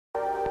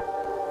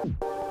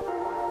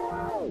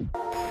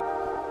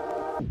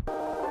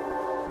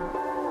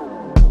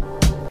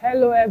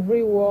Hello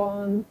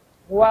everyone,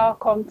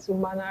 welcome to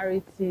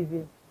Manari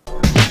TV.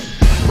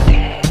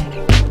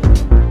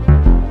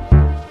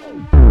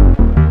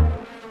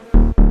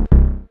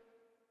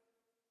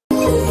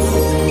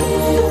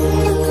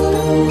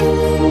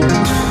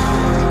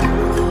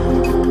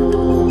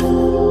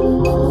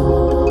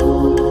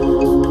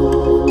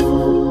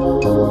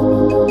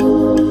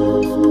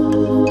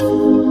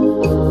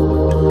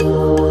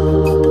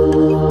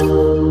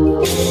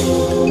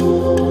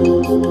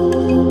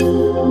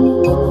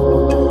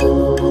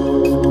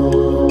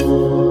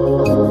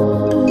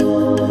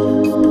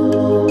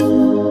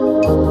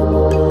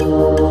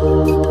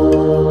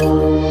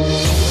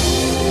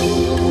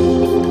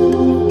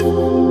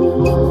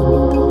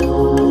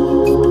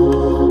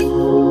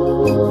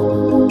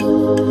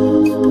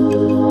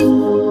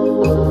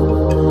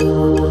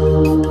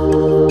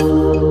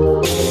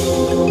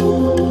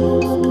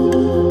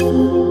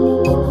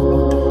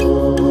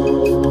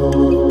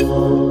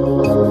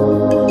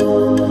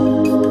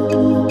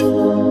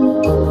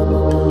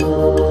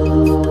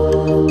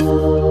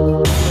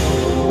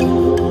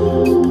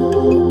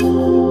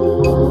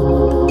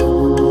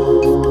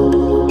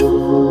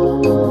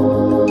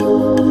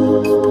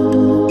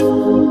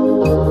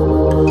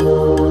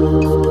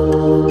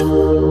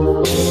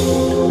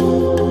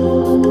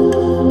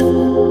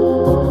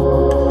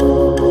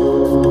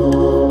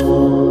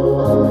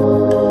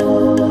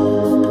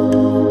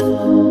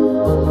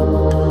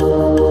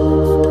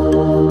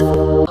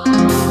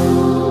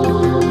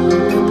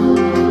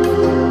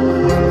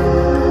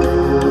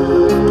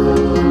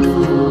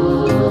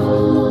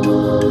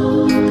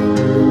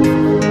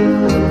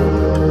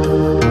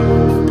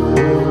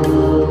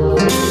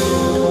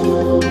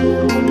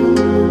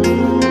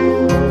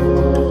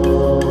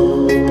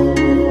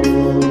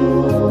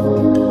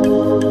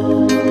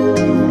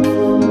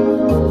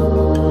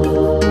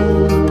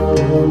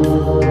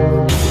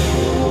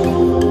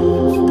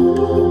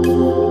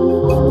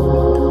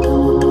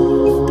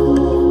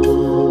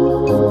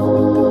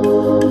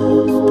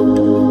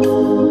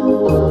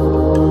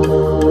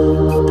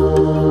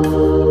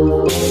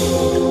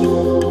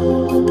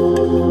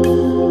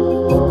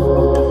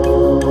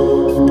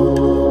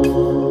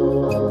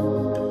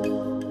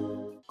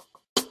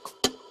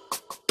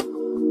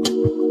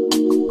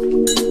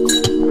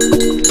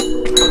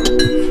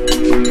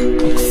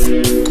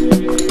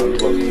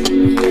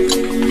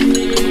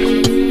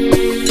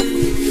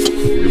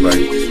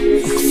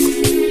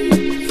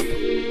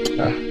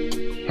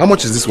 How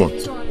much is this one?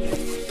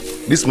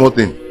 This small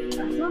thing?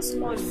 Not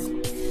small. I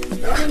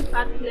don't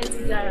pack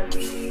plenty garage.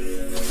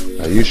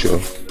 Are you sure?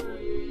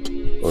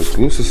 Because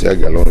close to say I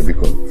get along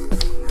because.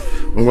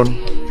 I'm going to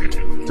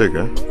take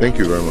it. Thank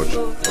you very much.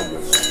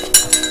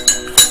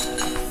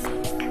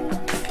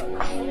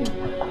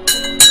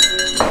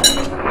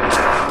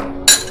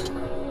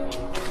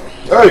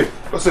 Hey,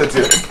 what's that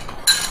here?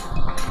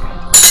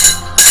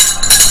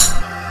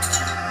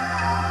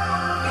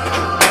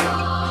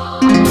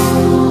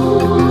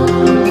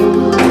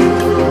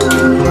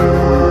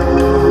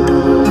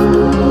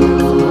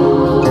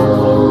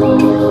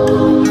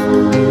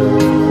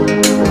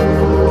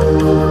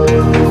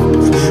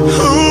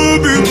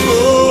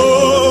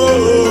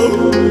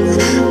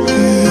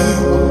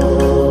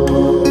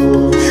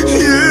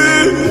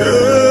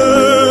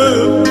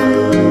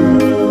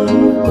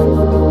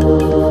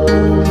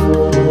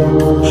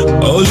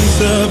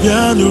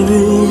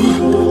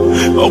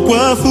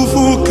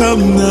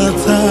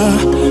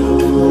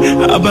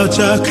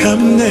 Abacha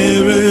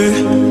kamnere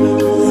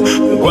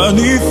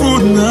wani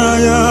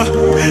funaya.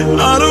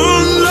 I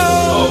don't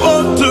know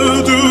what to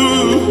do.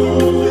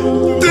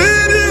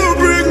 Did you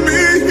bring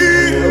me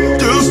here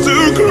just to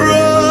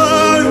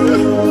cry?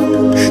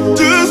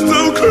 Just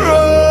to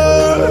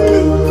cry?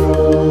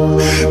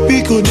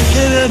 Because you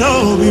can't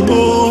all be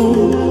born.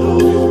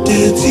 The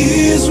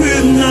tears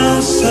will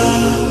not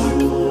stop.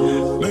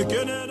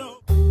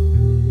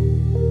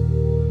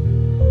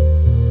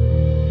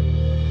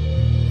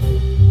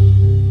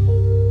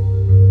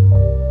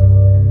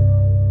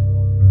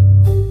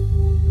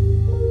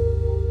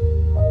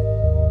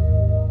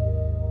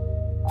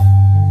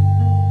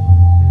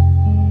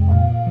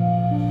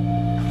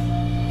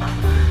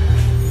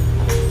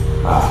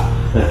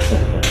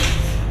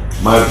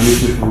 My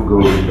beautiful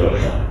golden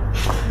daughter.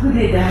 Good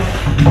day, Dad.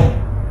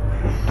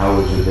 How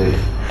was your day?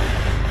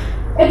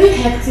 A bit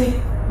hectic,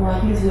 but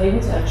at least we were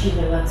able to achieve a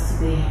lot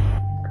today.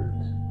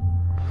 Good.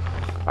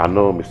 I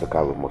know Mr.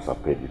 Carlo must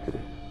have paid you today.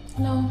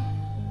 No.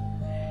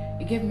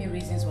 He gave me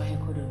reasons why he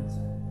couldn't.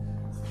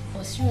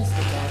 But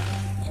seriously, Dad,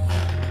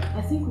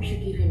 I think we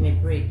should give him a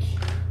break.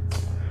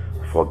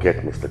 Forget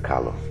Mr.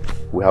 Carlo.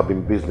 We have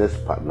been business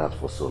partners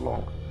for so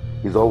long.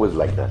 He's always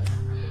like that.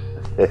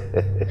 Dad,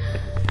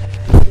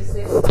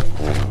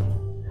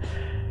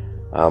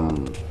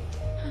 I'm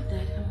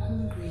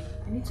hungry.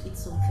 I need to eat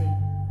something.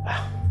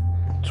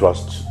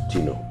 Trust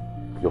Tino.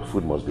 Your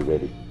food must be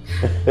ready.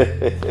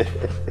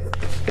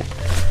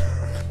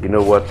 You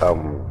know what,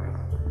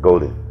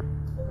 Golden?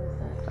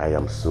 I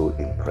am so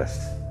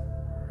impressed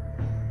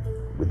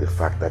with the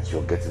fact that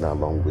you're getting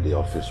along with the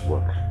office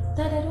work.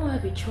 Dad, I don't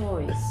have a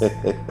choice.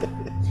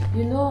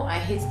 You know I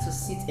hate to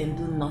sit and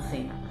do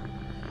nothing.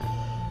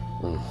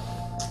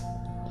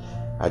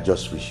 I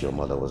just wish your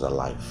mother was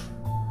alive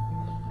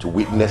to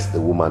witness the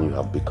woman you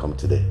have become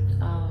today.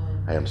 Oh.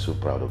 I am so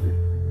proud of you.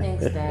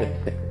 Thanks,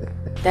 Dad.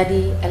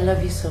 Daddy, I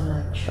love you so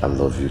much. I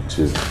love you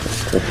too.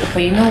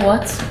 But you know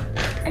what?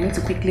 I need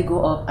to quickly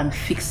go up and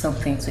fix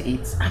something to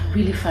eat. I'm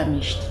really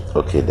famished.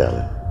 Okay,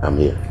 darling. I'm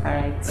here.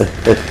 Alright.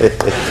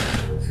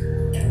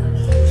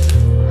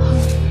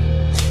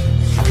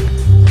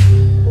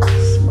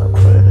 My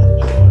pride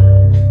and joy.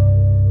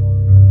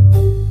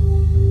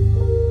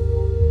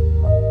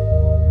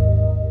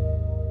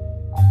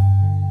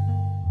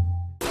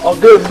 I'll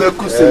go and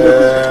make you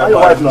say, how your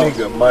wife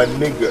now? My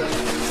nigga.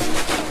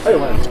 How your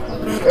wife?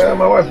 Yeah,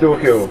 my wife do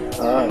okay.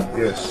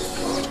 Yes.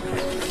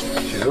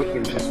 She's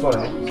okay, she's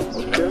fine.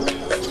 Okay.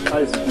 How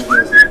is the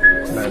business?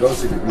 I don't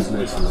see the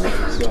business.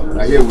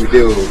 I hear we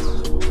do.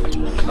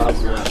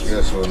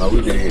 Yes, so now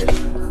we here.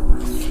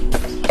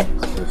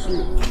 Yes, so.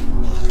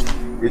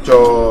 It's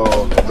your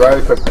dry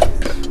pepper.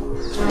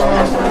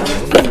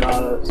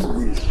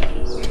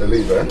 The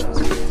leaf, eh?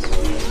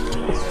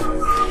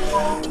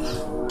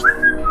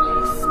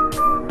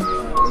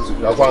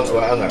 Now,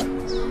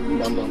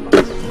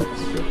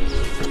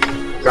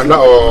 Kanda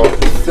or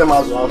same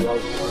as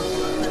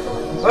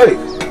hey.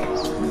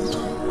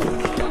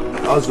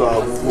 as I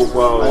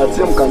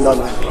think Kanda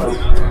now.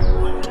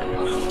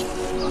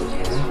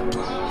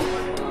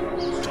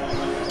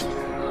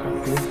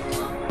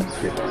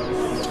 Okay.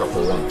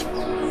 Couple one.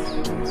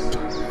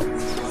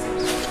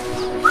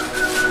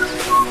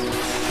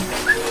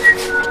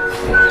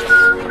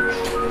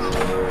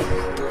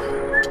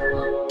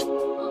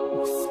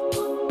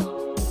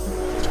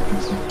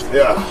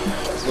 Yeah,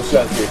 let's go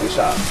and take the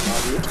shot.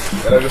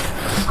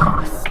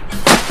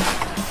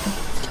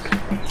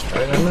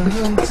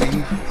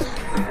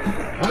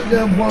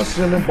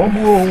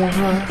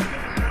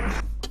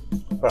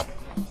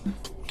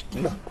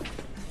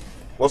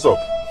 What's up?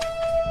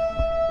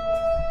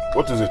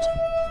 What is it?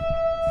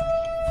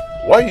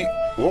 Why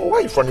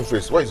are you frowning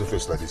face? Why is your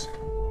face like this?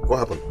 What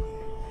happened?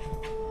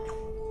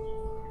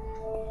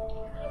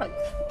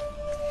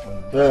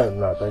 Yeah,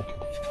 no, thank you.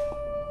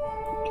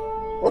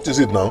 What is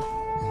it now?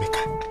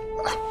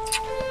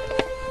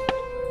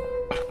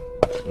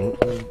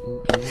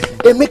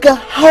 Emeka,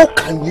 how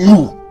can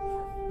you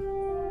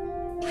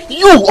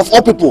of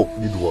all people,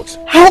 Did what?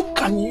 how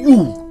can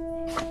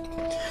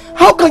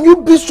you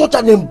be such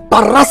an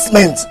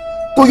embarrassment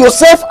to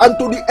yourself and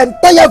to the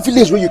entire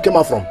village where you came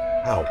out from?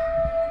 How?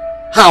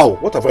 How?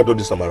 What have I done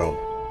this time around?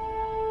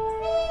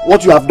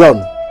 What you have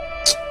done?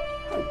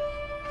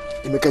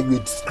 Emeka, you are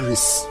a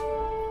disgrace.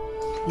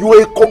 You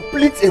are a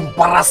complete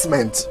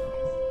embarrassment.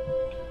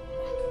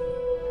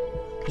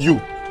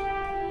 You.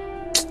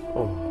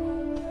 Oh.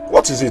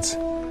 What is it?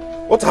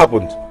 What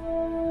happened?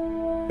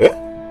 Eh?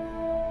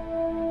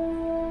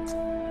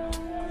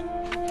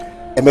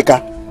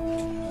 Emeka,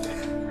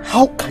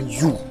 how can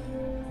you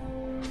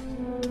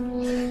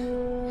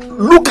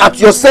look at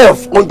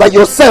yourself by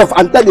yourself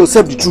and tell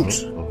yourself the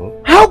truth?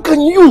 How can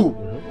you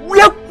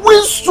wear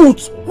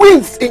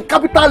queens in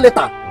capital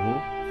letter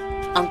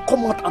and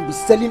come out and be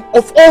selling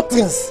of all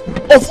things,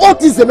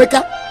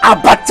 Emeka,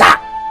 abacha?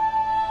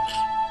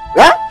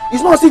 Yeah?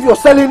 It's not as if you're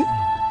selling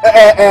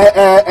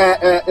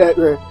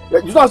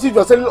it's not as if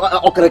you're selling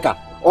okreka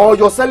or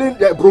you're selling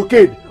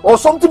brocade or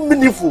something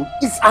meaningful.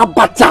 It's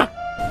abacha.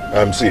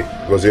 See,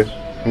 Rosie,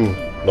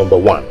 number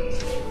one,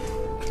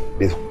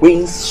 the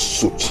queen's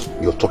suit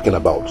you're talking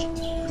about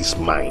is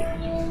mine,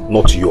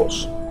 not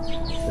yours.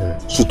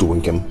 Suit to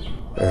Winkem.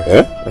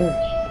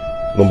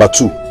 Number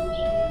two,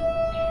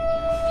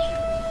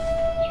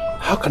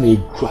 how can a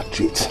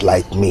graduate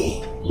like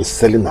me be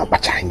selling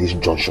abacha in this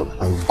junction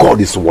and God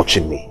is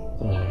watching me?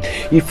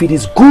 If it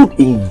is good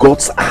in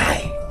God's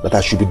eye that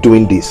I should be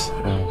doing this,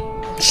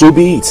 so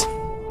be it.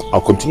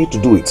 I'll continue to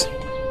do it.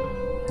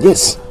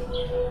 Yes.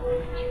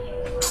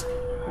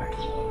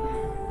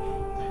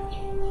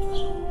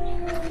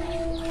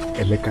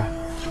 Emeka,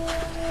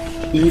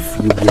 if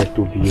you were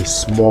to be a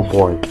small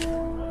boy,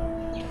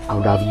 I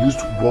would have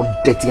used one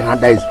dirty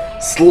hand that is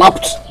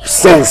slapped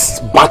sense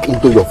back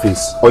into your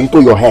face or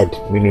into your head.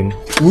 Meaning,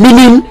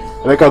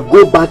 Emeka,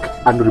 go back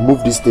and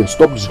remove this thing.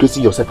 Stop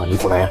disgracing yourself and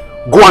Ifunaya.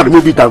 Go and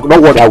remove it and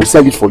don't worry, I will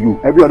sell it for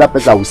you. Every other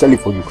person, I will sell it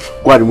for you.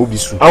 Go and remove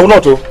this suit. I will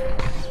not.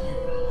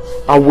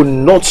 I will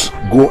not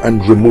go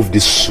and remove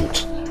this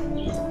suit.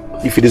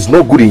 If it is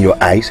not good in your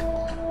eyes,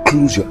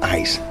 close your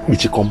eyes.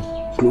 Michikom,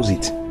 close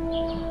it.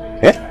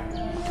 Eh?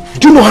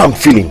 Do you know how I'm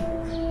feeling?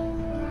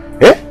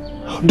 Eh?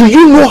 Do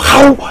you know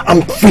how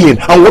I'm feeling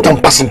and what I'm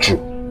passing through?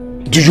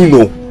 Do you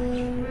know?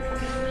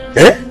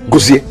 Eh?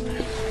 Gozie.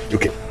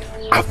 Okay.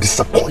 I've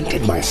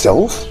disappointed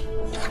myself.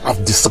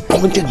 I've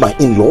disappointed my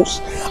in-laws.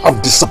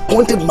 I've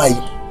disappointed my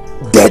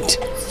dead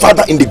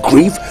father in the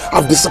grave.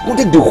 I've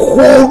disappointed the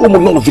whole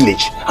Omonolo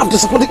village. I've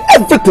disappointed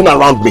everything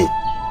around me.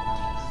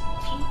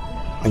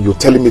 And you're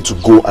telling me to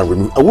go and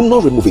remove. I will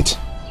not remove it.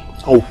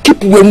 I'll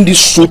keep wearing this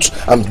suit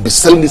and be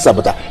selling this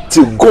abacha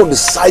till God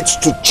decides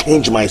to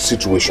change my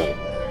situation.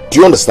 Do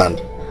you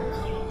understand?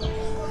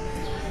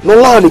 No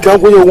lie, you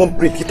can't go your one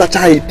prick. You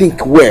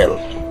think well.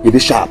 You be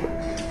sharp.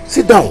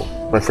 Sit down,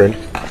 my friend.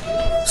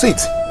 Sit.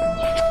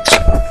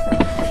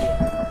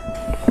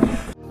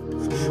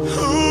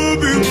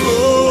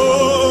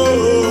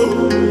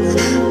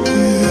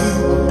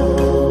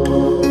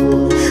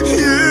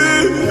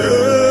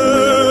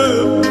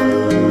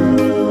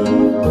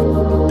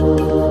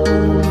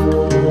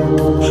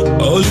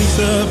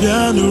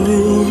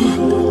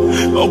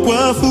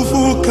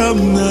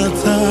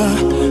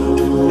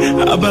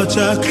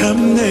 Abacha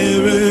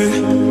kamnere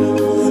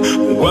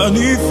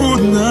wani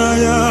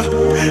funaya.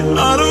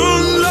 I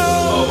don't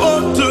know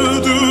what to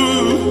do.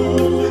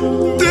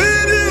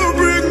 Did you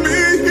bring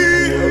me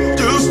here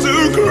just to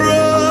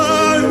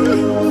cry?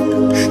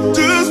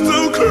 Just to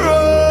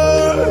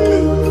cry?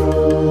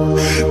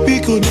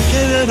 Because you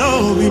can't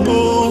all be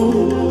more.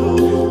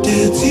 The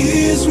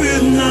tears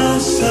will not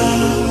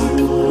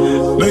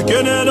stop. They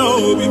can't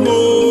all be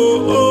more.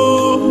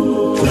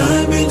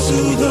 Climbing to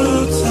the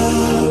top.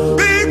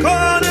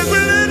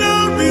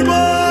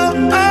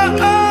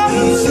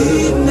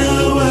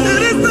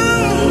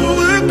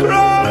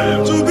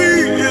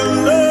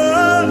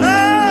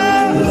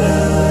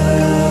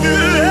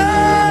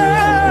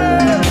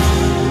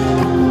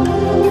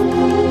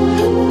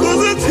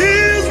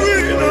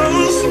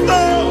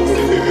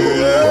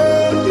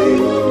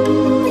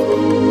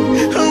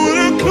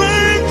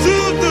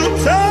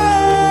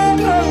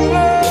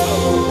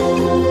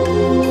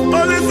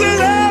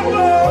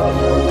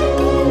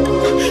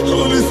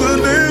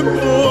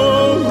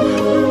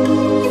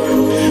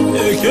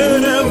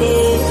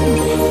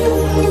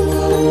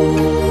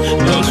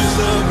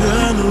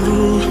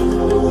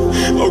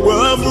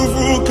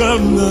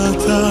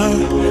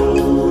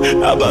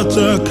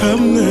 Abacha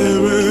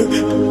kamnere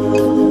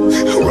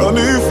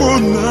running for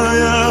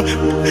Naya.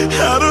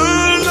 I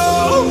don't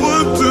know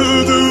what to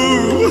do.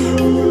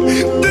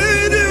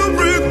 Did you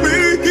bring me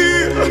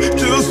here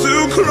just to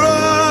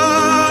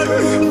cry?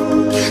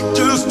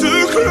 Just to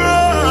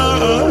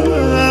cry.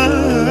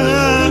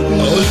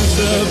 Oh,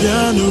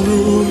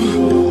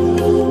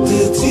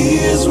 the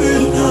tears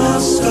will not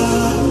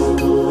stop.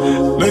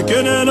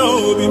 Making it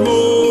all be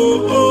more.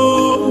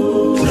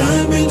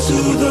 Climbing to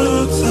the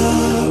top.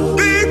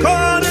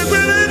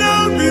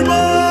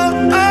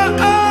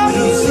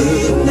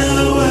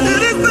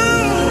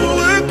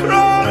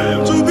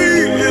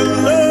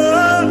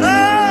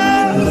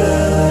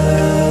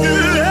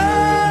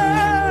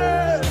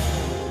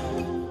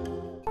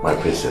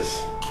 Princess,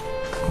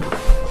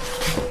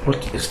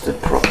 what is the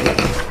problem?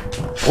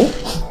 Oh,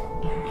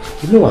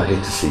 you know I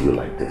hate to see you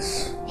like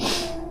this.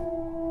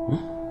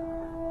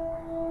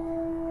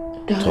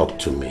 Dad. Talk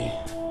to me.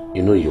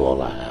 You know you're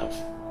all I have.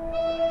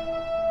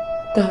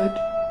 Dad,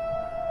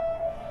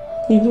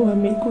 you know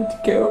I'm a good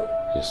girl.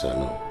 Yes, I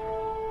know.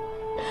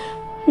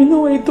 You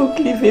know I don't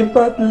live a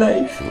bad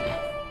life.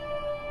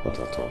 Not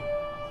at all.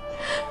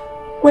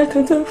 Why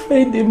can't I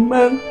find a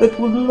man that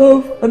would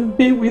love and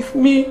be with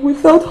me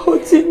without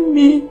hurting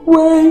me?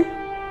 Why?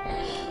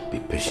 Be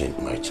patient,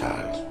 my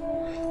child.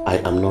 I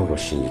am not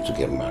rushing you to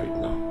get married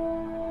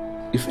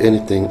now. If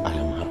anything, I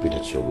am happy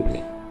that you're with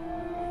me.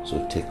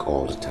 So take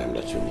all the time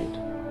that you need.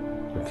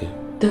 Okay?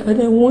 Dad,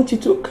 I want you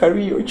to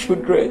carry your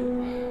children.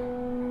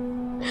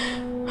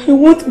 I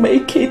want my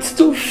kids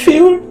to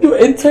fill your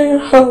entire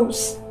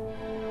house.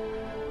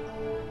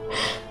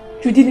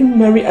 You didn't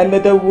marry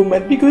another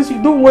woman because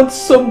you don't want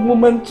some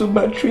woman to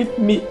maltreat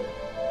me.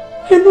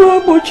 I know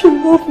how much you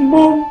love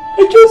Mom.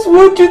 I just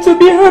want you to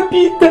be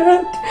happy,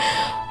 Dad.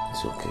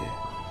 It's okay.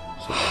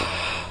 It's okay.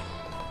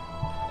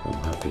 I'm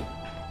happy.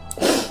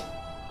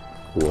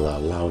 We'll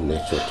allow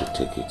nature to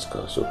take its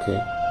course, okay?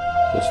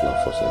 Let's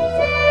not force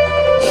anything.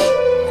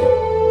 Okay?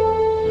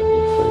 Are you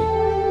afraid?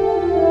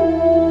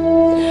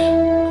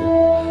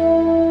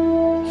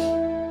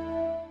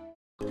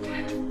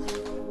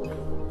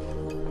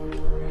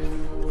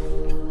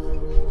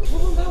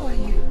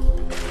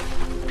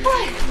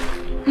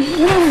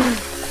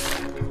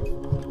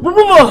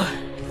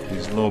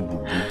 It's not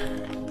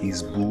boo-boo.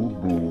 It's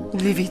boo-boo.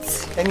 Leave it.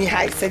 Anyhow,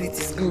 I said it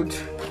is good.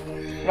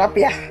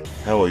 Rapia.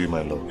 How are you,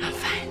 my love? I'm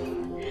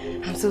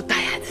fine. I'm so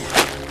tired.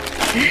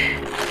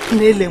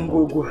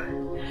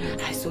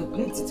 I saw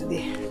plenty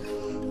today.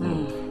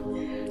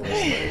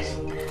 That's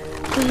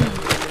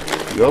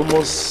nice. You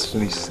almost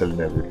finished selling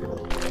everything.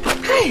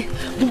 Hey,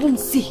 Boom,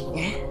 see,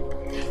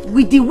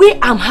 with the way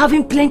I'm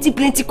having plenty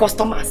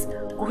customers,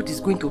 God is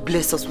going to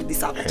bless us with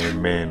this abacha.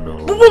 Amen. No.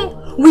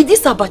 Boom, with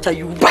this abacha,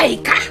 you will buy a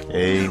car.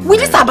 Amen. With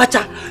this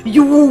abacha,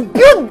 you will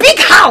build big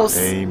house.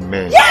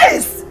 Amen.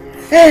 Yes.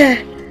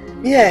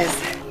 Yes.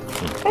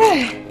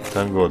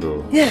 Thank God,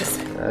 though. Yes.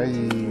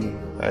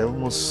 I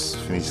almost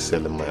finished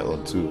selling my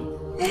own too.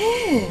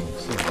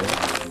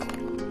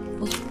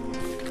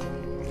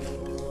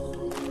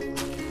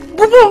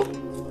 Boom.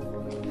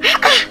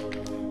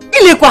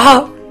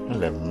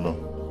 Let me know.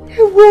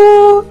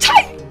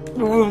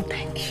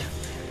 Thank you.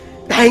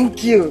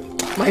 Thank you,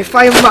 my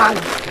fine man.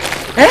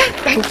 Eh?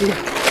 Thank you.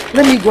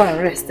 Let me go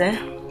and rest, eh?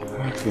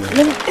 Okay.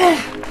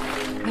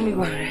 Let me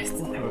go and rest.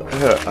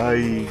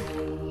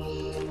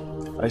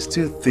 I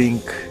still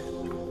think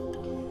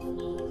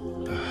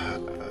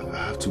I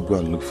have to go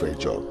and look for a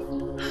job.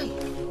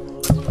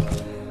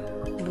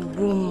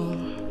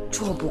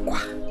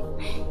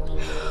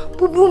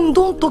 Bubum,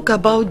 don't talk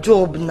about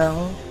job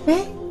now.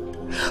 Eh?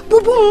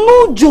 Bubum,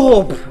 no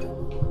job.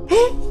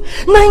 Eh?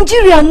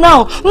 Nigeria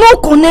now, no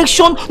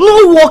connection,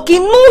 no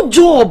working, no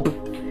job.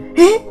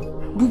 Eh?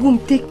 Bubum,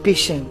 take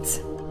patience.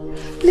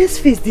 Let's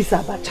face this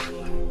abacha.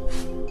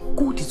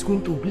 God is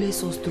going to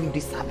bless us through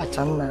this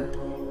abacha now.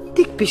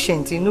 Take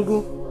patience, you know,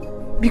 go.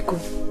 Biko.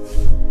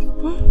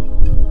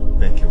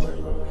 Thank you, my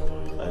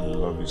love. I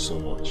love you so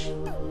much.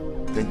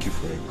 Thank you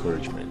for your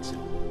encouragement.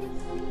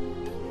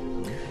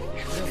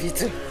 I love you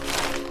too.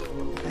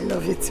 I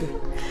love you too.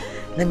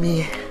 Let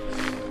me...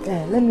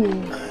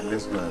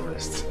 Let's go and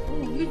rest.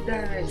 You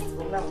don't rest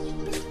for now.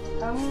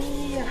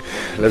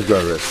 Let's go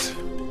and rest.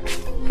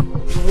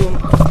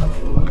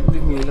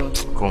 Leave me alone.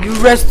 Come. You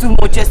rest too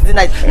much yesterday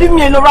night. Leave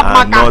me alone,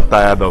 I'm not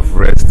tired of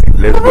resting.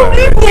 Let's go and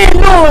rest. Leave me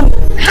alone.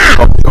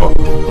 Come, come.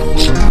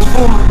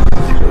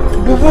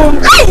 Boom.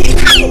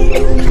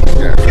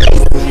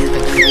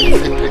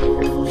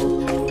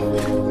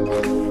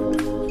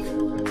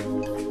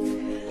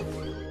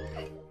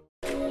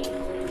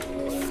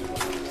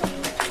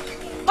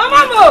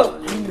 Mama!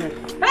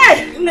 Hey!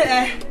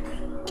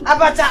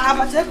 Abacha,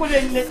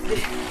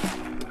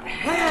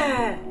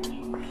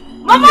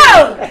 Mama!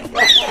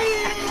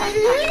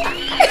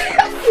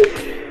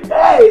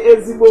 Hey,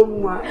 Ezigbo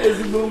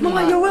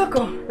Mama, you're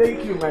welcome. Thank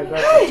you, my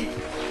daughter.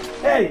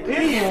 Hey,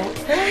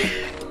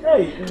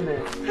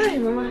 Hey,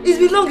 Mama. It's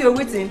been long you're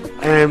waiting.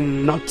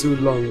 Not too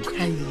long.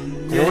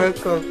 You're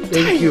welcome.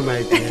 Thank you,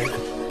 my dear.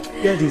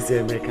 Where is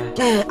Emeka?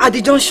 At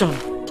the junction.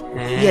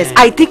 Yes,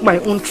 I take my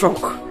own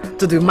truck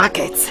to the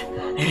market.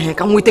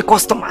 Come with the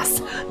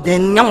customers.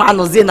 Then I'm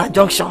in the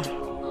junction.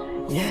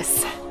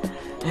 Yes.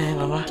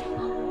 Mama.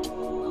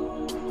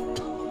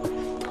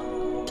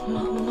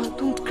 Mama,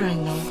 don't cry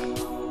now.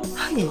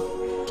 Hey,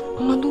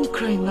 Mama, don't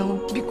cry now.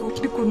 Biko,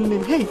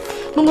 hey,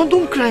 Mama,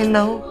 don't cry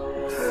now.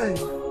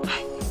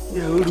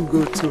 Yeah, who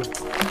go to?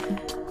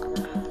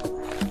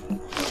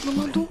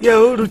 Mama, don't. Yeah,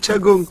 who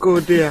chago go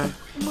there?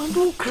 Mama,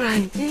 don't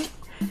cry.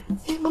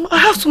 Mama, I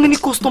have so many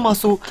customers,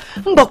 so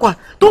Mbakwa,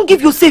 don't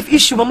give yourself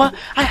issue, Mama.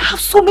 I have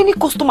so many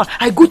customers.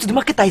 I go to the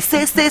market, I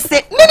say.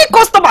 Many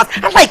customers.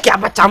 I like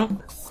Abacham.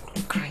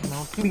 Don't cry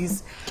now,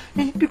 please.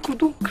 Hey, Biko,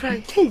 don't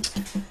cry. Hey.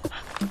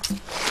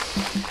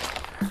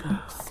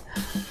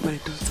 My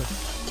daughter,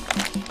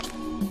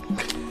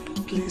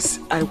 please,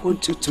 I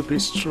want you to be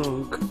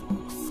strong.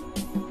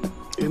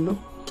 You know?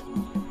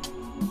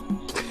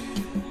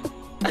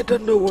 I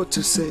don't know what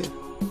to say.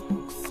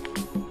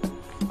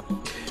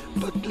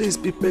 But please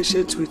be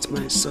patient with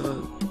my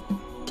son.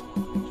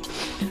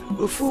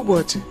 Ofu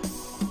what?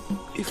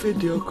 If it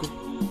dioko,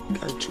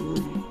 can't you?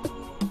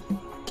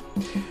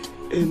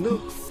 You know?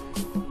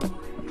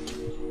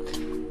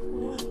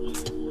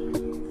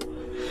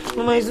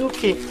 Mama, it's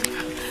okay.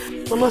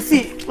 Mama,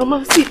 see,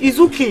 it's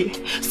okay.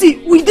 See,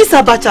 with this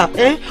abacha,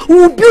 we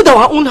will build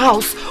our own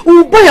house. We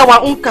will buy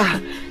our own car.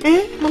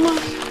 Mama,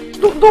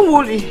 don't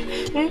worry.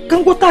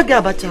 Can go tag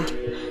abacha.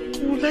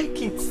 You will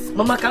like it.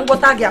 Mama, can go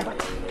tag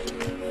abacha.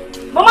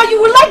 Mama,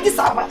 you will like this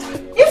abacha.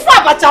 If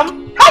abacha,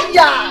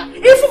 hiya!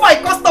 If my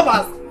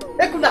customers,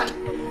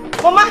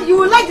 Mama, you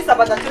will like this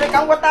abacha.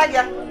 Can go tag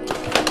ya.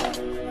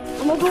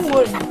 Mama, don't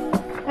worry.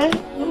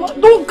 Mama,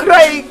 don't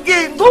cry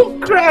again. Don't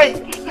cry.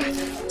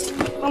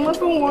 Mama,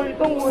 don't worry.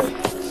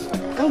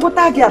 Can go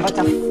tag ya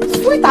abacha.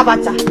 Sweet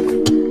abacha.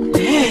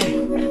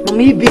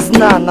 Mama, you busy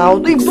now.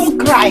 Don't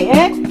cry,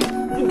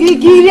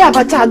 Giri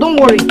abacha, don't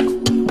worry.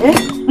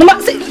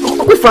 Mama, say,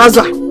 wait for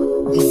Azwa.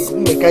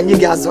 Can you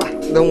get Azwa?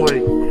 Don't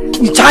worry.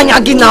 You trying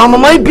again now,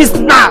 Mama, you busy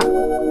now.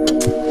 Don't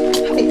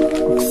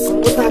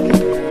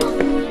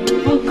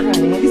cry,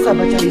 Mama. This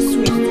abacha is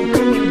sweet.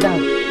 Calm me down.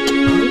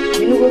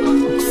 You know what?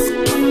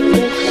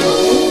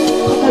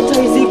 Abacha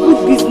is a good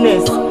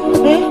business.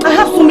 I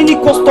have so many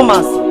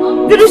customers.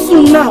 Very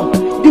soon now,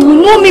 they will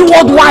know me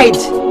worldwide.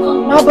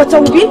 Now abacha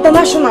will be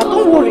international.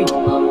 Don't worry.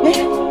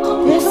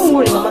 Don't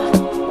worry, Mama.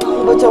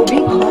 But I'll be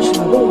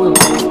international, don't worry.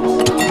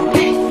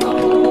 Hey!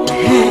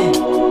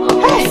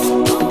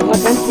 What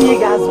can see you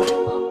guys?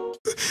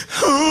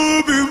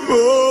 I'll be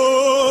more.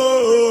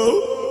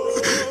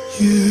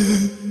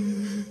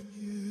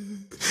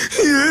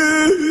 Yeah.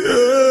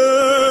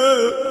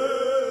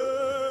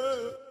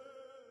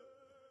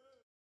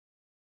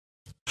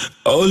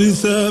 Oli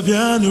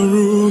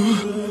Savianuru,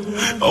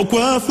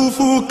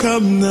 Okwafufu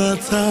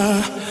Kamnata,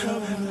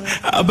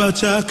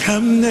 Abacha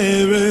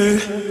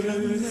Kamnere.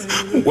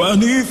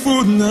 Wani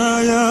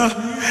Funaya,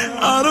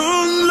 I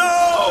don't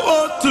know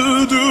what to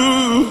do.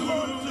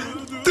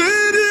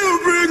 Did you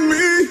bring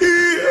me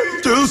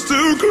here just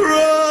to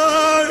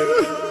cry?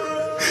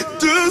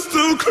 Just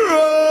to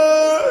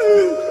cry?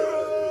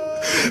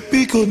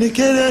 Because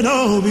naked and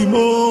I'll be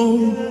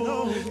more.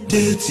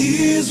 The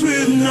tears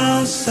will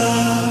not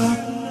stop.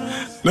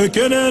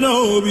 making an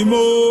obi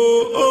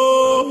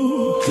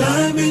more.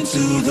 Climbing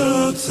to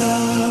the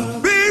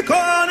top,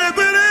 because it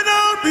will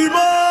not be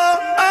more.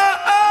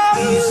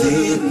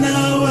 Easy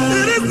now,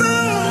 it is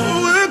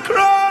now a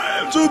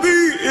crime to be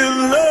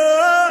in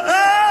love.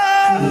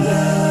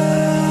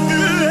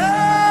 Yeah.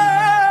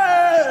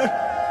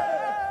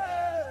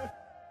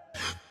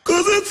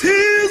 'Cause it's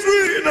his we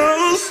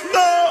don't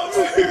stop.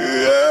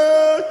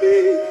 Yeah.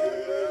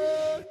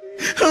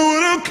 I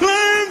wanna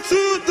climb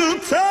to the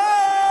top.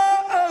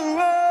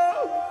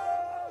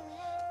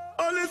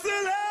 Oh,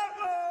 listen up.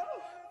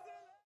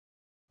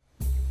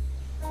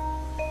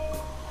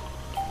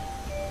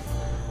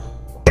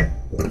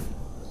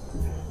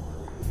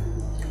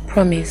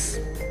 Promise.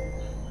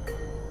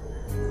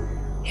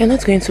 You're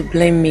not going to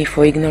blame me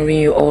for ignoring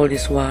you all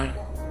this while.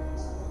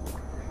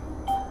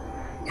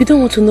 You don't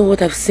want to know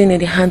what I've seen in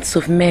the hands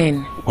of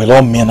men. Well,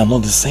 all men are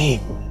not the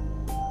same.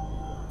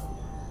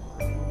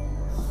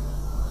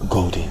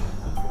 Golden,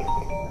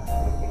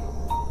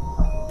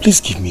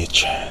 please give me a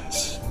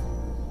chance.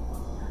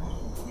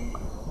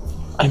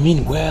 I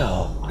mean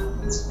well.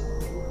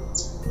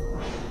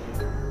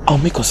 I'll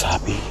make us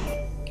happy.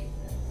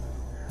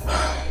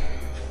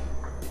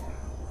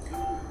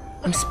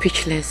 I'm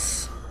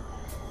speechless.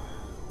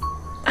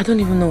 I don't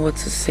even know what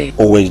to say.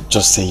 Oh wait,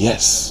 just say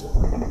yes.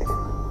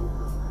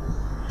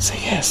 Say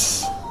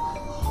yes.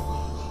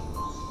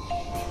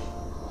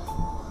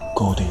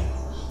 Golden,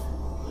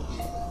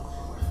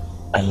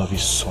 I love you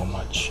so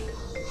much.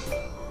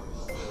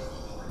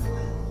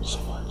 So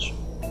much.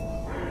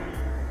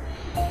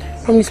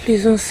 Promise,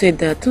 please don't say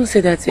that. Don't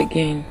say that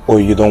again. Oh,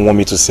 you don't want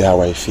me to say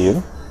how I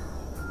feel?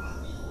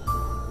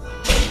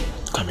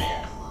 Come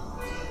here.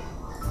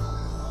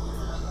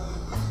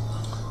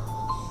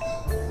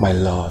 My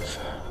love.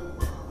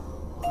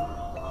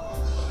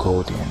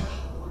 Golden.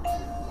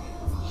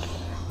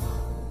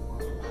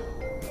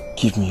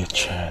 Give me a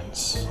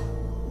chance.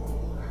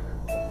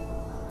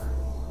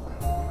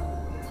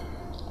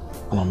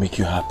 And I'll make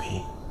you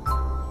happy.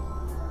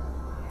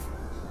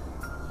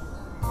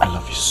 I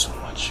love you so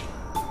much.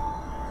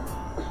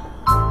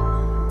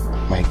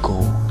 My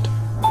gold.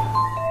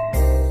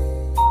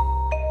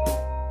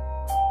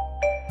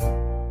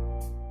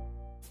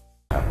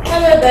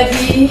 Hello,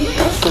 Daddy.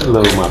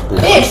 Hello, my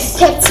baby. It's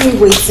kept me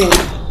waiting.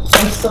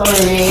 I'm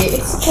sorry.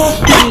 It's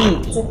kept me.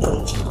 It's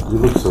okay. You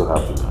look so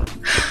happy.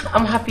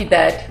 I'm happy,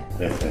 Dad.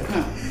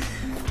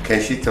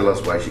 Can she tell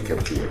us why she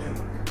kept you waiting?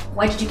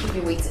 Why did you keep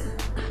me waiting?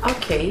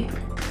 Okay.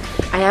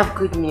 I have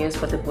good news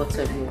for the both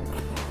of you.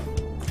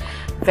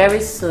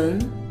 Very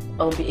soon,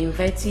 I'll be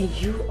inviting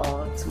you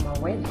all to my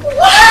wedding.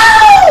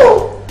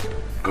 Wow!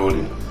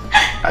 Golden,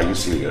 are you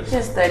serious?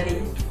 Yes,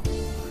 Daddy.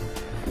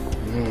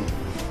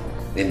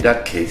 In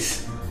that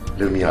case,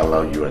 let me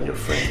allow you and your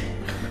friend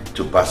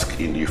to bask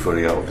in the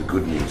euphoria of the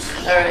good news.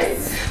 Alright.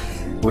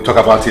 We'll talk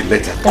about it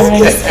later.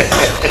 Alright.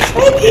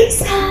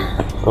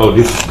 Oh,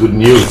 this is good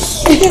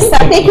news. Yes, sir.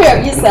 Take care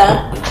of you,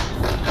 sir.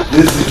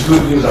 This is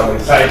good news. I'm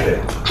excited.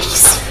 Are you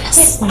serious?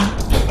 Yes, ma'am.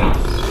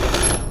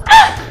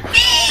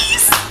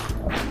 Please!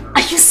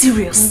 Are you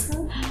serious?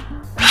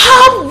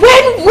 How?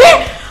 When? Where?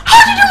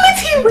 How did you meet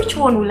him? Which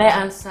one will I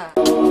answer?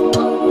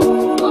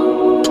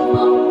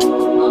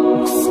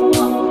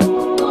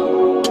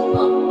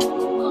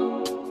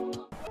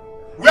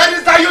 Where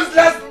is that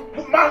useless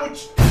man?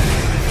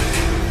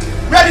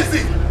 Where is he?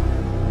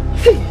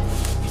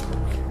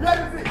 Where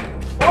is he?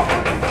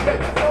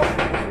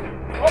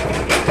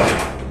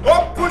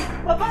 Open!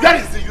 Where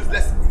is the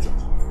useless?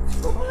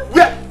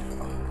 Where?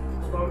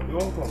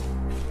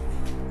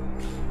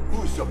 Who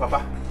is your papa?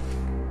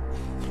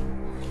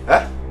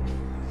 Huh?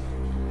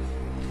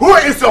 Who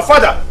is your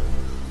father?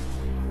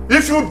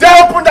 If you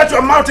dare open that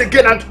your mouth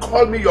again and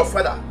call me your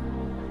father,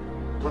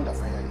 thunder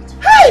fire it.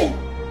 Hey!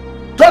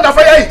 Thunder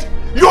fire it!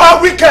 You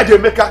are wicked,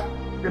 Emeka.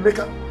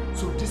 Emeka,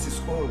 so this is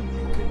all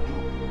you can do.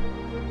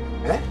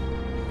 Eh?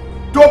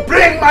 To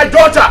bring my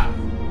daughter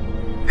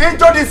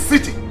into this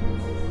city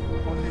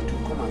only to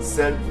come and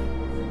sell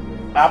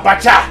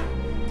abacha.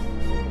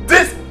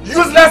 This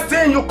useless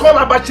thing you call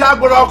abacha,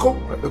 Goroko.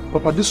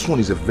 Papa, this one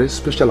is a very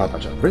special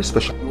abacha. Very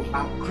special. You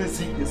are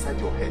crazy inside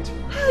your head.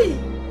 Hey!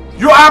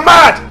 You are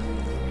mad!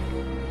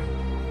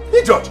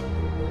 Idiot!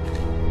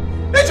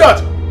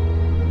 Idiot!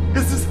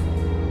 This is...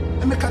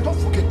 Emeka, don't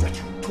forget that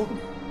you told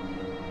me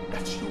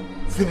that you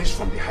finished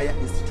from the higher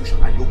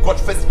institution and you got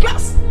first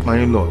class. My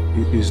in-law,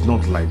 it is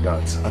not like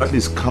that. At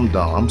least calm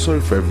down. I'm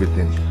sorry for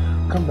everything.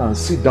 Calm down,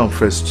 sit down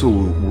first too.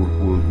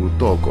 We'll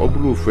talk.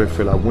 Obulu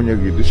fella, when you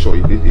get the show,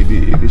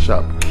 it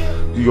sharp.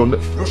 You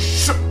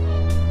shut.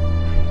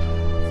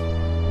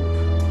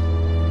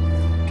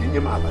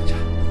 Kenyama abacha.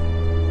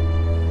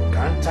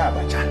 Kanta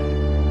abacha.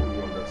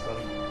 You understand?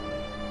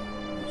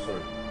 I'm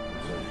sorry.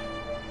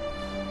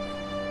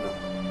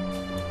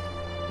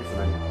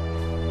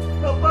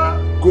 Papa,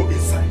 go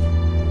inside.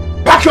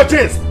 Pack your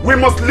things. We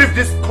must leave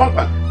this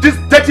compound, this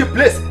dirty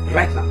place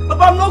right now.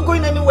 Papa, I'm not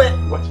going anywhere.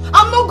 What?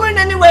 I'm not going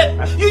anywhere.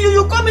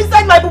 You come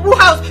inside my boo-boo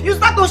house. You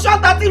start to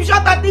shout at him, and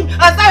say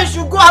I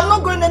should go. I'm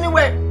not going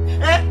anywhere.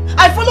 Eh?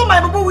 I follow my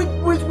boo with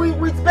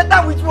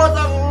better with what?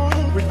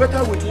 With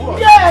better with what?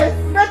 Yes,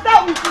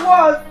 better with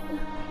what?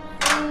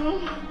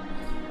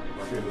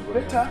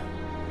 Better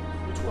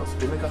with what?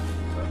 Emeka?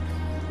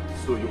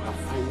 So you have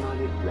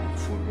finally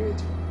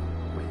blindfolded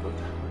my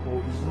daughter.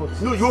 Oh, it's not.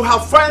 No, you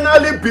have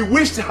finally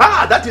bewitched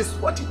her. That is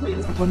what it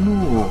means. But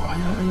no, I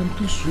am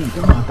too sweet.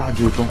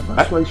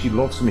 That's why she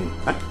loves me.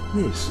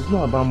 Yes, it's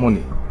not about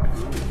money.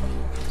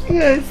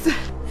 Yes.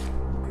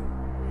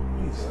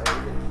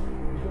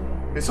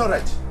 It's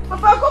alright.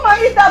 Papa, come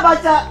and eat that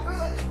bacha.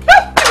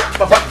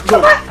 Papa,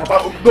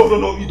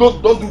 no, you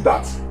don't do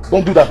that.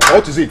 Don't do that.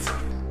 What is it?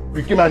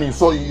 You came and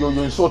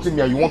you're insulting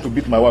me and you want to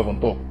beat my wife on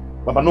top.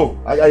 Papa, no.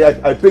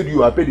 I paid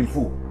you. I paid in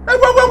full. Wait.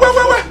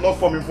 Not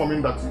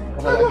forming that.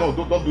 Papa, no,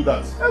 don't do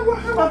that.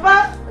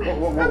 Papa.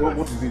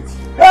 What is it?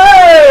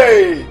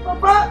 Hey!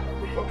 Papa.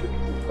 Okay.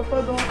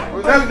 Papa,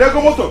 don't. There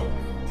go motor.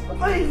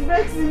 Papa is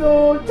vexing,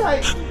 no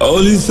child.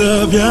 Oli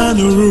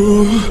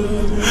Savianaru,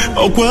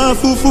 Okwa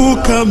Fufu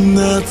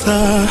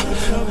Kamnata,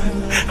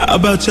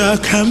 Abacha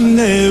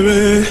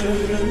Kamnere,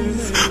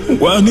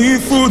 Wani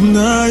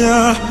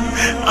Funaya.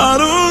 I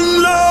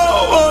don't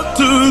know what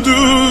to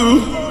do.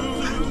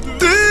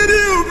 Did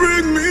you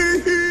bring me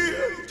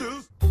here to...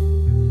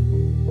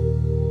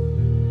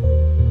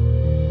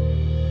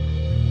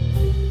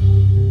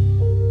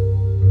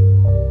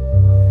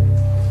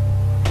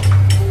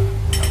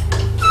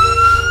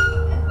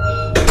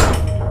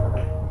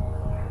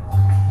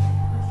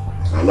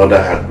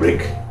 Another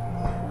heartbreak?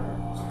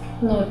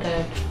 No,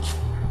 Dad.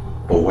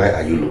 But why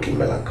are you looking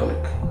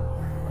melancholic?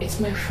 It's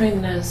my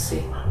friend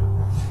Nancy.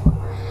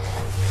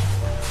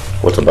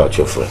 What about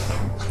your friend?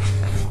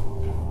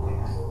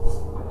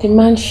 The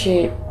man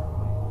she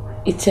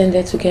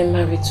intended to get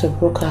married to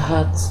broke her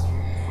heart.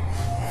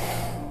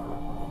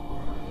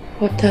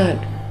 But Dad,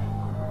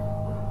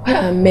 why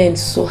are men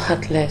so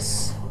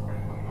heartless?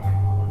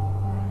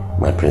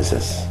 My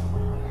princess,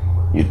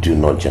 you do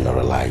not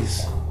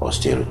generalize or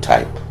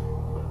stereotype.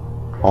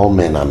 All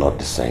men are not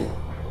the same.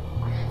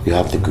 You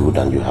have the good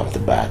and you have the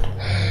bad.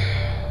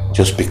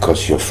 Just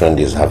because your friend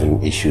is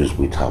having issues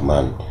with her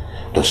man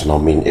does not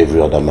mean every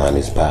other man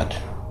is bad.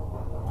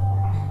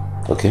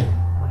 Okay?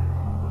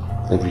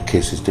 Every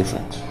case is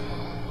different.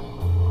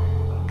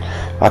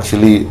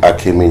 Actually, I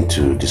came in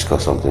to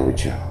discuss something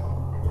with you.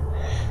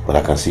 But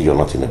I can see you're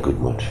not in a good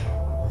mood.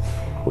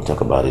 We'll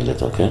talk about it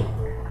later, okay?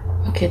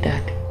 Okay,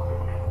 Dad.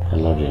 I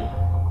love you.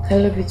 I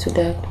love you too,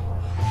 Dad.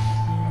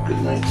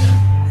 Good night.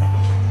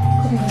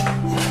 Good night.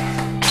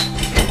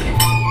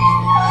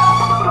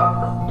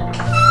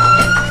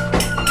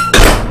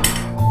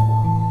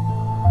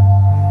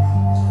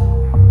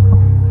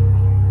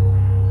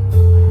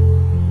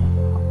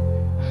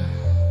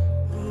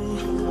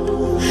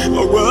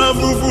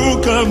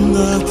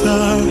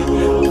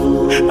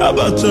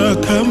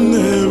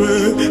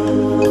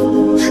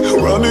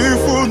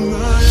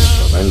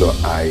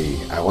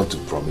 I want to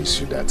promise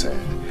you that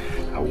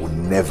I will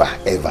never,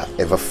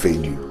 ever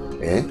fail you.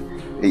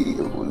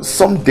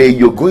 Someday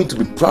you're going to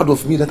be proud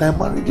of me that I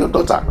married your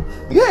daughter.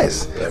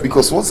 Yes,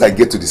 because once I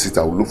get to the city,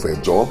 I will look for a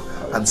job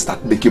and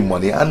start making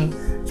money, and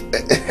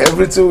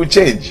everything will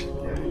change.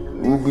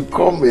 We'll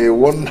become a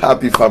one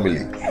happy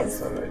family.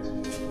 Yes, all right.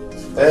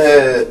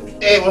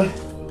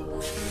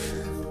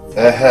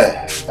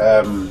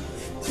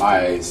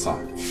 My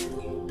son,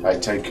 I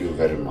thank you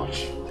very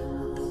much.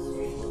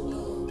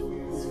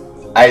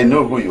 I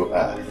know who you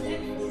are.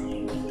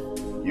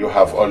 You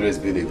have always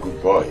been a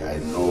good boy. I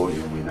know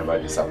you will never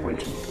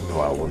disappoint me. No,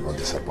 I will not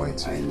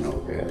disappoint you. I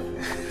know. You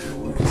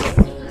won't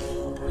disappoint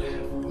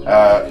me.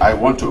 I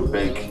want to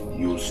beg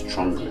you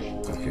strongly.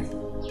 Okay.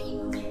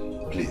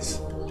 Please,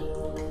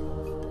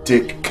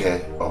 take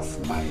care of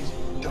my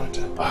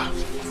daughter.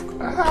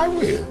 I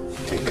will.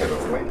 Take care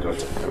of my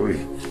daughter. I will.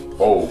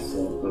 Oh,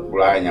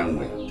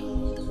 Anyanwu.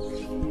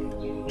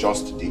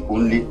 Just the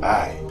only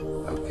eye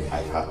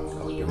I have.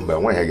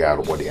 But when you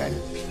get body,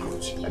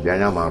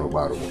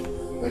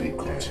 very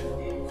good.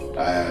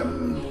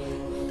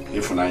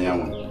 If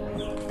Anyanwu,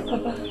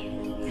 Papa,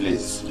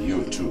 please,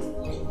 you too.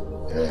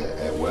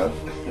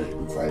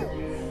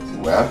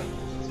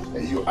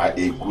 You are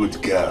a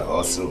good girl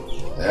also.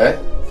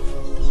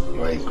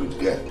 You are a good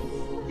girl.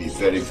 Be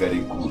very, very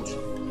good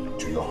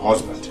to your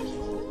husband.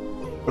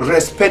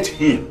 Respect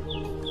him,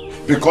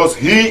 because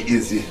he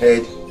is the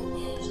head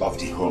of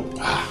the home.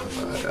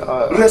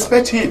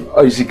 Respect him.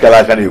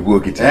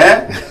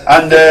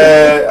 And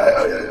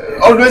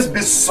always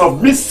be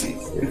submissive,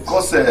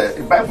 because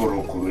the Bible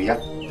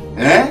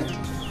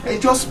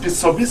just be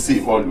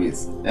submissive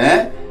always.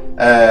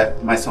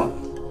 My son,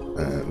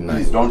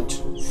 please don't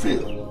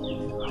fail.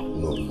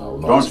 No,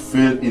 don't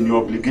fail in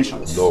your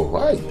obligations. No,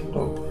 why?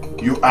 No.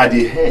 You are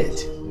the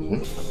head.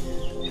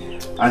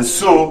 And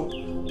so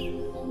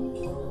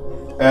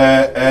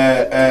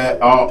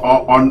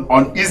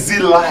on easy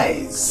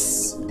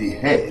lies the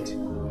head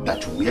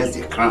that wears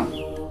the crown.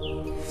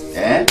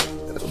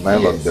 My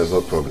lord, there's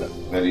no problem.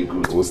 Very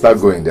good. We'll start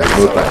going. There's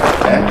no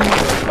time.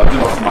 Nothing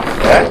of man.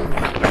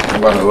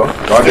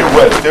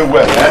 Stay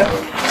well.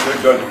 Stay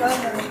good.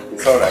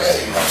 It's alright.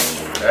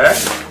 Eh?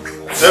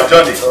 Safe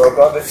journey. Oh,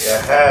 God.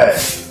 Yeah.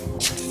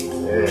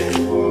 Hey,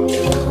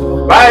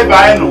 oh. Bye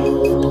bye no.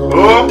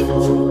 Oh,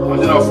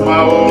 what's enough my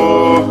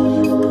oh.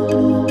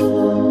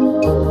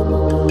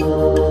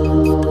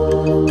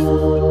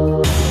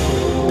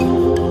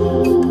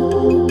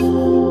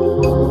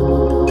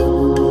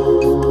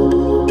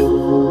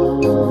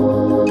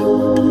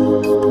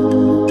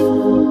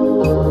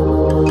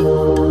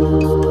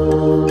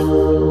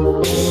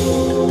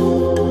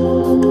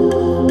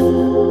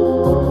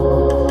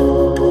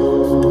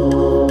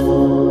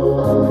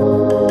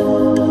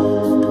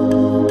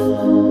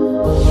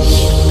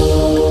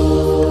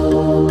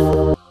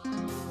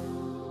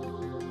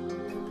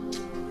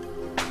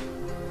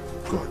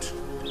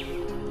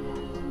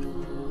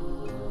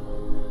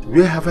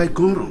 Where have I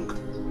gone wrong?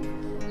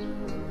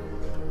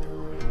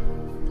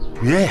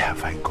 Where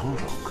have I gone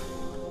wrong?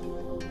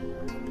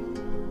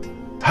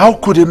 How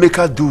could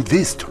Emeka do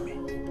this to me?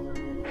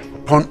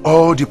 Upon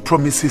all the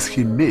promises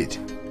he made.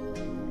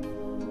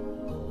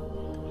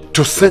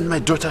 To send my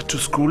daughter to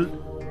school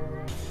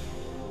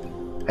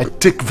and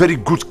take very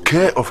good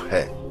care of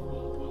her.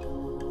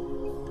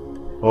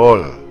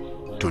 All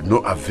to no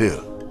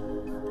avail.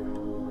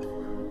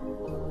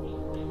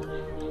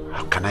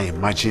 How can I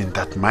imagine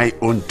that my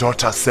own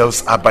daughter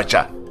sells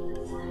abacha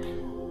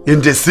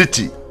in the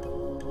city?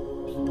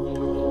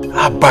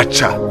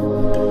 Abacha.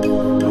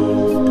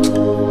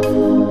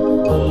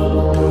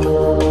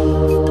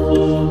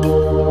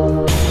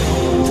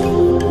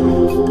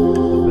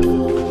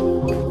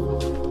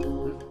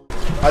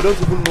 I don't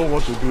even know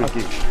what to do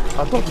again.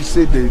 I thought you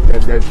said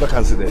there's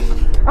vacancy there.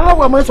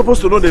 How am I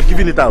supposed to know they've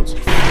given it out?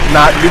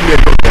 Nah, leave me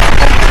alone.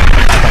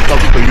 I'm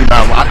talking to you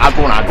now. I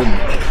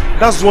don't.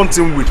 That's one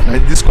thing with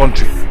this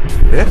country.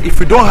 Yeah? If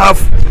you don't have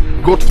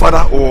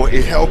godfather or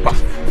a helper,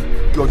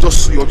 you're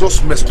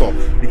just messed up.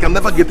 You can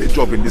never get a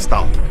job in this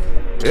town.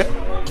 Yeah?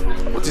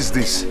 What is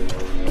this?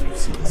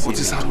 What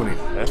is happening?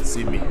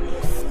 See me.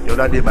 The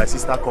other day my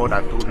sister called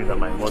and told me that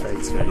my mother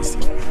is very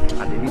sick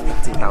and they need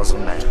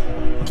 30,000 naira.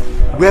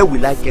 Where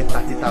will I get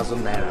 30,000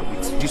 naira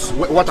with this?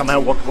 What am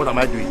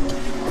I doing?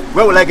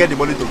 Where will I get the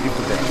money to give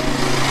to them?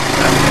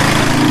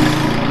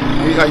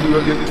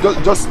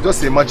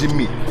 Just imagine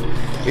me,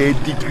 a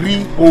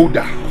degree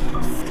holder,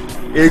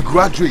 a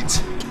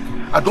graduate.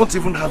 I don't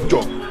even have a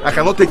job. I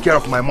cannot take care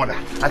of my mother.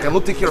 I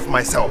cannot take care of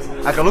myself.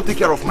 I cannot take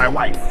care of my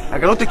wife. I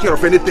cannot take care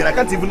of anything. I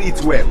can't even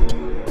eat well.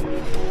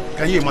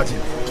 Can you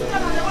imagine?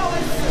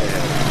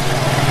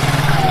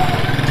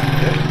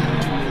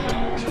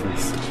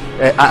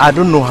 I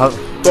don't know how.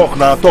 Talk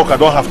now, talk. I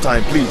don't have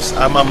time, please.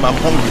 I'm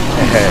hungry.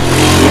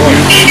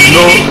 You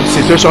know,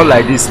 situation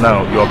like this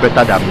now, you're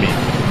better than me.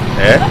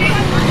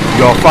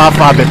 You're far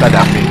better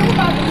than me.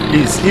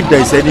 Please, if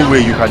there is any way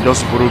you can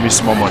just borrow me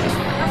small money,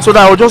 so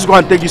that I will just go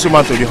and take this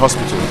woman to the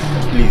hospital.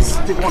 Please.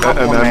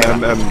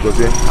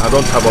 Jose, I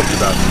don't have up to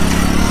that.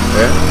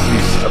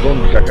 Please,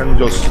 I can't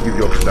just give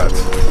you up to that.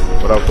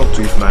 But I'll talk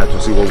to you tonight to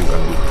see what we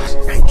can do.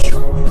 Thank you.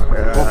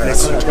 God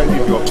bless you. I can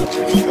give you up to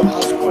your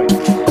house boy.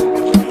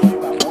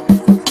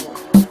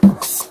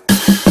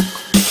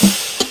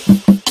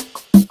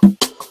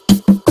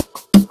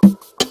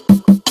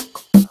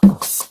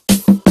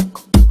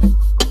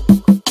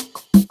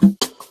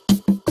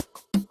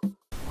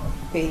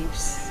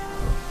 Babes,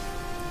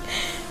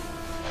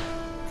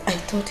 I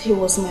thought he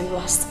was my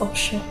last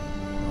option.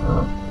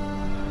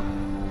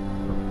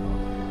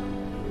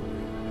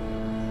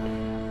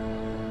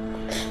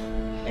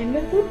 I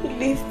never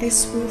believed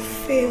this will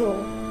fail.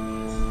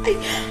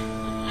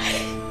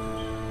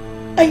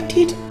 I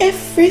did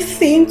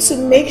everything to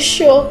make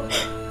sure.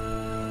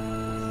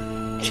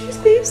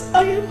 Just babes,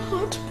 I am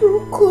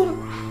heartbroken.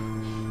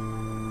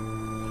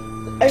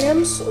 I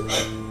am so...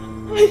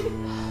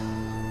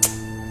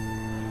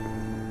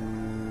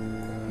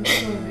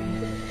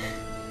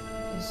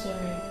 I'm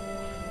sorry.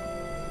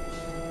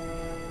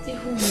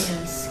 Even me,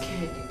 I'm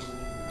scared.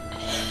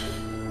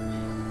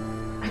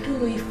 I don't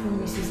know if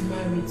Promise is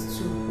married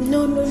too.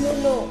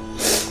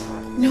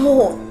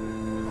 No.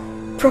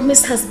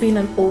 Promise has been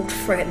an old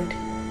friend.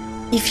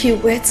 If he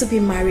were to be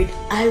married,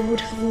 I would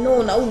have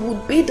known. I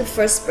would be the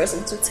first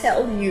person to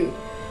tell you.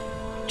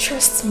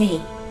 Trust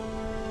me.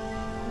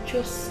 I'm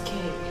just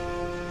scared.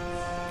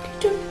 You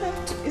don't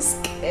have to be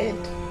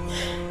scared.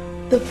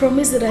 The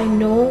Promise that I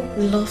know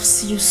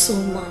loves you so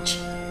much.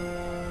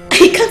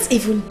 He can't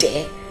even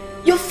dare.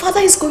 Your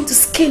father is going to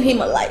skin him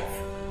alive.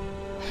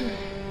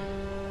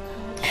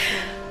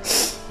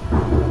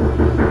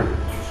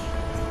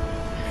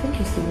 I think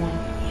he's the one.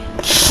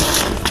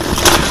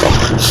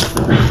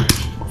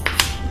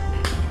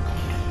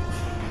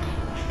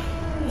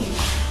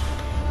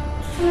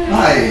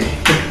 Hi.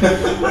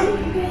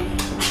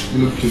 You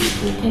look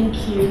beautiful. Thank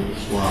you.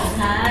 Wow.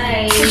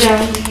 Hi.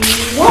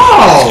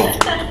 Wow.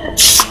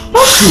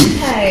 Bucky.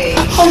 Hi.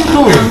 How you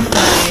doing? I'm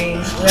fine.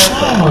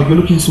 Wow, you're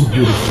looking so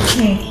beautiful.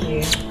 Thank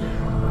you.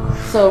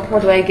 So,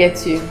 what do I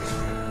get you?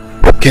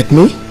 Get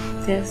me?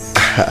 Yes.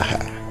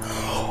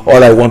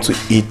 All I want to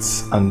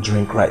eat and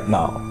drink right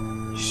now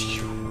is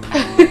you.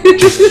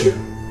 Just you.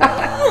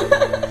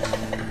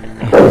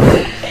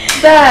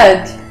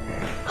 Dad.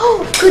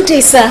 Oh, good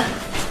day, sir.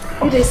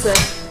 Good day, sir.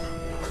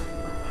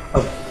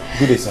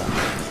 Good day, sir.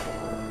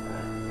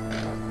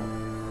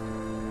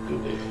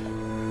 Good day.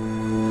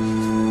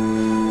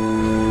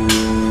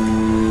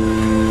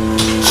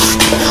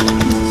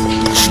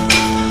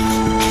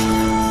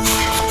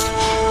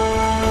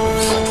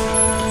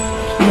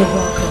 You're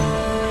welcome.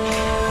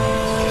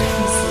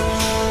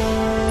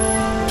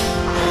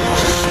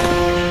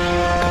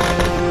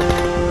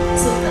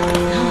 So,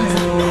 how has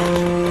it been?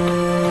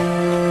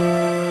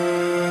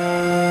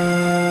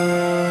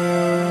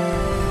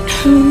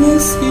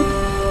 Nancy,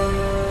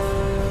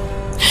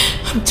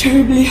 I'm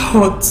terribly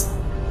hot.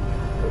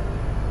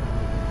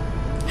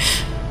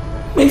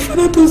 My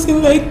father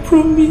doesn't like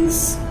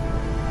promise.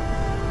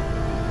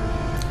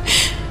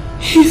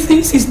 He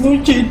thinks it's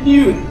not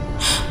genuine.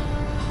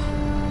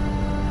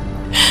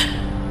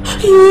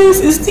 Yes,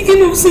 he's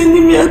thinking of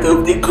sending me out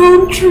of the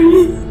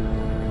country.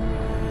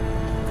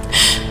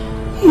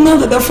 Now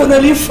that I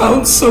finally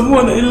found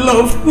someone I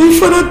love, my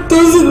father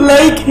doesn't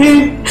like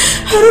him.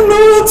 I don't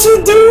know what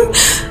to do.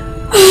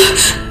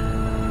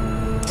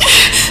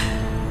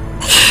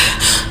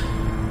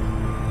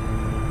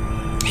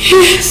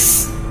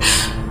 Yes.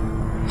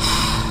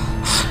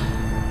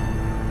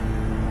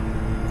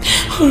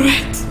 All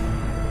right.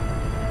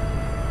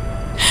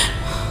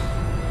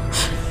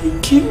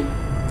 Thank you.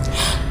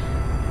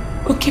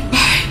 Okay, bye.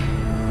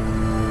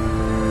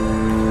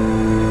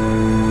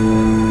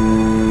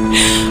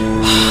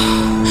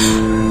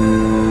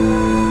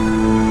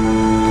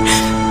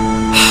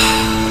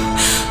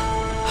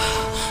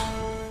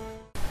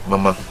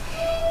 Mama,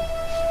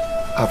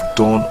 I've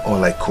done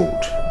all I could.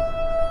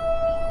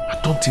 I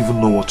don't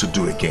even know what to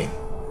do again.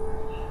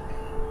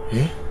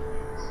 Eh?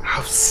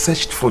 I've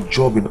searched for a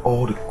job in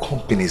all the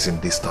companies in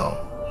this town.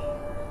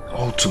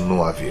 All to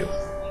no avail.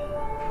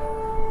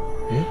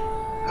 Eh?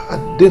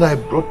 And then I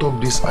brought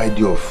up this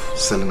idea of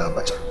selling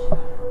abacha.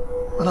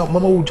 And now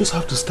Mama will just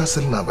have to start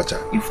selling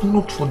abacha. If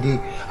not for the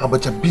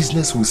abacha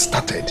business we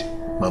started.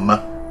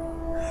 Mama.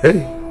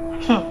 Hey.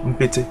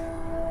 Mpete.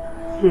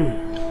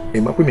 Hey,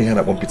 ma put me hand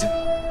up on Mpete.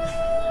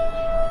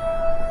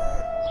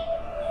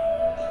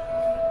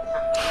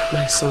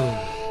 My son,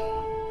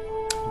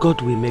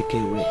 God will make a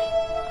way.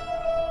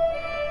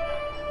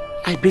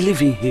 I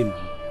believe in Him.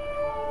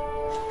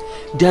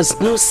 There's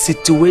no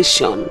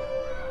situation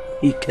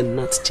He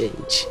cannot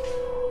change.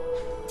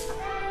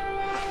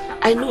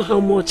 I know how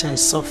much I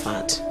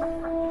suffered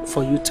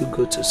for you to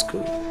go to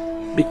school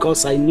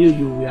because I knew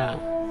you were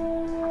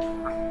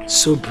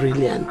so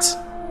brilliant.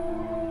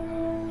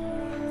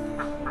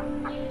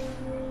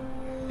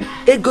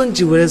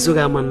 Egonji were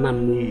zura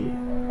manam ni.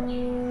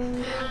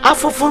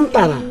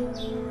 Afofontara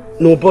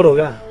no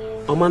boroga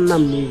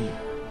omanam ni.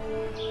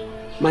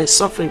 My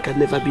suffering can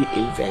never be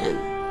in vain.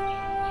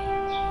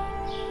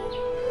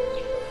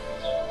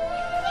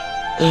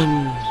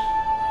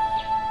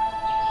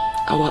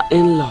 Our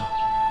in-law,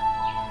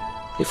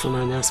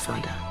 Ifunanya's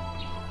father,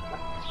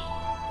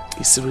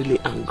 is really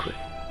angry.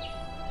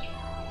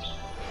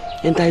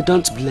 And I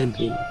don't blame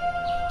him.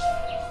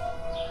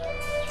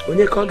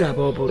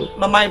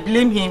 Mama, I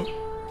blame him.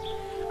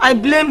 I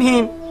blame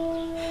him.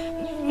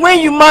 When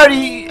you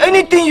marry,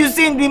 anything you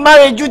see in the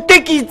marriage, you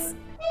take it.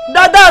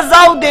 That's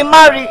how they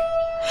marry.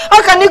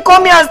 How can he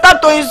come here and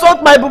start to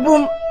insult my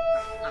boo-boom?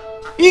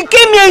 He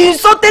came here, he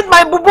insulted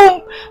my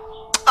boo-boom.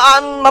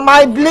 And Mama,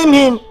 I blame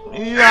him.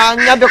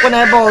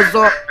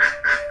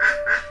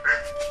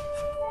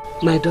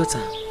 My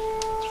daughter,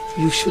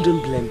 you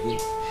shouldn't blame him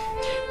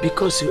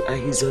because you are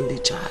his only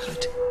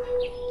child.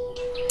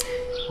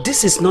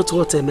 This is not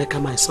what Emeka,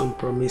 my son,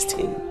 promised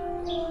him.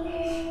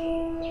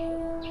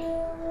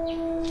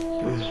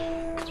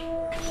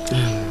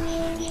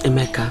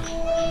 Emeka,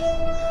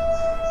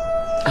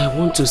 I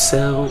want to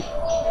sell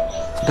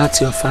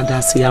that your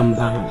father's yam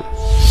barn.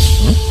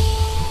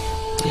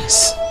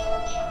 Yes.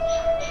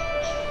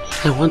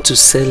 I want to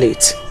sell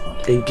it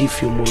and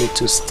give you money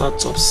to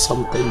start up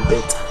something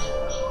better.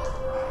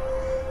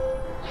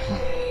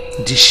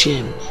 The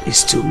shame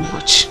is too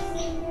much.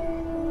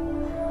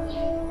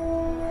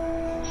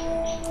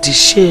 The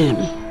shame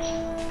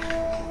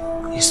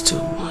is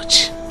too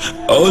much.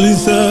 Only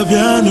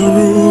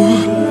Savianoru,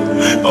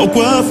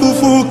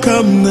 Okwafufu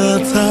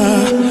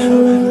Kamnata,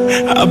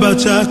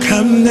 Abacha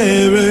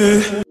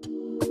Kamnere.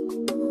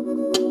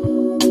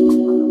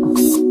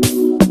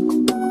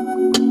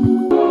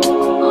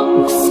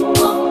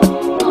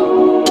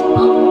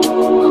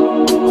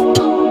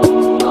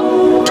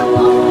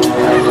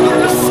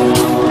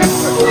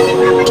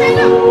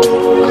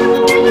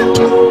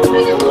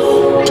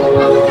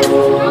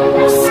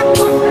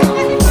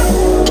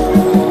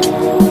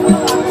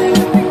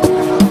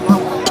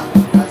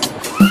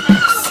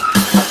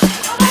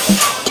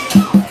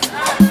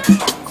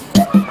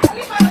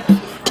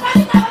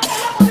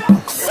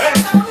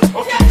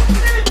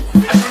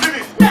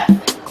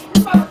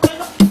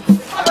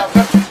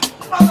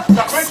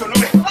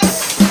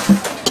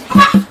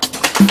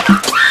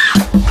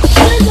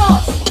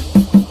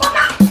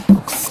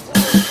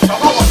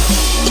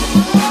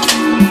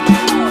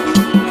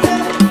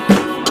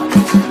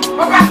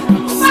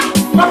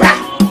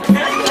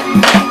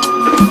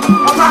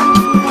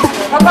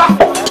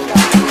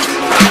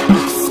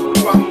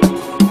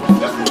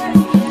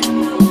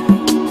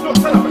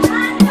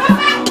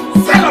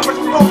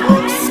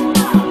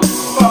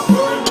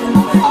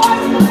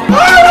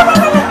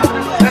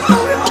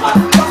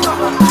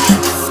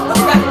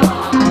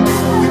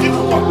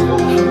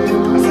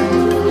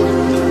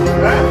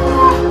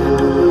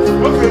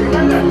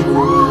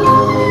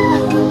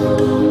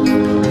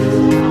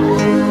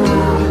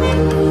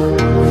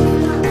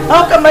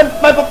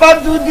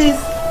 do this?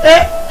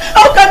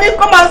 How can you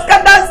come and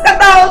scatter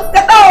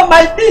all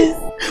my things?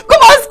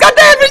 Come and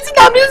scatter everything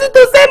I'm using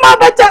to say my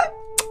bacha.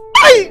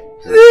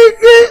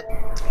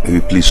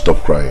 Baby, please stop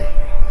crying.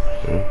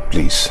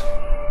 Please.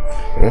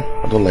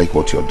 I don't like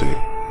what you're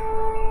doing.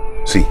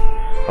 See,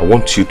 I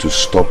want you to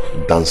stop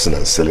dancing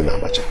and selling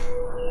abacha.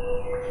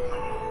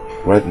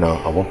 Right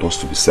now, I want us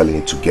to be selling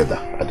it together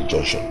at the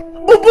junction.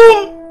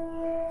 Boom!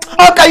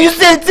 How can you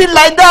say a thing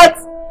like that?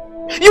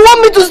 You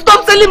want me to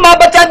stop selling my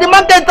abacha at the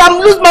market and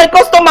lose my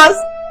customers?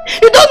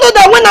 You don't know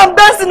that when I'm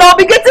dancing, I'll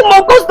be getting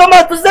more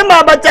customers to sell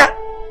my abacha.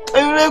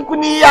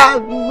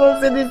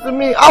 Don't say this to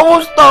me. I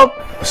won't stop.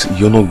 See,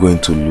 you're not going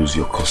to lose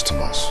your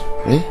customers.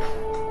 You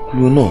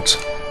will not.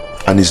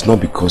 And it's not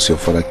because your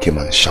father came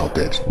and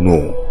shouted.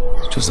 No.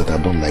 It's just that I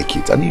don't like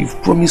it. And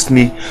you've promised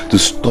me to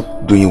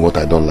stop doing what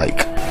I don't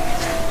like.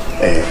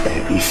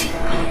 If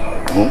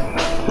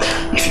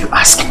you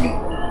ask me,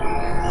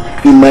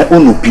 in my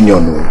own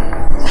opinion,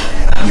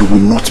 you will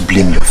not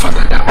blame your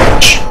father that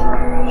much.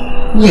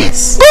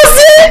 Yes.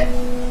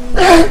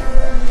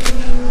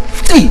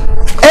 See,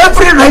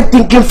 every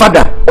right-thinking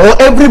father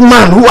or every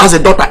man who has a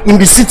daughter in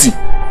the city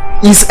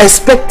is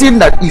expecting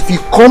that if he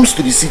comes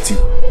to the city,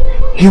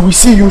 he will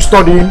see you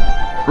studying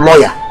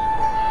lawyer,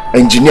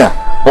 engineer,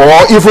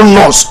 or even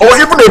nurse, or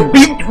even a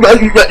big,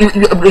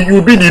 you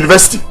will be in the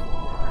university.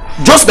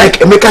 Just like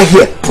Emeka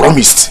here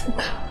promised.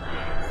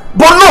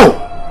 But no,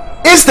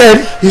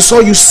 instead, he saw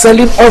you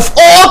selling off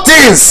all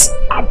things.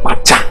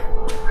 Abacha.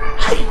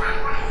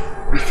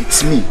 If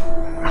it's me,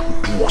 I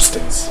would do worse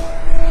things.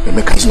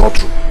 Emeka is not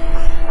true.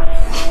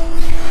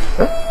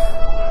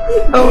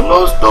 I will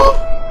not stop.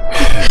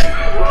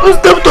 I will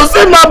stop to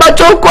sell my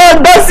abacha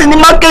and dance in the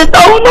market. I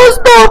will not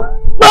stop.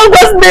 No,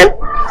 what's name?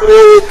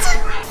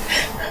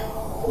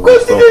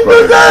 Continue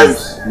to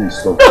dance. Please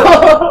stop crying.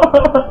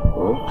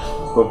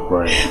 Stop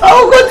crying. I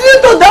will continue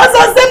to dance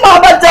and sell my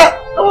abacha. I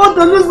don't want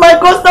to lose my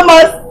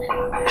customers.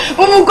 I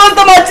don't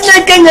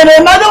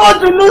want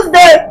to lose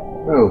them.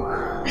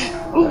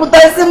 But I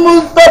say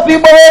must stop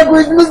people when I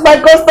lose my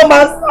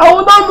customers. I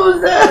will not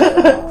lose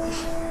them.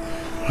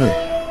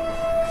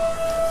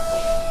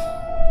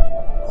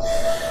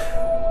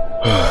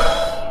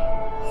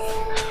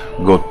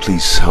 God,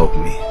 please help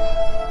me.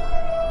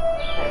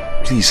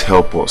 Please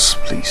help us,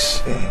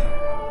 please.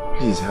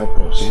 Please help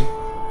us.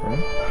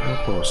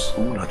 Help us.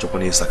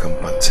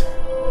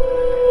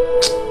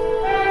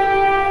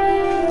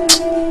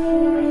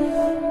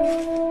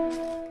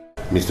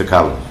 Mr.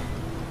 Carlo,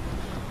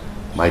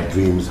 my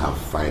dreams have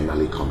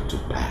finally come to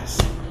pass.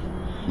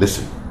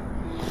 Listen,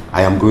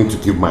 I am going to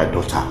give my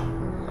daughter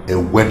a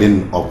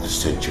wedding of the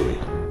century.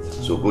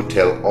 So go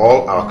tell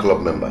all our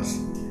club members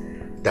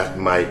that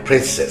my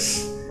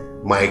princess,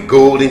 my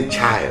golden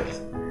child,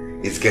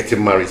 is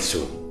getting married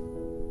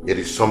soon. It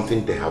is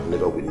something they have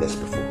never witnessed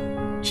before.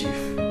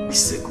 Chief,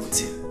 this is a good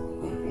thing.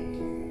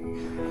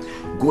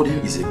 Golden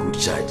is a good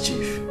child,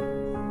 Chief.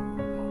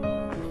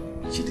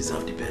 She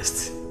deserves the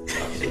best.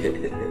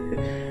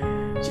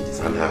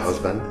 And her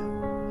husband,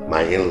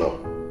 my in-law,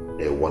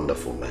 a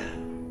wonderful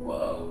man.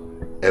 Wow.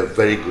 A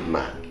very good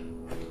man.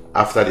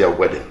 After their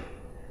wedding,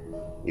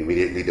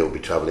 immediately they will be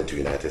traveling to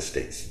the United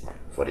States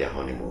for their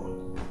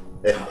honeymoon.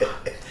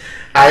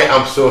 I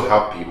am so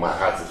happy. My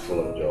heart is full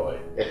of joy.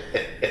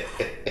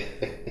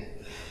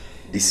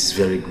 This is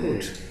very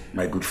good,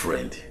 my good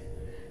friend.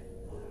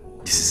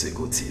 This is a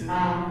good thing.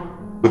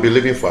 We'll be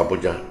leaving for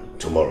Abuja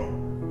tomorrow.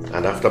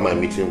 And after my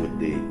meeting with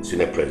the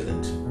Senate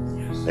President,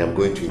 I am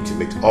going to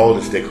intimate all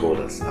the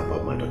stakeholders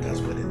about my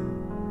daughter's wedding.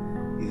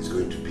 It is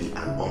going to be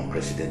an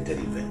unprecedented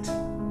event.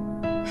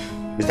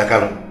 Mr.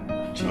 Carlo,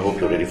 I hope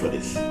you're ready for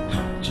this.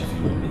 Chief,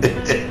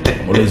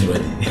 I'm always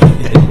ready.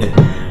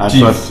 I Chief,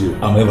 trust you.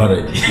 I'm ever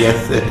ready.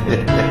 Yes.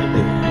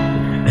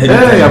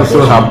 Hey, I'm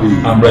so happy.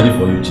 I'm ready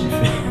for you, Chief.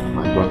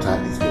 My daughter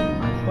is getting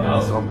married. Wow.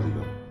 It's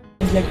unbelievable.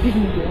 It's like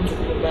giving me the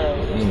 $100.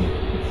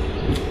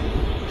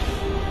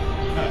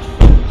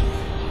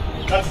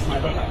 That is my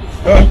daughter.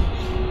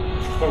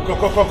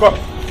 Come.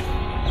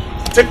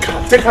 Take her.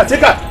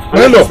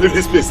 Let us leave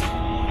this place.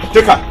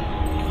 Take her.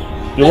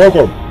 You're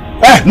welcome.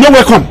 No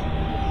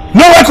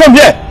welcome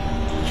here.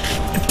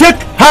 Take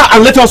her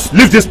and let us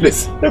leave this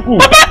place.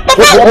 What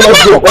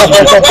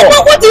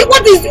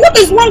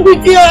is wrong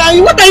with you?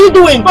 What are you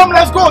doing? Come,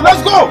 let's go. I'm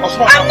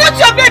not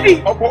your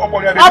baby.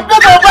 I've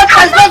got a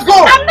breakfast. Let's go.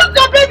 I'm not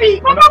your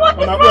baby. Papa, what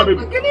is wrong with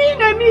you?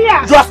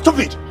 You are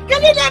stupid.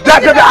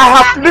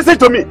 Listen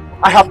to me.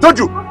 I have told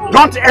you,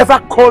 don't ever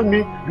call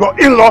me your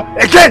in-law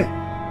again.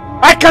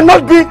 I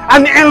cannot be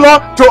an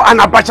in-law to an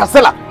abacha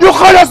seller. You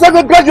call yourself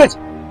a graduate.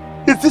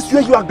 Is this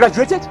where you are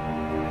graduated?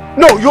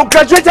 No, you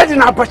graduated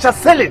in abacha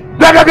selling.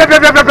 Blah, blah, blah,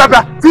 blah, blah, blah,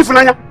 blah.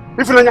 Ifunanya,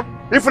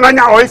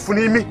 or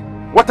Ifunimi,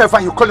 whatever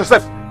you call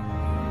yourself.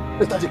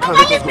 Enter the car.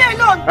 Leave me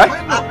alone.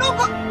 I'm not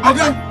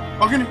going.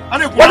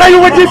 What are you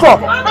waiting for?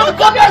 I'm not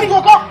your baby.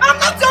 I'm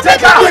not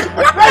your baby.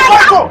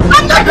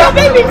 I'm not your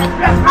baby.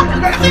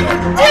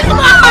 It's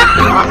not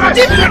right.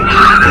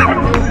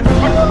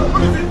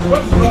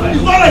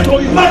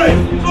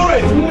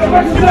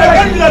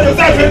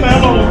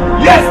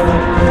 Yes.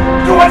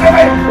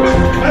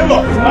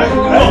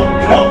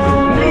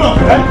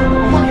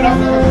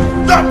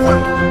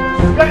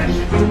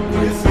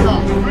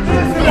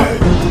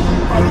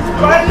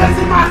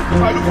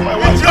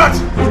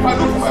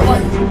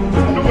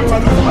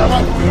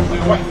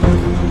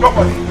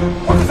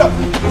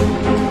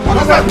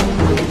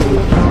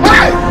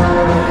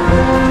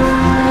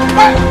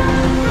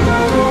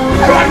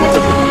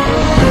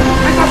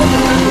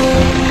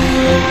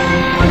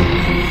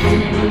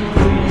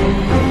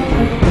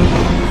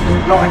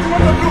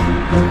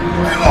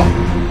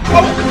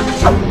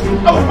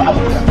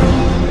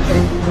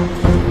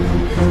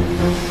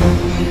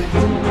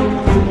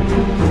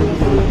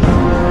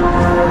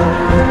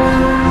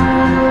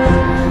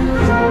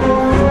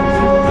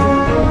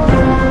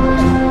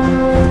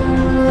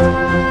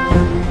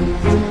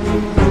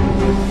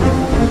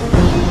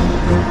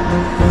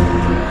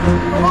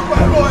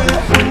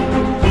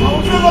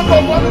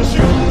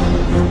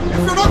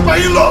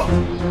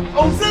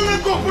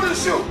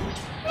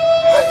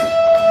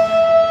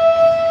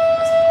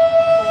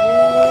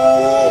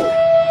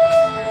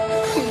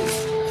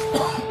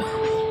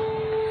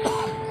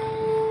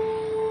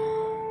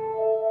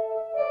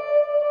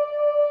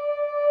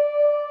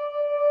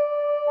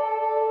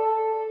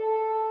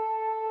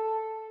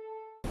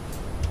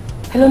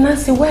 Hello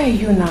Nancy, where are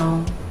you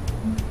now?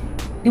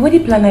 The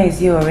wedding planner is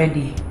here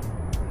already.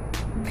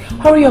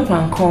 Hurry up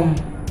and come.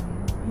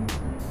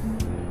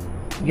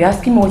 You're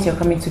asking me what you're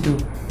coming to do.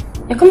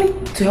 You're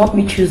coming to help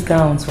me choose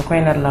gowns, for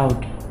crying out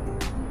loud.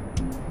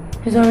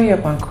 Please hurry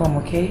up and come,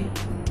 okay?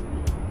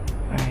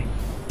 Alright.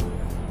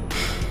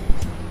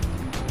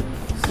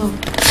 So,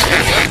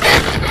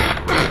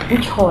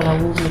 which hall are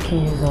we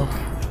making use of?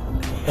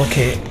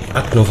 Okay,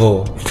 Art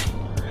Nouveau.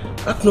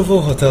 Art Nouveau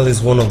Hotel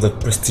is one of the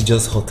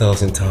prestigious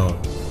hotels in town.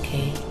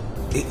 Okay.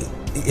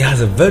 It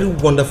has a very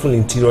wonderful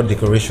interior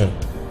decoration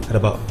at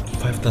about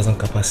 5,000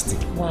 capacity.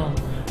 Wow.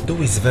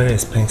 Though it's very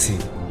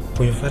expensive,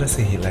 but your father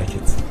said he liked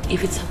it.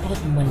 If it's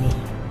about money,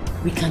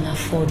 we can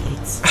afford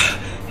it.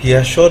 He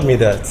assured me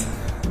that.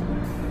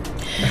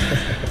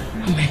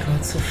 Oh my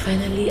God, so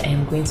finally I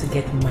am going to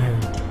get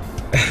married.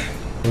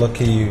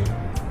 Lucky you.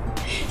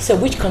 So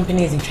which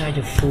company is in charge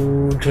of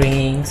food,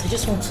 drinks? I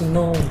just want to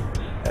know.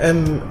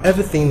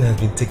 Everything has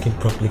been taken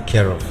properly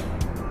care of.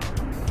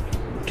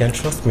 You can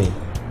trust me.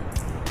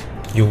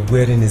 Your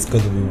wedding is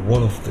going to be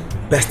one of the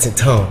best in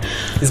town.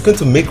 It's going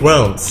to make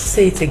rounds.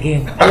 Say it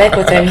again. I like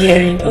what I'm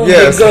hearing. Oh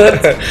yes. My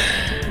God.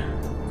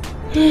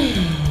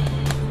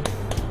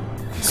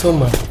 So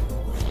ma,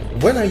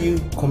 when are you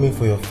coming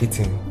for your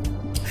fitting?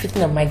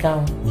 Fitting of my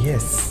gown?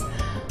 Yes.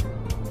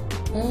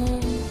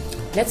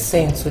 Let's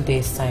say in 2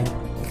 days time,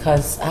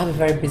 because I have a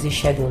very busy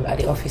schedule at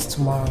the office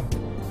tomorrow.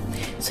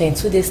 So in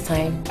 2 days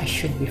time, I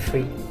should be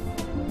free.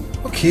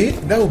 Okay,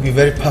 that would be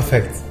very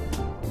perfect.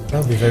 That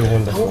would be very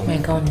wonderful. I hope my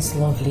gown is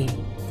lovely.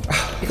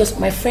 Because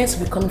my friends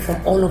will be coming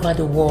from all over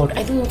the world.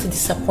 I don't want to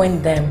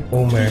disappoint them.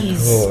 Oh my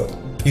Please.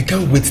 God. You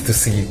can't wait to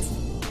see it.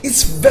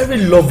 It's very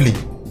lovely.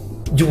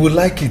 You will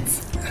like it.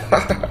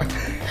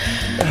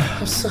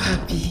 I'm so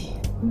happy.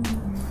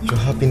 Your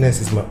happiness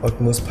is my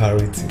utmost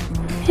priority.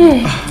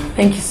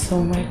 Thank you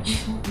so much.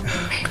 Oh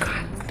my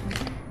God.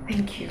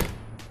 Thank you.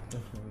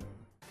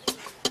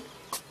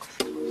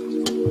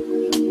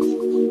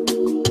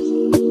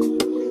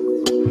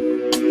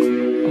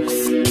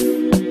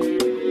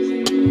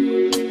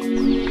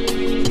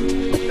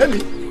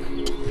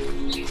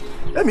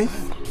 Emi,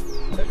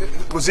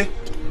 Jose,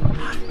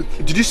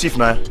 did you see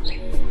Ifnaya?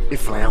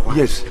 Ifnaya what?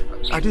 Yes,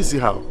 I didn't see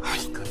how. Oh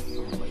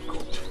my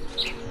God.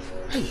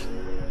 Hey,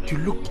 you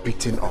look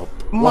beaten up.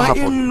 My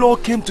in-law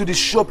came to the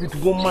shop with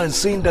one man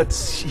saying that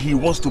he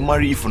wants to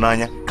marry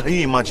Ifnaya. Can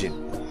you imagine?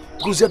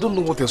 Jose, I don't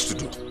know what else to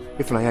do.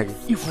 Ifnaya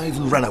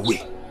even ran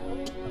away.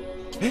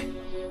 Eh?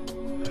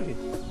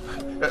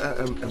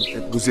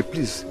 Jose,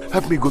 please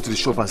help me go to the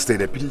shop and stay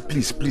there.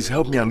 Please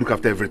help me and look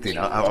after everything.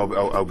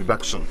 I'll be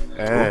back soon.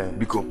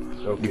 Biko.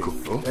 Okay. Biko.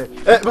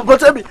 Oh. But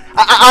tell me,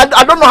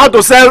 I don't know how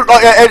to sell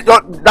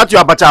that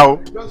your abacha.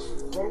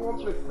 Just from one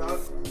place now.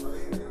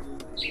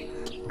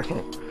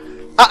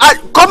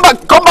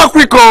 Come back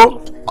quick,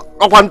 oh.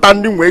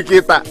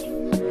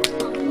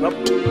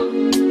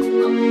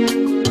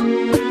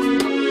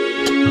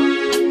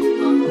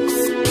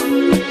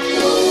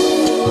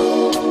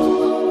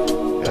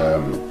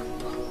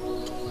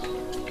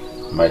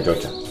 My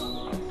daughter.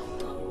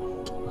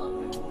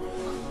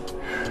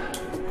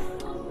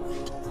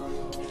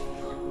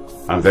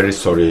 I'm very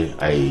sorry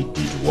I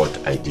did what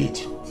I did.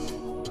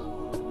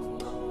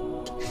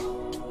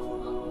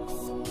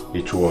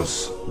 It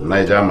was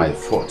neither my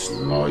fault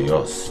nor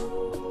yours,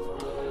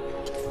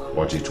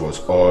 but it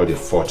was all the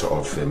fault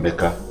of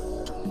Emeka,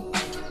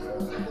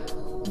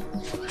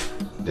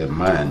 the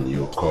man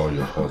you call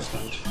your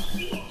husband.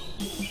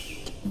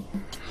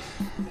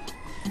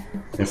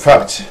 In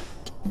fact,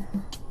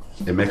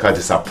 Emeka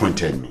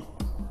disappointed me.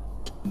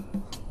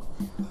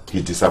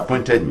 He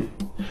disappointed me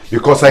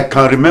because I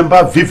can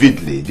remember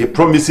vividly the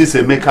promises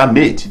Emeka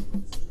made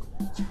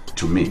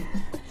to me.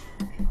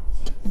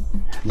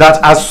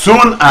 That as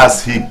soon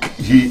as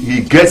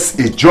he gets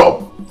a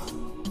job,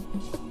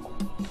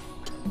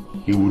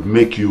 he would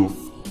make you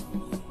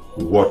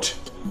what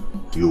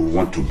you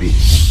want to be.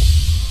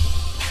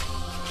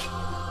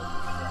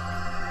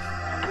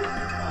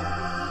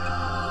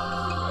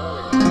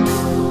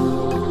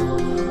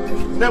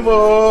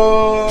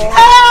 Nemo! Hey!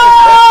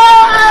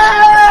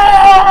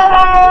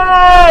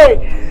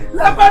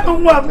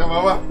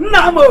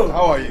 Namo!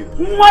 How are you?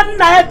 One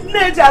night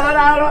later,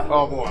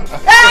 oh, boy.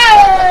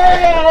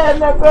 Hey!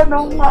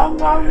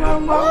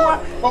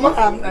 Mama,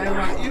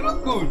 you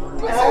look good.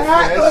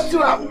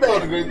 I'm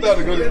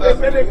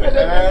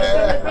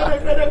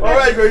Where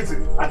are you going to?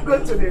 I'm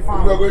going to the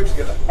farm. We are going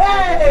together.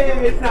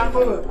 Hey!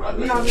 Namo!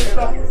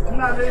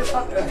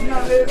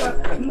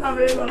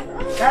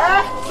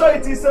 So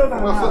it is over.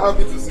 I'm so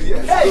happy to see you.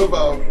 It's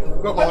over.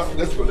 Come on,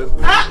 let's go.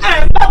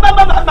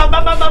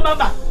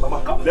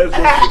 Mama, let's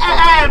go.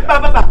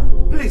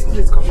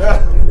 Please come.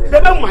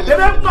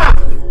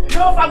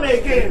 No family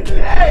again.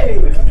 Hey.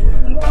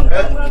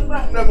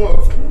 No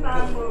more.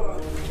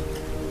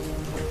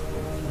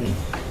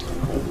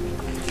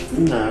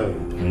 Now,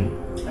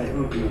 I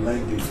hope you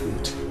like the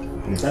food.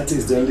 That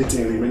is the only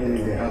thing remaining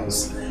in the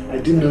house. I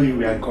didn't know you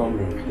were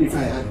coming. If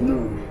I had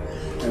known,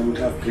 I would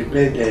have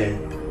prepared a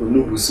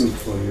onubu soup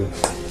for you.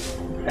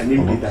 I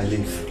need bitter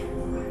leaf.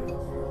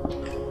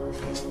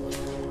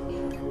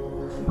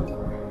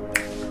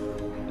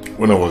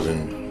 When I was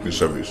in the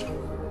service,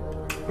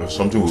 there's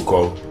something we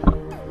call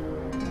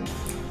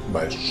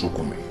by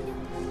Sukumi.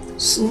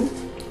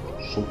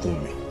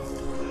 Sukumi.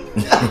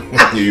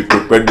 You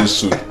prepare this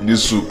soup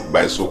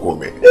by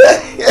Sukumi.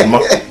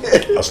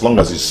 As long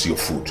as it's your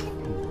food,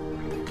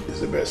 it's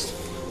the best.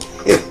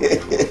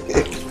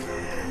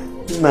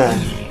 Man,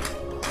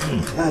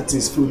 that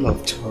is full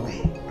of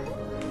joy.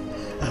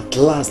 At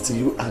last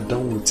you are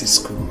done with this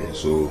school. Yeah,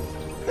 so,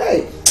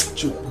 hey,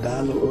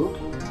 Chukdalo,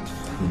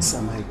 it's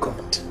my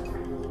God.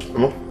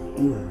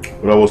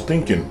 But I was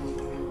thinking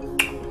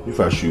if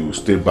I should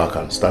stay back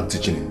and start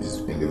teaching in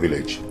the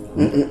village.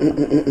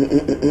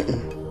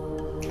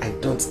 I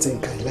don't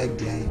think I like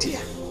the idea.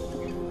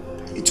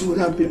 It would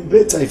have been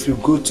better if you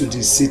go to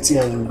the city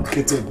and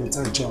get a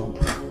better job.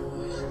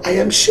 I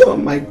am sure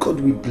my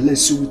God will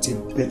bless you with a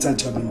better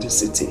job in the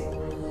city.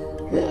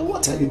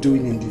 What are you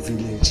doing in the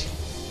village?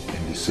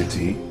 In the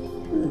city?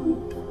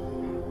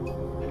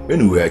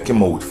 Anyway, I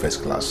came out with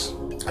first class.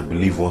 I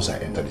believe once I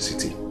enter the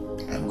city,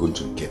 I'm going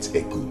to get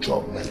a good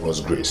job by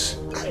God's grace.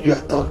 You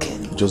are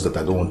talking. Just that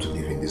I don't want to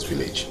live in this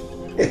village.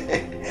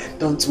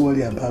 Don't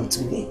worry about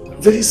me.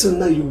 Very soon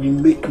now you will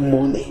make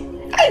money.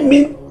 I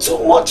mean too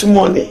much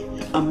money.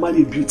 And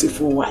marry a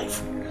beautiful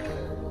wife.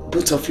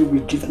 Both of you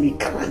will give me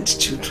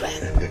grandchildren.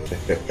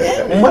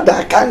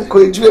 Mother can't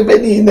go to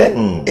Benin.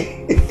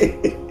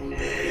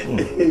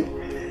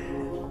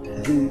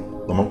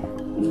 Mama?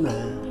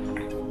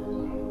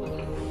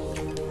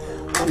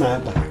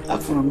 Mama, I'm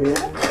from here.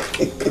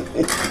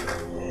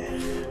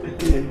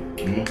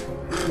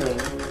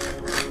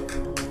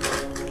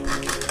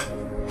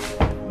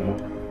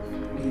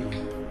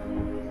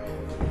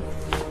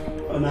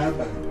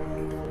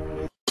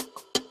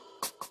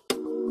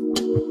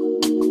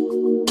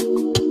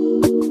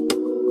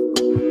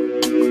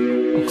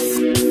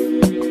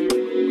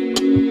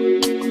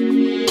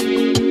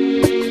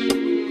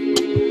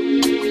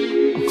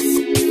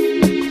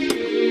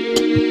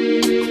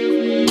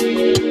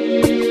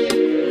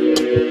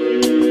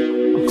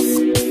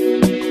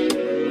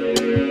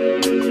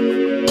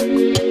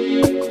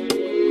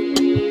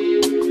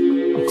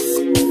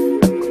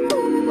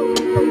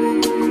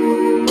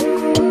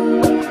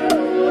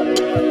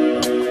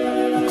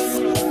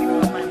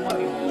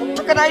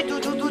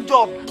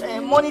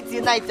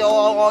 Night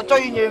or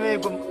join you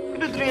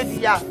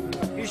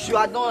sure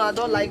I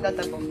don't like that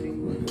type of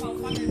thing.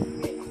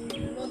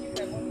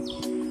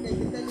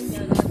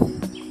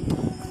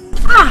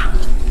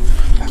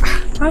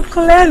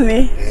 Uncle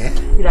Annie.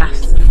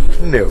 Yes.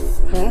 No.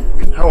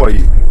 How are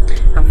you?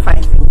 I'm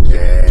fine.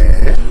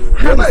 Yeah.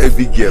 You're not a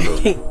big girl.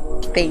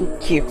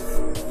 Thank you.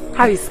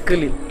 How is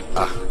schooling?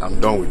 I'm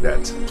done with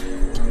that.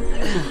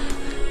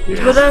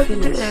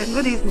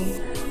 Good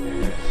evening.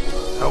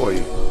 How are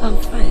you? I'm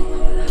fine.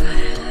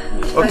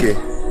 Okay.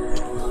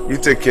 You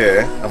take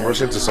care. I'm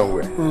rushing to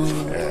somewhere.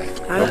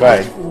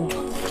 Bye-bye.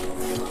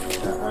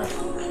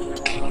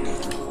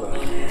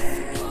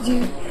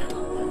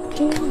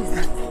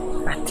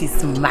 That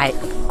is my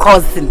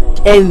cousin,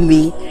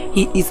 Emmy.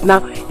 He is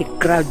now a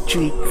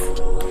graduate.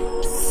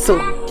 So,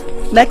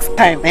 next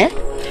time,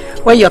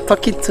 when you're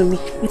talking to me,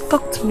 you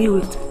talk to me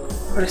with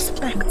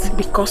respect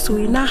because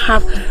we now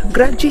have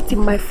graduate in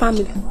my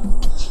family.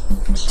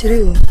 It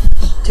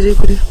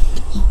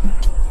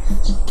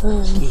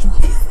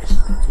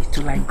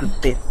is like good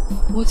thing.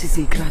 What is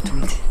a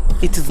graduate?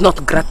 It is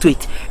not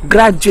graduate.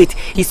 Graduate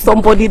is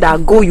somebody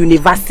that go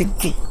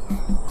university.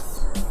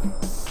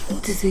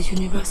 What is a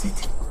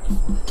university?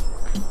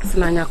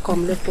 Sinanya,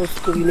 come, let us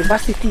go.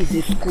 University is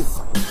a school.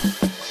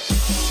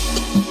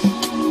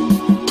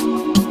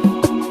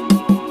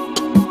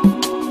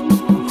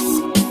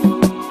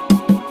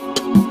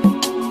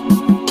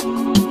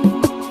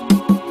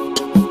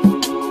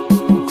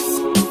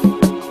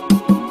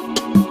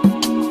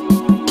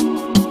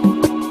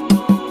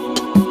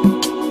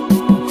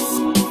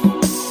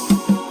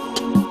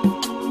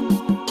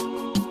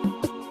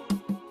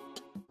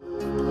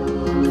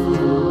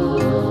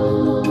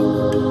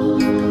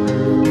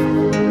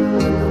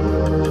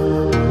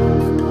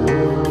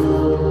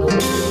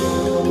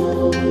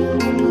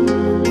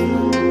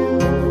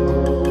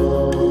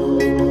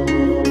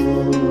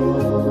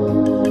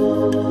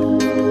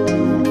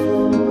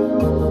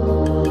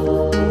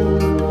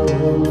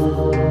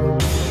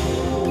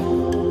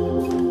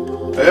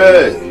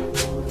 Hey!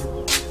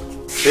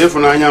 If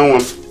Anyanwu,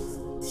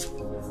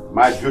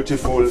 my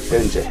beautiful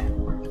angel.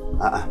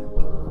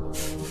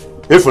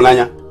 If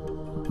Ananya,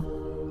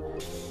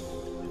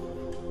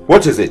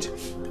 what is it?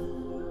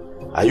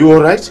 Are you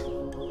alright?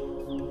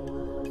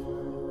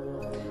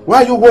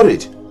 Why are you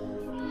worried?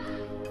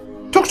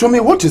 Talk to me,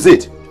 what is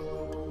it?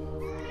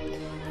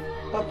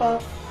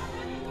 Papa,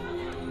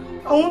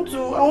 I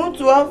want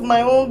to have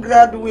my own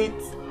graduate.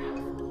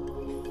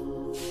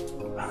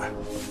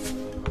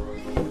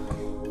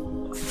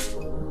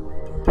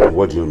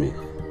 What do you mean?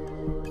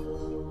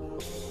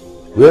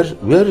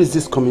 Where is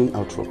this coming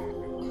out from?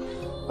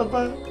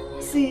 Papa,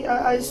 see,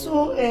 I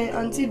saw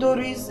Auntie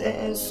Doris'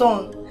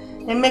 son,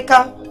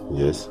 Emeka.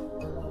 Yes.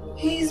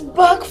 He's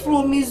back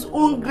from his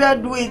own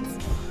graduate.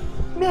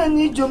 Me and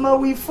Ijoma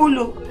will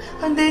follow.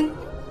 And then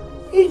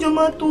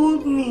Ijoma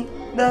told me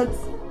that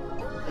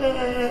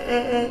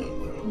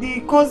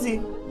the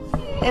cousin,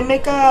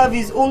 Emeka, have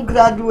his own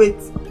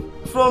graduate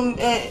from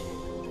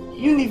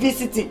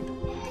university.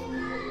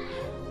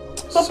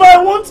 Papa, I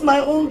want my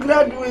own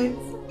graduate.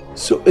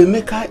 So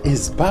Emeka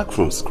is back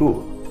from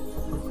school?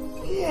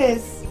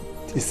 Yes.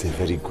 This is a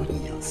very good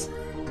news.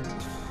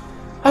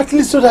 At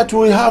least so that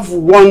we have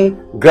one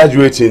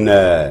graduate in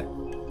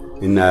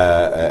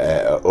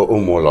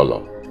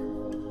Omololo.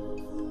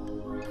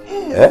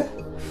 Yes.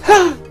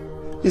 Eh?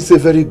 It's a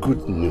very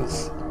good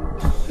news.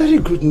 Very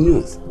good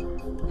news.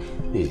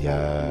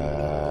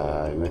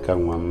 Yeah, Emeka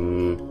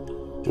Nwam.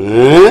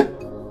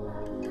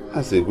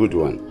 That's a good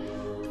one.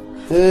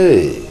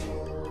 Hey.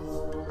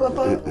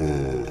 Papa.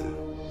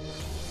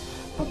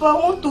 Papa, I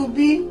want to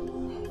be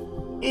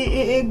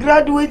a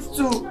graduate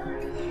too.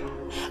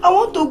 I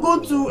want to go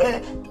to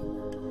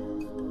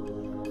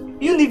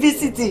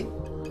university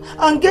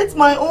and get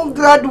my own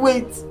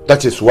graduate.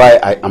 That is why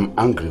I am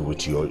angry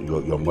with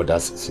your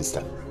mother's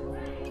sister,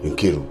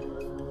 Nkiru.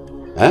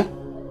 Eh?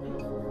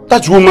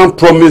 That woman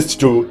promised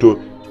to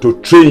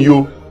train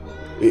you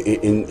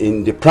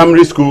in the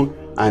primary school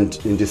and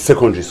in the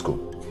secondary school.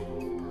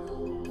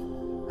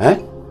 Eh?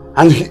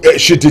 And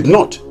she did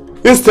not.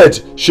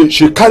 Instead,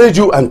 she carried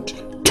you and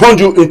turned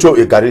you into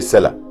a garage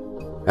seller.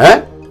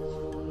 Eh?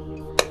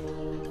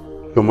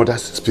 Your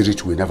mother's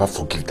spirit will never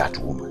forgive that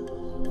woman.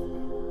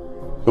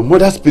 Your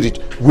mother's spirit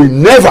will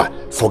never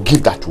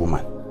forgive that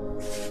woman.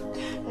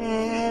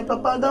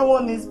 Papa, that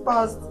one is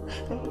past.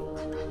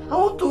 I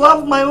want to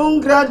have my own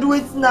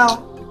graduate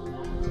now.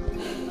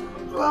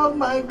 To have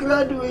my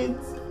graduate.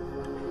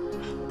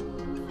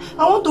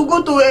 I want to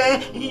go to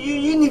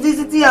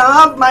university and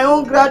have my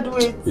own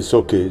graduate. It's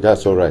okay,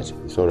 that's alright.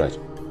 It's alright.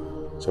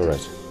 It's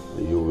alright.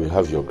 You will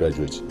have your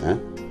graduate. Eh?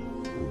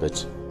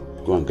 But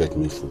go and get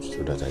me food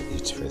so that I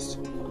eat first.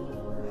 Go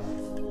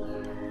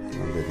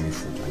and get me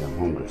food. I am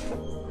hungry.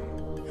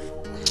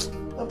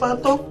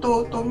 Papa, talk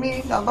to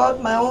me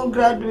about my own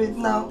graduate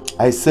now.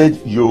 I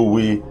said you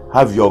will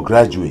have your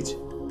graduate.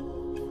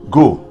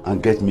 Go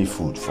and get me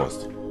food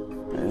first.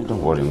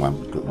 Don't worry, ma'am.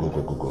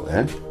 Go.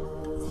 Eh?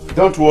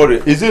 Don't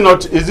worry. Is it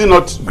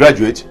not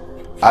graduate?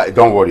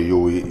 Don't worry. You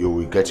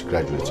will get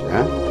graduate.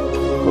 Eh?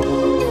 Go.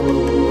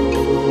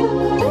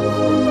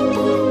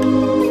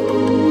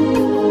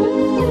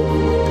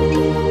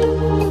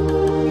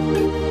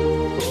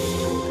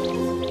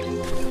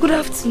 Good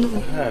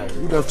afternoon. Hi,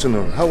 good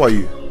afternoon. How are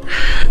you?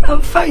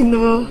 I'm fine,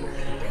 no.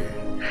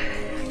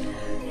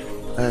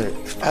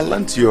 I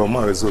learned your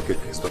mom is okay,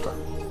 his daughter.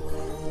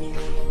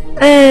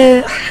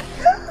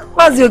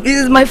 What's your this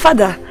is my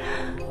father.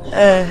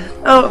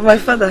 My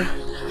father.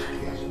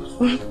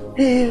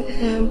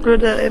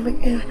 Brother,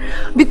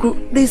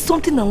 Biku, there's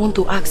something I want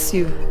to ask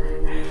you.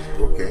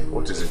 Okay,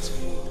 what is it?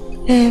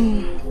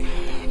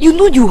 You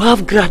know you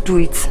have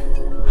graduates.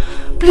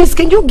 Please,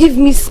 can you give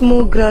me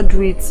small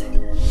graduates?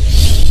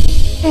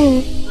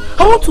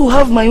 I want to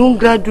have my own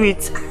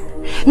graduate.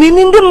 They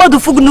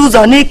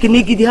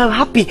are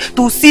happy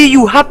to see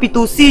you, happy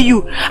to see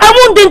you. I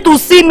want them to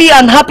see me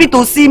and happy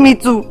to see me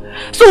too.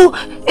 So,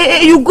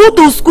 you go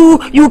to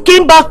school, you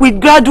came back with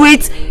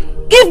graduates.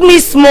 Give me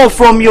small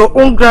from your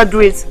own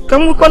graduates.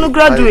 Can we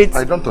graduate?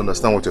 I don't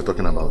understand what you're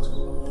talking about.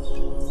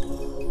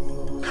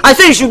 I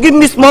say you should give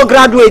me small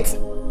graduates.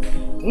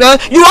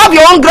 You have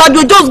your own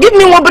graduate, just give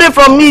me one break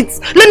from it.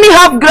 Let me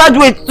have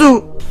graduates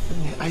too.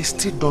 I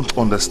still don't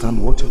understand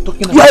what you're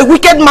talking about. You are a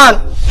wicked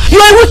man. You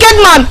are a wicked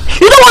man.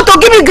 You don't want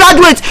to give me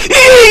graduates.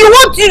 You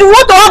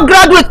want to have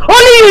graduates.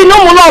 Only you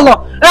know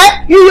Mololo.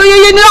 You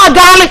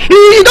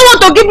don't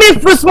want to give me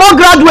small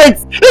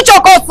graduates. You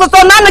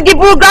give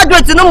me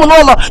graduates. You know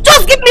Mololo.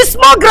 Just give me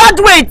small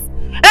graduates.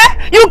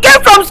 You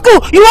came from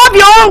school. You have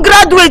your own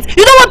graduates.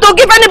 You don't want to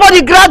give anybody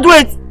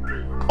graduates.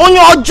 On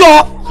your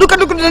jaw. Look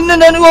on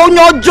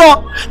your jaw.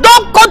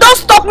 Don't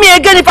stop me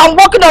again if I'm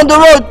walking on the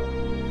road.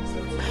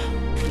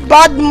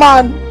 Bad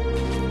man.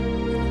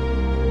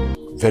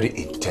 Very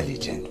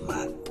intelligent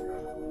man.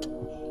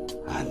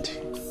 And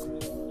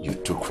you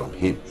took from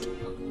him.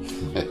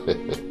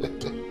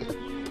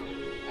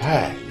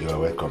 Hi, you are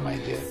welcome, my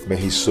dear. May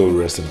his soul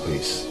rest in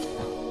peace.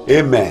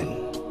 Amen.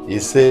 You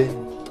say.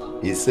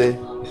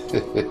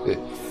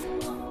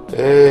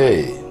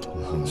 Hey.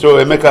 So,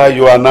 Emeka,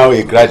 you are now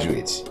a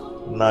graduate.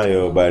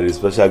 Now, by the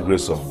special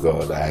grace of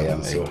God, I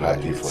am so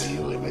happy for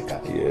you,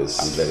 Emeka. Yes.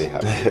 I'm very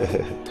happy.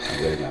 I'm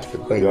very happy.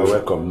 You are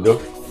welcome, no?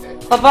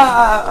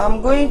 Papa,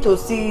 I'm going to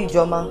see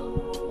Joma.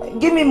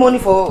 Give me money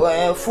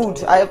for food.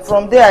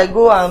 From there, I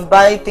go and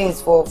buy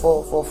things for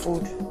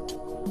food.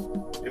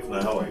 If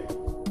not, how are you?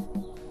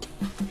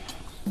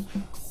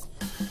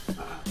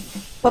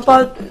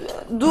 Papa,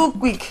 do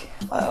quick.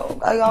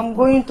 I am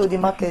going to the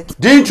market.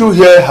 Didn't you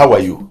hear how are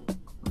you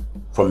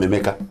from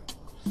Emeka?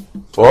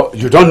 Or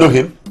you don't know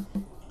him?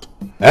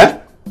 Eh?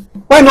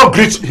 Why not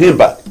greet him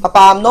back? Papa,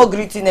 I'm not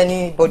greeting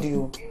anybody.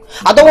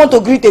 I don't want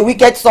to greet a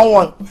wicked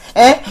someone.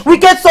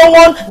 Wicked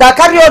someone that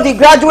carry all the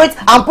graduates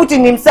and put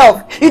in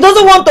himself. He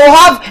doesn't want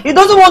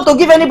to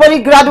give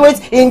anybody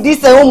graduates in this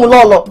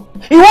Omulolo.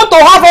 He want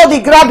to have all the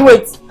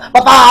graduates.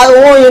 Papa, I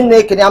want him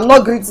naked. I'm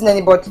not greeting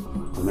anybody.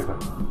 Emeka,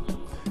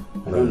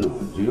 I don't know.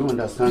 Do you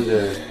understand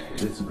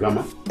this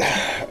grammar?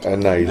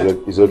 No,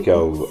 it's okay. I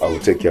will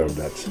take care of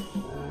that.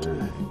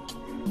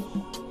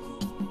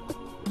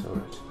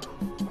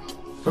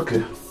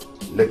 Okay,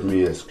 let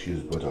me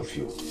excuse both of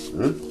you.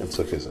 It's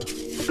okay, sir.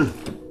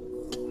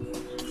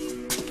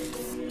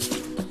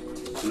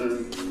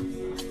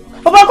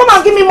 Papa, come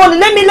and give me money.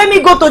 Let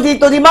me go to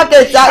the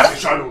market.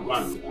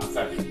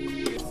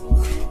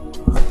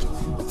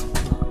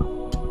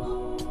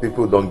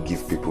 People don't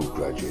give people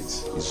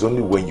graduates. It's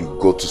only when you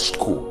go to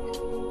school,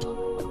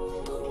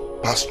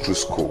 pass through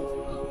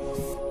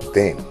school,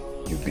 then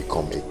you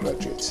become a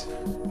graduate.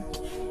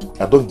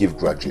 I don't give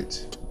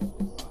graduates.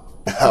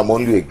 I'm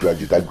only a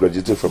graduate. I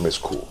graduated from a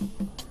school.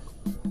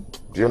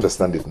 Do you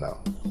understand it now?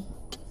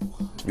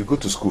 You go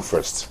to school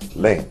first,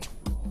 learn.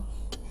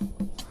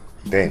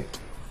 Then,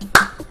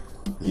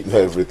 you know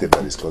everything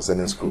that is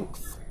concerning school.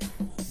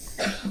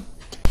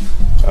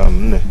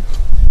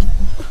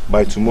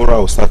 By tomorrow,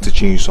 I'll start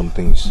teaching you some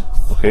things,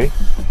 okay?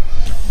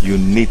 You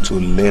need to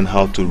learn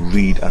how to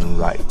read and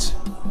write.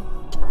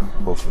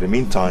 But for the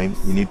meantime,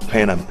 you need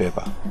pen and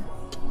paper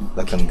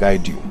that can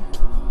guide you,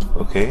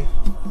 okay?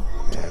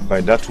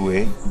 By that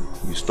way,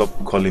 you stop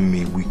calling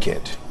me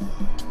wicked.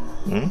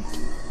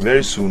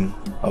 Very soon,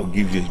 I'll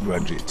give you a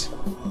graduate.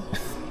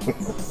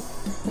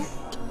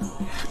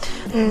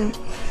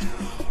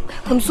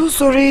 I'm so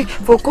sorry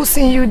for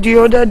cursing you the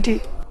other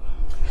day.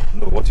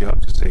 No, what you have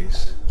to say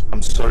is,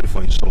 I'm sorry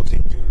for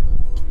insulting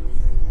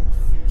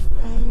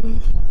you.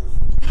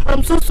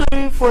 I'm so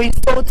sorry for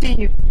insulting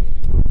you.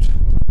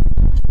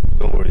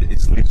 Don't worry,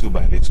 it's little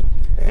by little.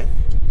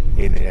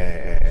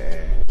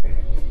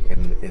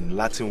 In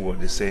Latin word,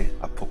 they say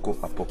apoko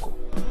apoko.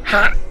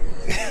 Ha!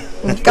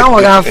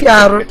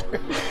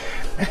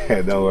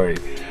 Don't worry.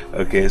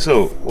 Okay,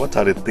 so what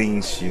are the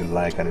things you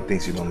like and the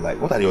things you don't like?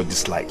 What are your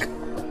dislike?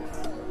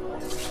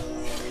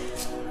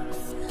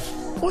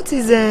 What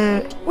is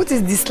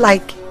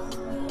dislike?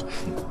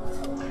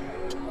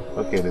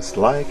 Okay,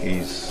 dislike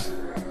is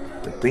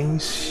the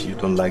things you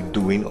don't like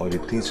doing, or the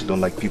things you don't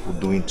like people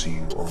doing to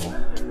you, or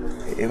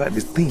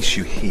the things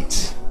you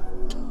hate.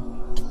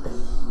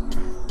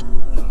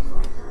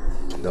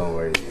 Don't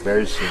worry,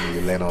 very soon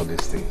you learn all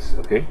these things,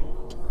 okay?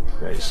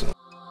 Very soon.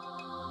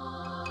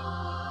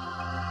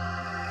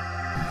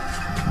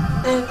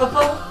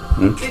 Papa,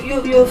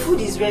 your food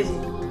is ready.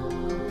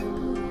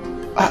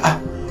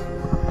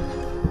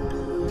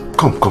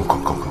 Come,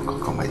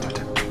 my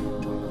daughter.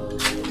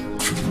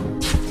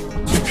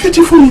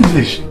 Beautiful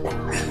English.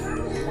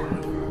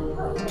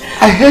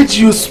 I heard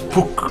you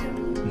spoke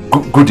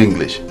good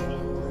English.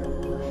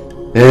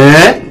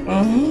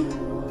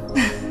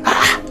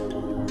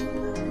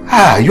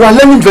 You are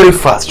learning very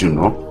fast, you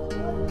know.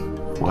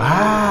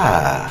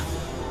 Wow.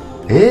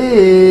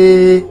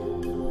 Hey.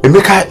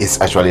 Emeka is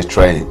actually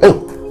trying.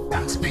 Oh,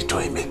 thanks be to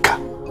Emeka.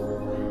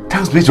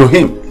 Thanks be to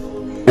him.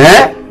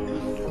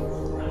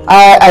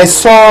 I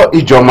saw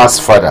Ijoma's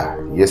father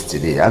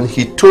yesterday and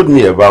he told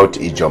me about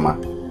Ijoma.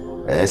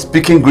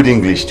 Speaking good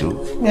English too.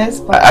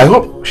 Yes, Papa. I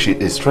hope she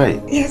is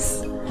trying.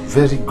 Yes.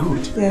 Very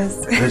good.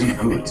 Yes. Very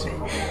good.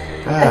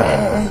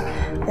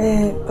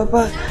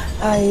 Papa,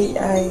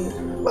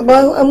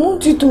 I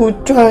want you to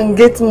try and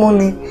get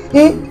money.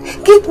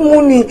 Get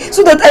money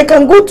so that I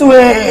can go to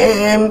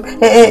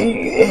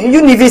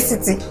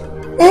university.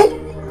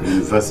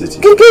 University?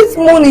 Get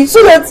money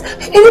so that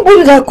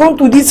anybody that come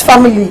to this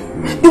family,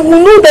 they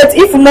will know that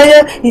if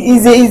Naya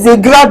is a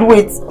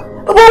graduate.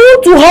 But I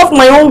want to have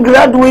my own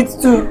graduate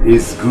too.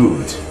 It's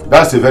good.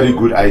 That's a very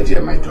good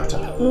idea, my daughter.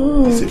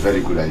 It's a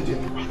very good idea.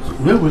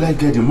 Where will I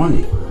get the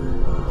money?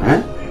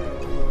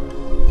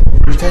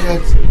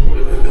 Retired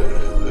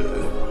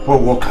poor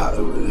worker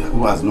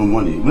who has no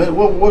money. Where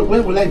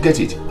will I get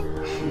it?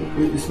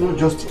 It's not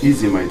just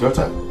easy, my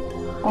daughter.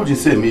 All the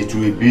same, it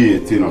will be a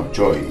thing of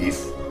joy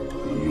if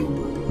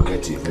you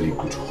get a very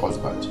good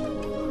husband.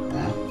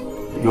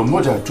 Your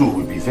mother too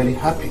will be very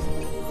happy,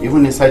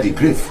 even inside the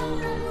grave.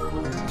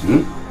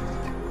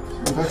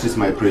 That is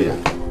my prayer.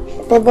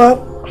 Papa,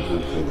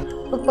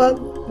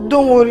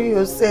 don't worry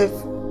yourself.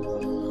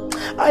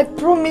 I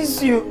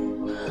promise you,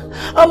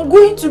 I'm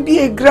going to be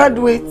a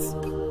graduate.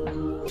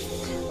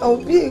 I'll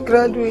be a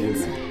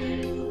graduate.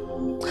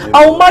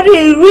 I'll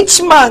marry a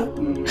rich man,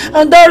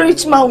 and that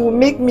rich man will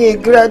make me a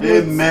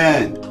graduate.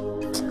 Amen.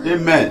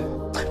 Amen.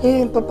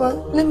 Hey, Papa,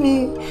 let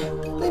me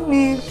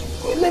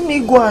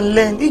go and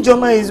learn.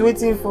 Ijoma is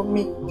waiting for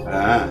me.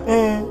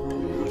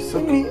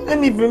 Let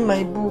me bring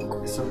my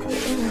book. It's okay.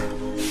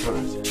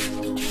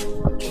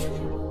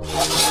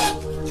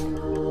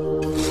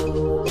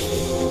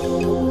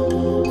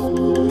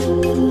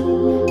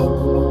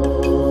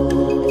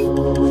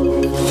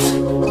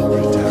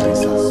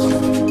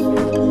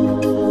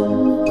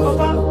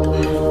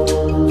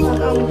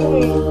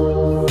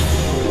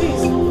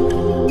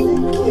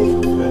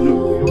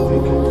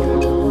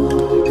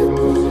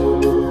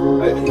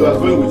 You are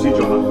going with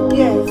Ijoma?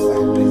 Yes.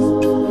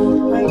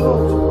 I go.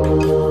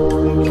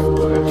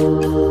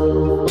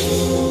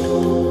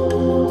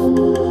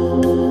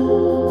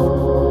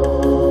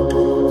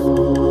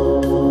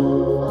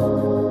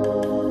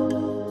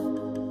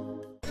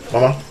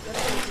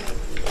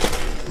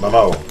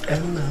 Mama,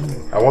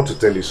 I want to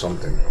tell you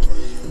something.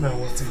 Now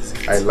what is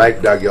it? I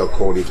like that girl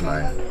called it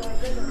mine.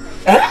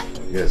 Eh?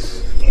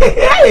 Yes.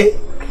 Hey!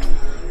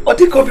 What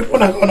do you call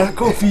people on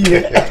coffee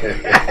here?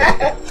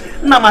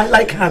 Now I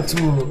like her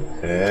too.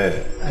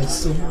 Yeah. I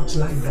so much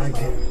like that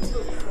girl.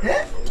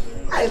 Eh?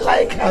 I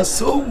like her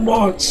so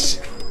much.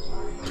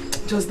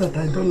 Just that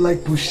I don't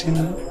like pushing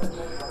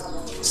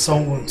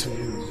someone to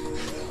you.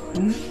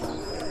 Hmm?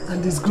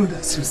 And it's good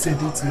as you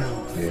said it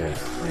now. Yeah.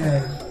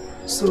 Yeah.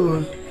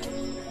 So,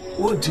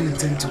 what do you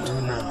intend to do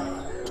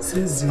now?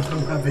 Since you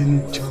don't have any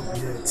job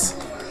yet.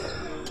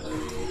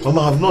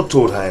 Mama, I've not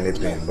told her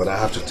anything, but I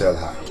have to tell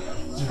her.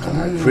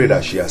 And I pray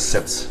that she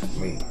accepts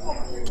me.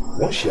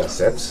 Once she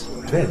accepts,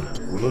 then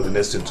we'll know the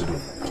next thing to do.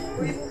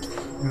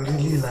 You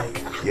really like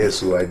her? Yes,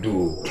 so I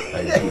do.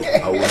 I do.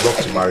 I would love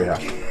to marry her.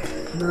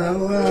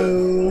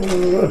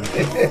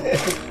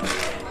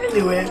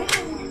 Anyway,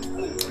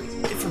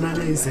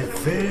 Ifunanya is a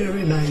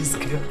very nice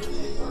girl.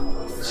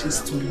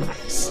 She's too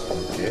nice.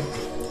 Okay.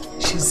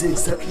 She's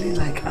exactly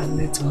like her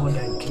late mother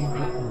and king.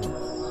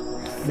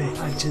 May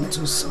her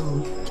gentle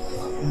soul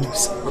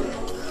lives on.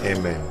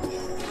 Amen.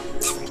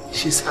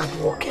 She's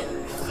hardworking.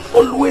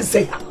 Always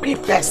a happy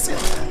person.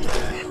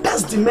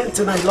 That's the main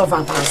thing I love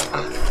about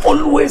her.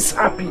 Always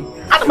happy.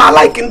 And my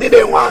liking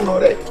didn't want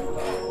already.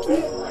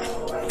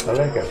 I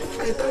like her.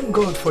 I thank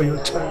God for your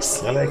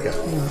choice. I like her.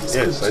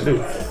 Yes, I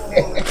do.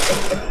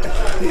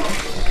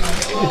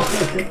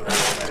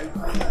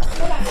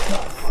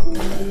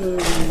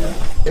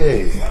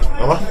 Hey,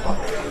 Mama.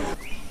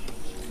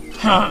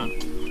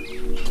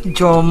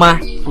 Joma.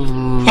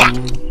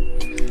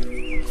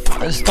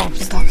 Stop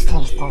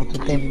to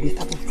tell me this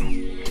type of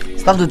thing.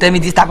 Stop to tell me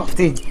this type of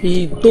thing.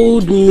 He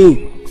told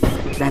me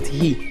that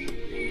he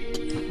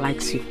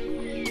likes you.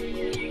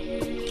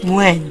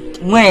 When?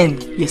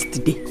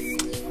 Yesterday.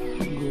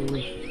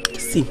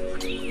 See,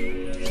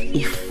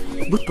 if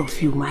both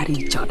of you marry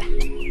each other,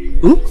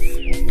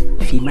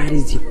 if he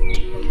marries you,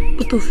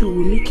 both of you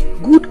will make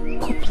good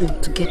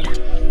coupling together.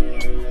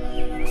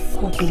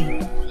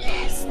 Coupling.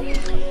 Yes.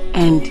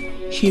 And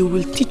he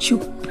will teach you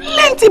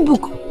plenty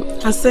book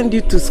and send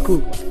you to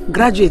school.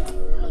 Graduate.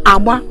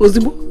 Aba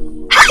Ozibo.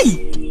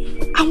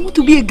 Hey! I want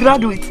to be a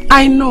graduate.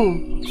 I know.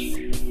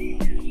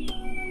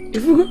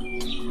 If you go,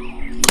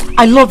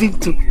 I love him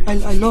too. I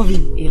love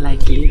him. You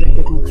like it?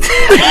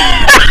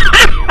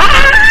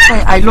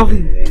 I love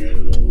him.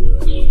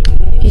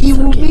 He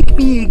will make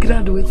me a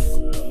graduate.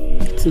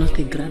 It's not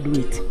a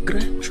graduate.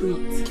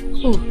 Graduate.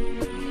 Oh.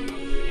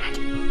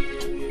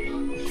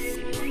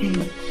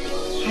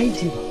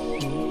 Hygiene.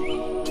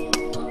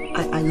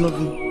 I love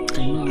him.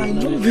 I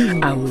love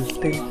him. I will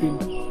tell him.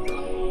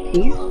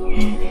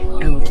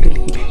 I will tell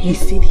him. He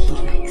said he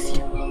likes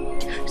you.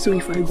 So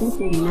if I go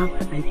home now,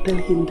 I tell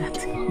him that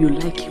you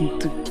like him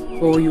too.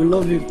 Or you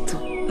love him too.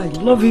 I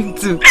love him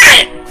too.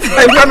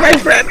 I love my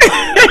friend.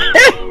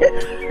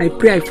 I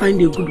pray I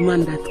find a good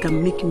man that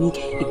can make me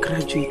a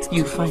graduate.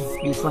 You fine.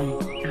 I'm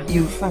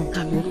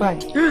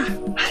fine.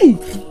 Hi.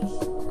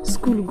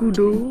 School good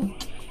oh.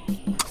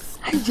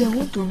 I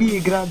want to be a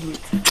graduate.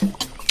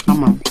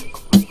 Mama.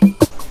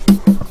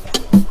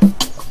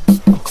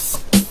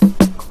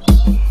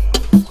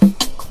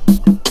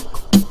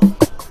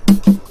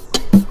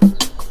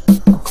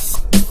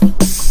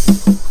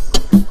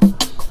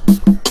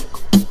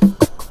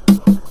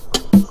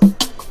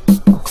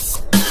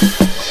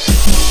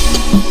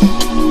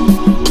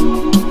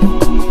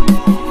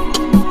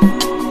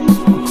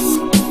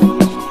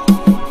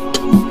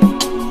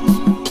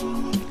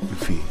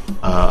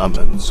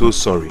 I'm so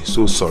sorry. I'm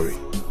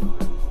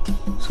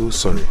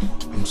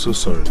so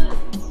sorry.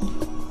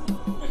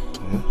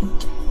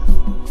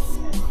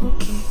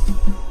 Okay.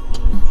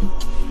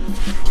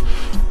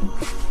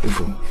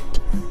 Ifo,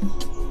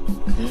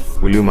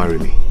 will you marry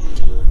me?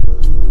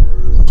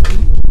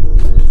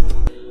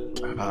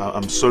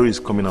 I'm sorry it's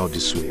coming out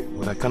this way,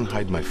 but I can't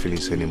hide my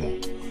feelings anymore.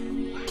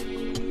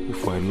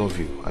 Ifo, I love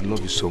you. I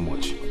love you so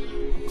much.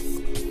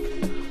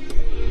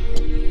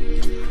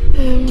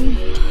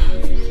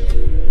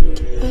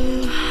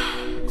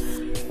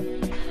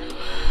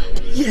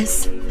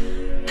 Yes.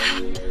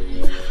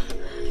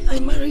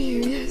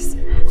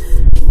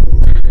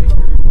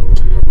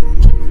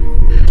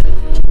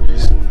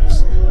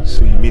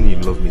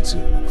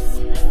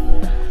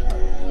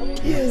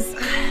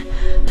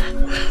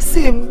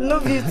 Same.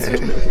 Love you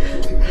too.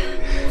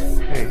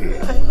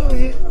 I love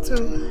you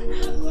too.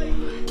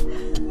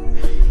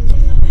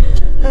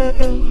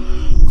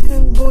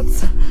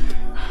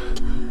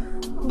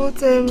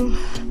 But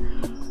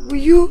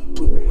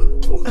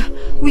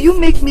will you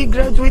make me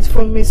graduate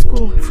from my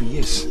school?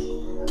 Yes.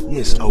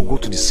 Yes, I'll go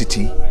to the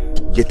city,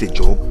 get a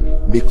job,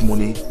 make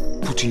money,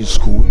 put you in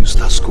school, you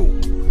start school.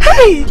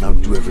 Hey! And I'll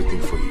do everything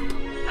for you.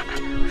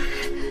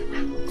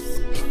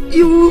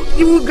 You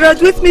will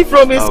graduate me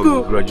from a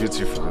school? I'll graduate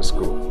you from a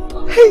school.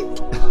 Hey!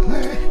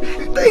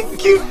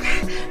 Thank you.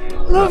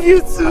 Love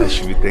you too. I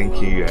should be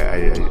thanking you.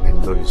 I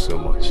love you so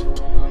much.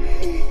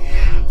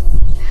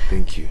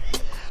 Thank you.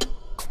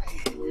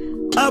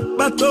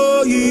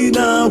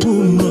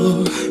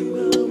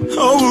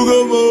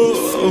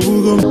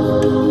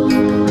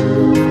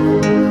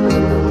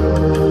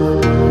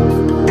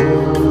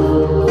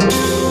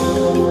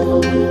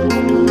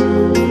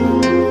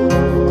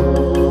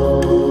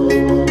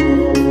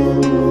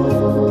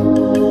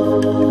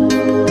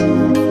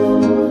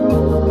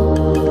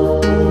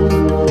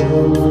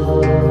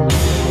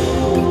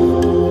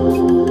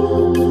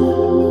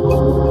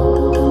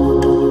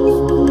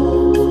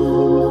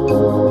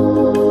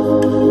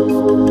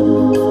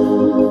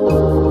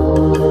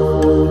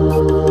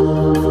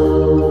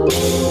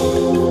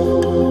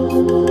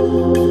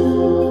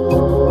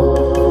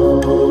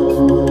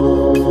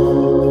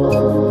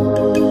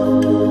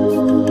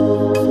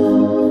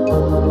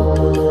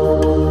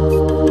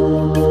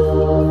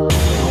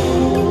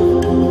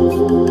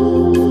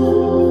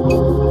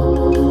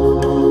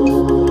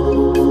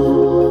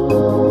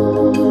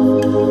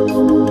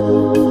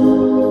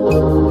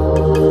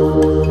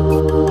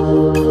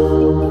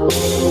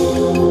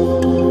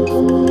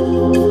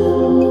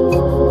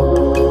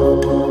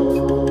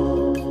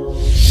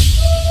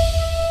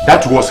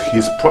 That was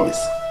his promise.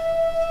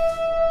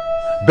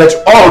 But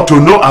all to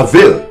no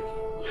avail.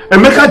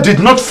 Emeka did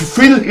not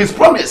fulfill his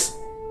promise.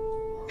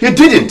 He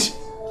didn't.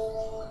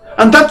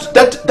 And that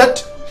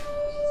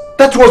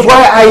was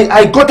why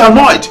I got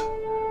annoyed.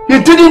 He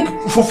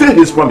didn't fulfill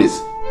his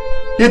promise.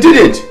 He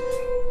didn't.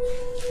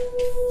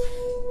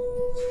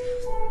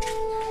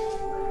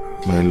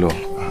 My lord,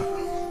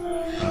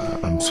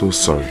 I'm so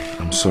sorry.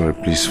 I'm sorry.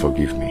 Please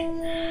forgive me.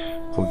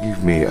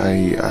 Forgive me.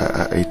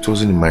 It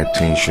wasn't my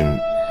intention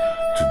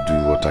to do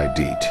what I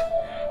did.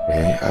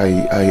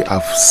 I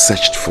have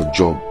searched for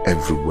job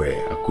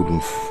everywhere. I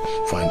couldn't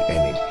find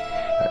any.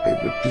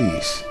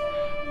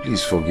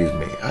 Please forgive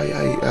me.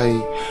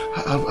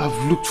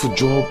 I've looked for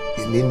job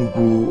in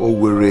Enugu,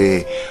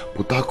 Owerri,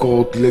 Port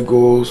Harcourt,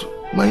 Lagos.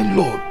 My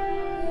lord,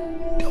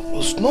 there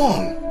was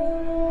none.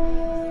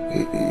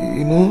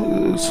 You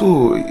know,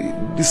 so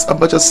this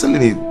abacha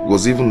selling it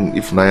was even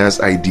if Naya's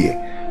idea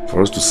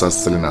for us to start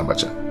selling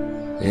abacha.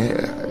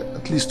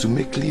 At least to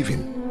make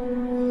living.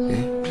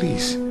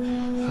 Please,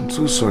 I'm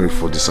so sorry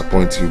for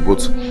disappointing you,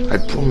 but I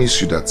promise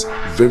you that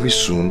very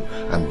soon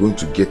I'm going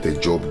to get a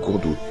job.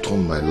 God will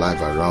turn my life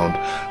around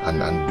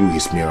and do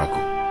his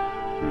miracle.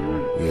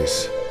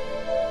 Yes.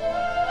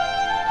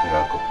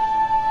 Miracle.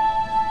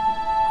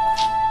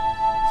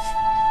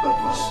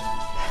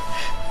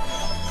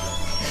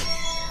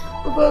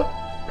 Papa,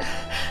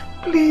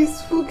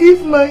 please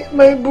forgive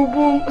my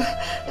boo-boo,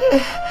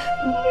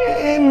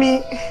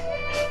 Amy.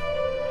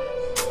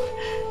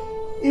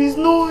 It's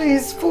not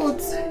his fault.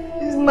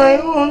 It's my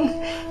own.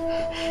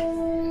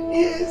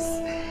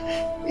 Yes.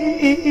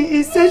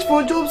 He searched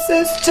for job,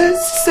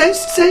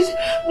 search.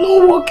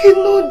 No working,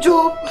 no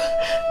job.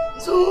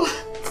 So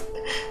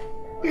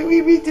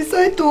we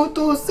decided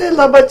to sell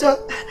abacha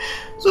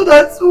so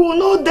that we will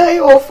not die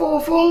of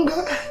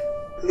hunger.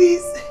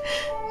 Please.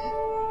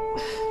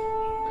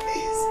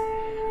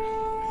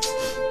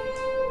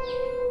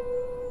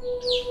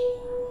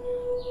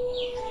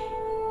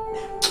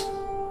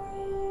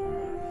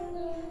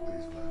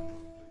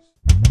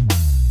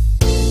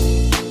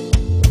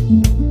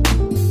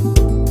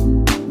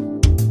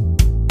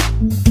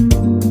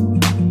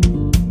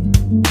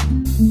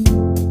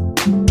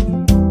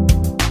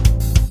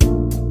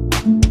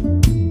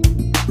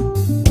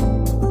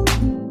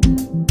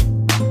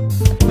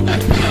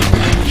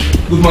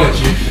 Good morning,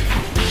 Chief.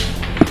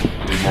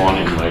 Good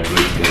morning, my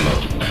great fellow.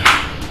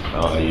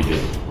 How are you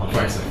doing? I'm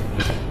fine, sir.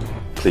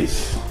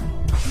 Please,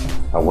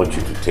 I want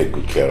you to take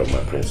good care of my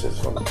princess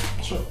for me.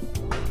 Sure.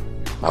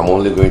 I'm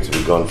only going to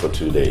be gone for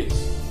 2 days.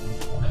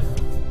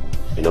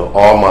 You know,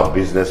 all my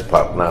business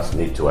partners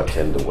need to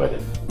attend the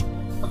wedding.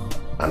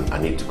 And I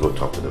need to go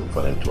talk to them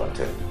for them to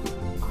attend.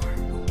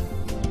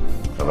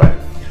 Alright?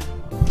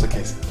 It's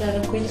okay, sir. Dad,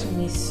 I'm going to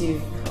miss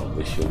you. I'll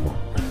miss you more.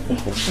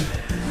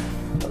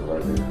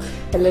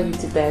 I love you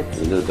to Dad.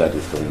 You know Dad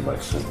is coming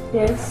back soon.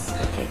 Yes.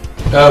 Okay.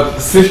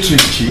 Safe trip,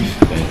 Chief.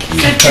 Thank you.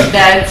 Safe trip,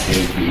 Dad.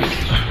 Thank you.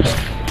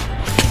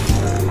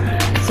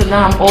 So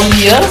now I'm all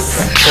yours.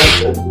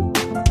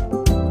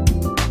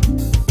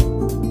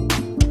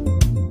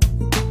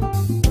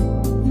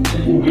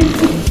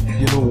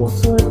 You know what?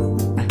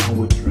 I can't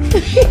wait to ride.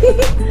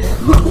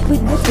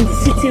 Wait, what's in the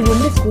city room?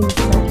 Let's go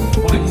inside.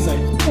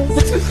 Inside.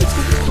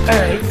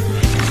 Alright.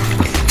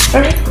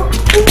 Alright, come.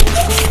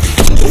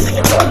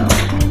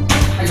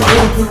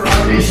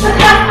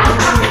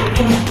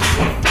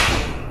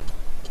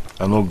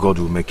 I know God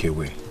will make a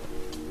way.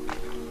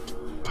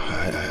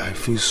 I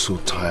feel so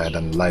tired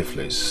and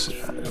lifeless.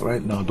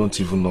 Right now, I don't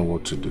even know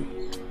what to do.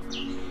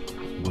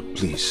 But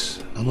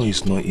please, I know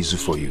it's not easy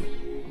for you.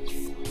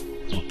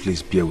 But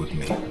please bear with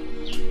me.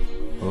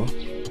 Oh,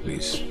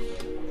 please.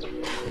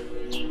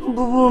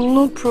 Bubu,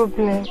 no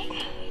problem.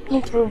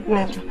 No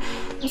problem.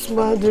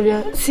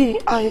 See,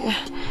 I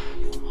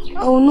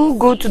will not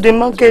go to the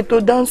market to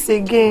dance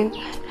again.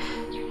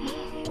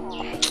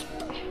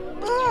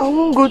 I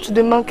won't go to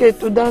the market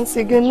to dance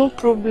again, no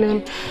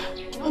problem.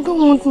 I don't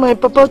want my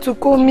papa to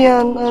come here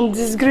and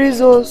disgrace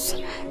us.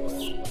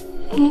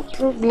 No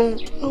problem.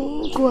 I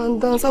won't go and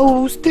dance. I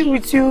will stay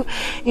with you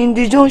in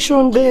the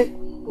junction there.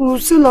 We will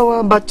sell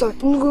our abacha. I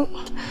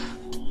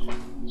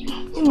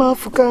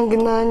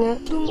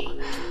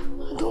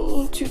don't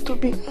want you to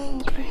be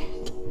angry.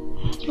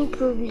 No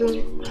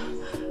problem.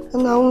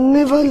 And I will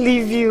never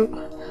leave you.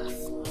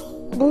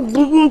 But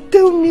Bubu,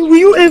 tell me, will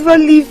you ever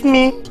leave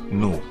me?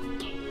 No.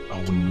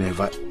 I will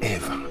never,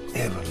 ever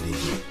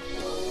leave you.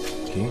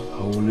 Okay? I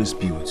will always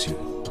be with you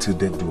till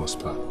death do us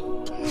part.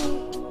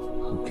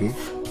 Okay?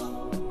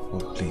 Oh,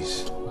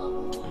 please,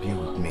 be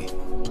with me.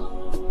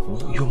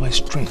 Oh, you're my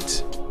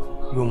strength.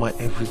 You're my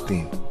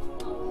everything.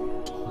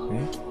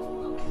 Okay?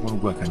 I want to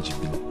go back and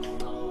Jibini.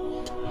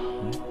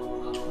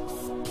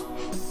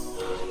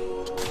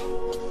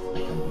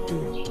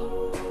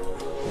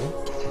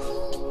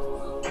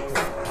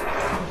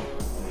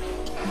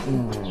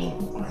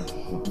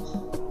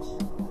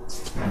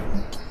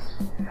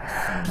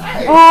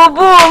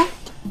 Bobo!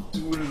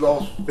 Two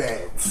love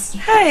birds.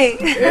 Hey!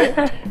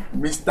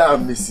 Mr.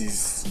 and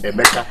Mrs.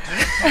 Emeka.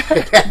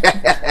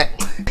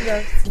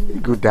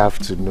 Good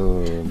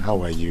afternoon.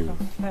 How are you?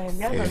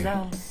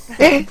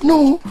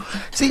 No.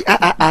 See,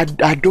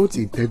 I don't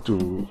intend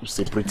to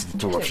separate the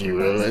two of you.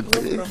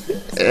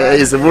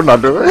 It's a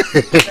Ronaldo.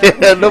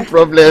 No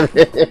problem.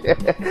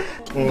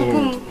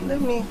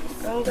 Let me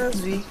come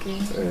this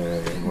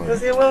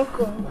weekend. You're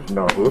welcome.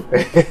 No.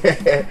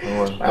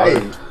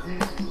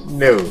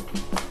 No.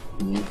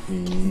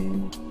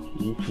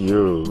 If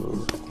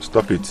you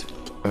stop it.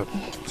 What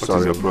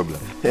is your problem?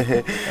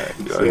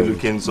 Are you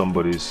looking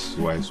somebody's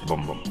wife's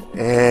bum bum?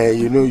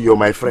 You know, you're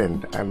my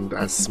friend, and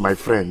as my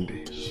friend,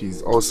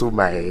 she's also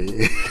my.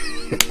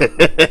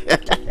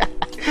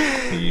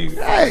 You.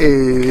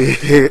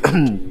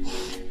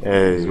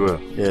 As well.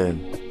 Yeah.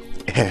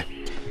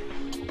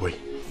 Boy.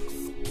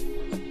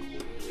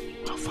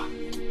 How far?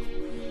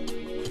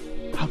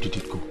 How did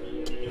it go?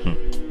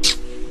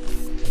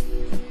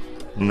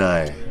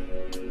 Nah.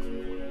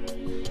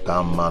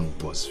 That man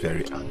was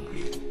very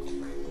angry.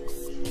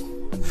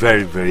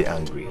 Very, very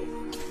angry.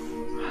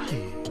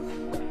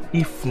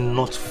 If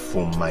not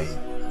for my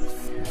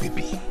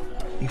baby,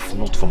 if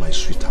not for my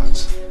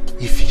sweetheart,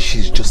 if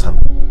she's just an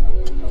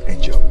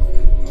angel,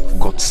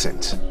 God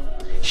sent,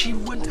 she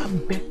went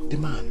and begged the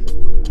man.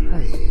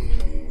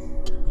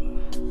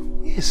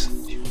 Yes,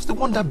 she was the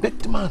one that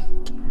begged the man.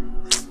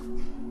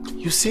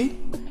 You see,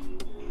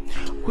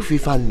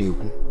 if I knew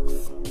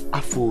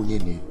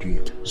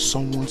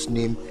someone's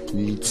name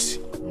leads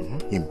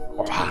him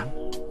or her.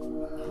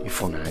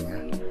 Ifunanya.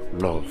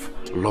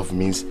 Love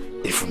means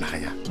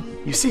Ifunanya.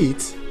 You see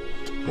it?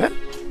 Yeah?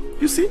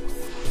 You see?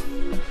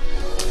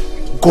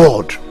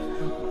 God,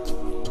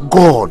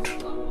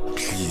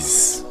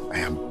 please, I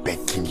am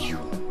begging you.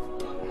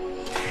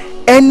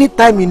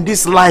 Anytime in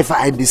this life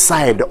I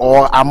decide,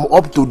 or I'm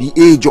up to the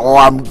age, or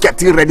I'm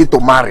getting ready to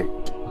marry,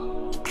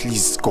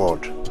 please,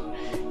 God,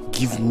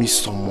 give me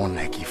someone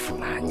like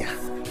Ifunanya.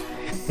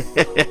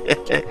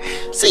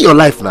 See your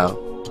life now.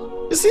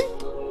 You see?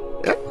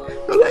 Yeah?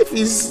 Your life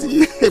is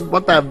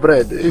butter and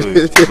bread.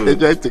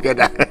 Enjoy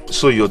together.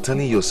 So you're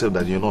telling yourself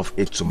that you're not of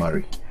age to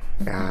marry?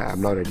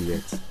 I'm not ready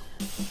yet.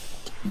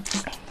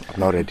 I'm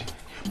not ready.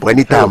 But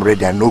anytime I'm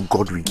ready, I know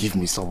God will give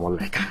me someone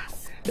like her.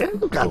 Yeah,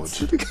 look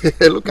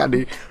at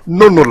it.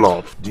 No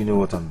love. Do you know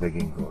what I'm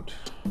begging God?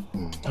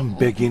 I'm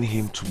begging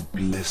him to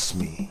bless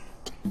me.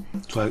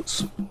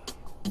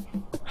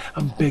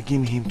 I'm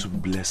begging him to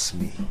bless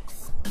me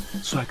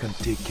so I can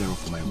take care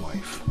of my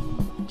wife.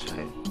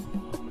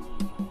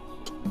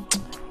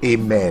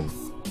 Amen.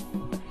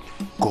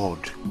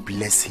 God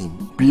bless him,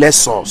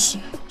 bless us,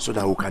 so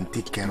that we can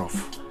take care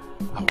of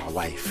our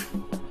wife.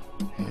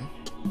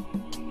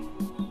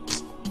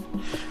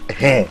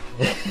 Why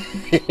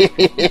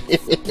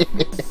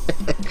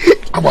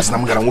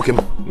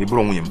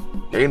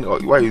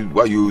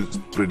are you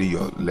spreading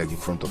your leg in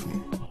front of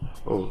me?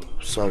 Oh,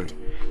 sorry.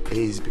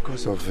 It's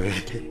because of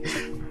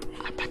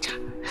abacha.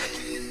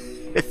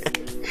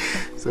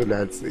 So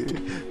that's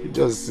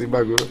just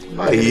Simago.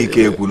 I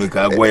can't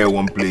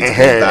one plate.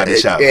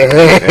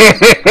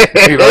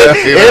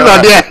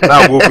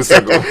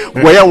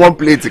 Where one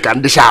plate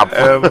can dish up.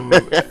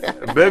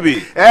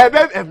 Baby.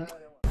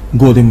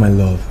 Golden, my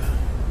love.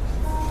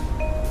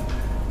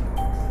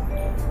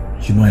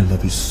 You know I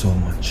love you so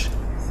much.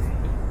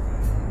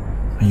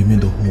 And you mean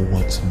the whole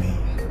world to me.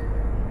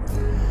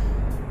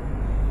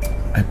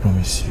 I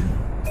promise you,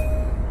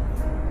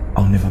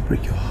 I'll never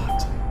break your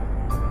heart.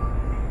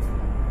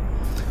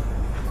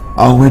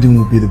 Our wedding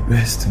will be the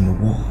best in the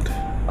world.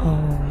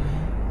 Oh.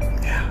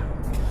 Yeah.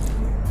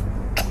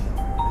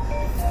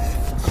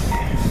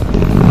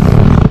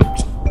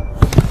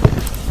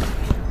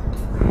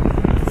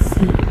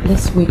 See,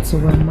 let's wait till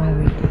we're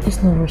married.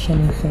 Let's not rush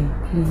anything,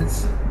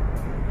 please.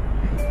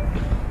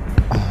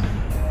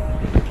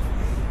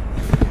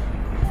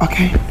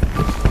 Okay.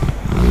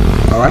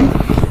 Alright.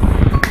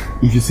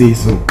 If you say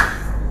so.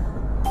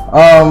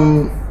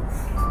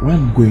 When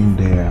I'm going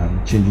there,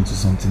 I'm changing to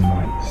something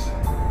nice.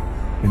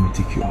 Let me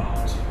take you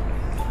out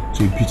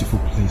to a beautiful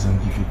place and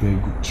give you very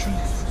good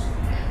treats.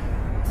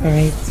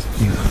 Alright.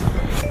 Yeah.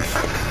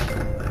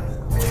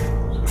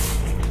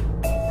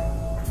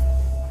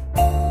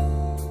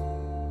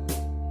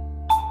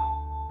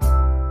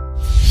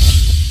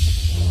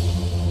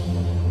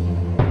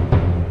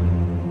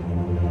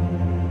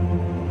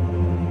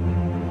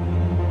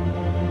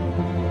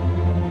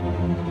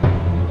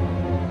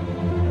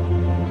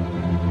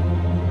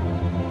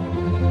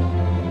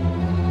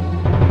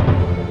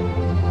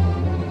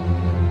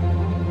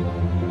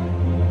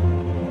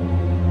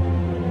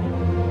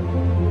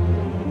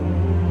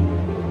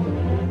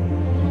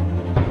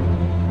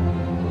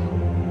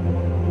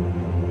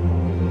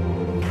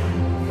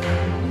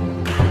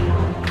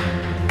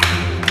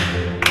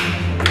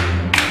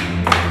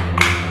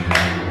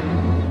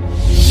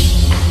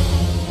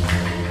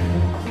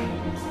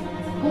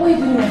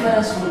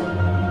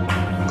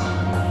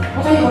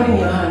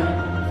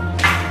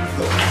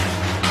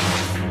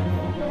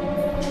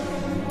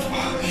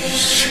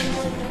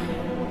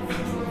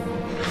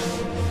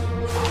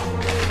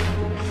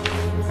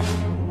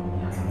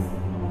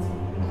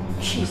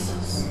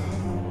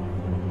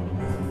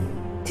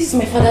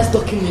 My father's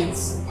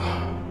documents.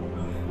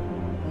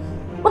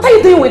 What are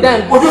you doing with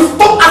them? Will you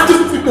stop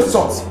asking stupid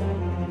questions?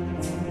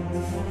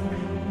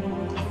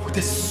 I've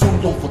waited so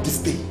long for this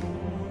day.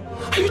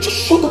 And you just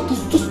showed up to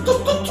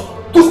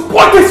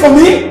spoil this for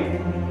me?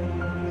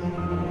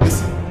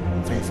 Listen,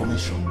 for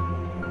information,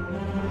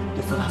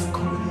 the father's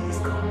company is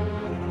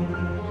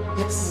gone.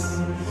 Yes.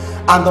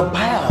 And the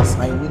buyers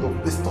are in need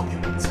of this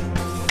document.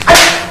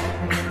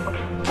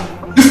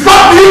 You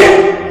stop me!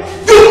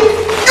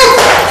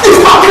 You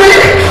stop me!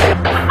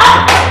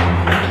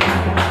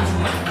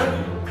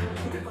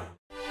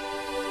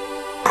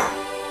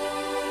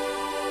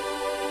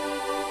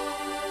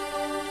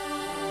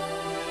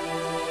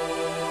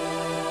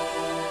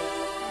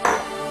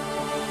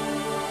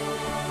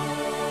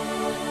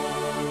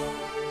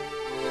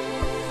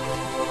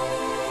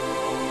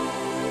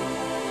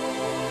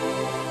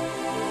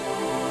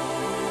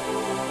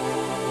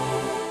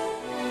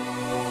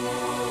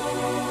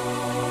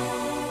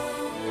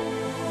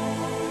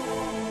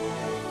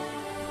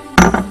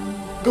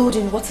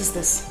 Golden, what is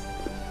this?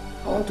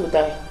 I want to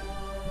die.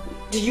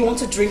 Do you want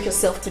to drink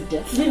yourself to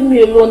death? Leave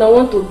me alone, I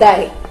want to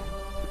die.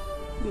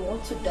 You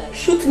want to die?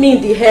 Shoot me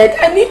in the head,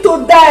 I need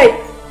to die!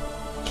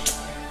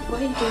 Why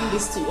are you doing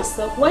this to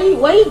yourself? Why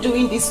are you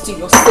doing this to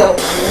yourself?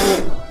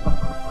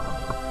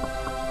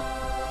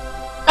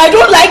 I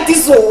don't like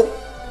this all.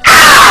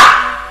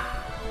 Ah!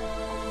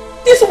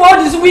 This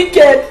world is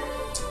wicked.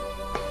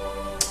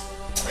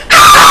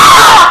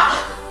 Ah!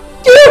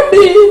 Kill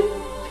me!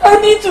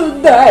 I need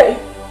to die.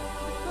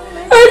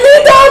 I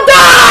need to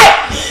die!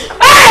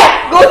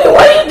 Hey! Golden,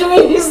 why are you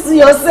doing this to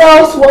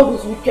yourself? This world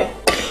is wicked.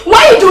 Why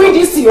are you doing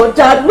this to your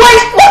dad? Why are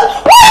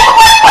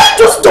you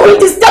just doing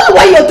this? Tell me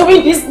why you're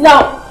doing this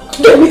now.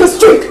 Give me this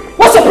drink.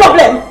 What's your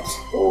problem?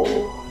 Oh.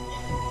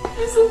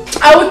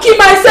 I will kill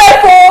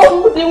myself,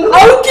 oh!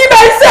 I will kill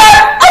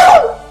myself!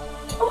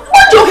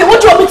 What do you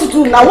want me to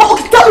do now?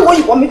 Okay, tell me what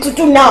you want me to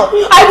do now.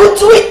 I will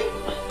do it!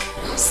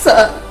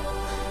 Sir,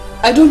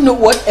 I don't know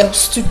what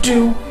else to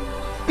do.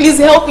 Please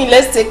help me.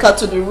 Let's take her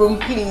to the room,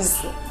 please.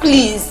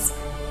 Please.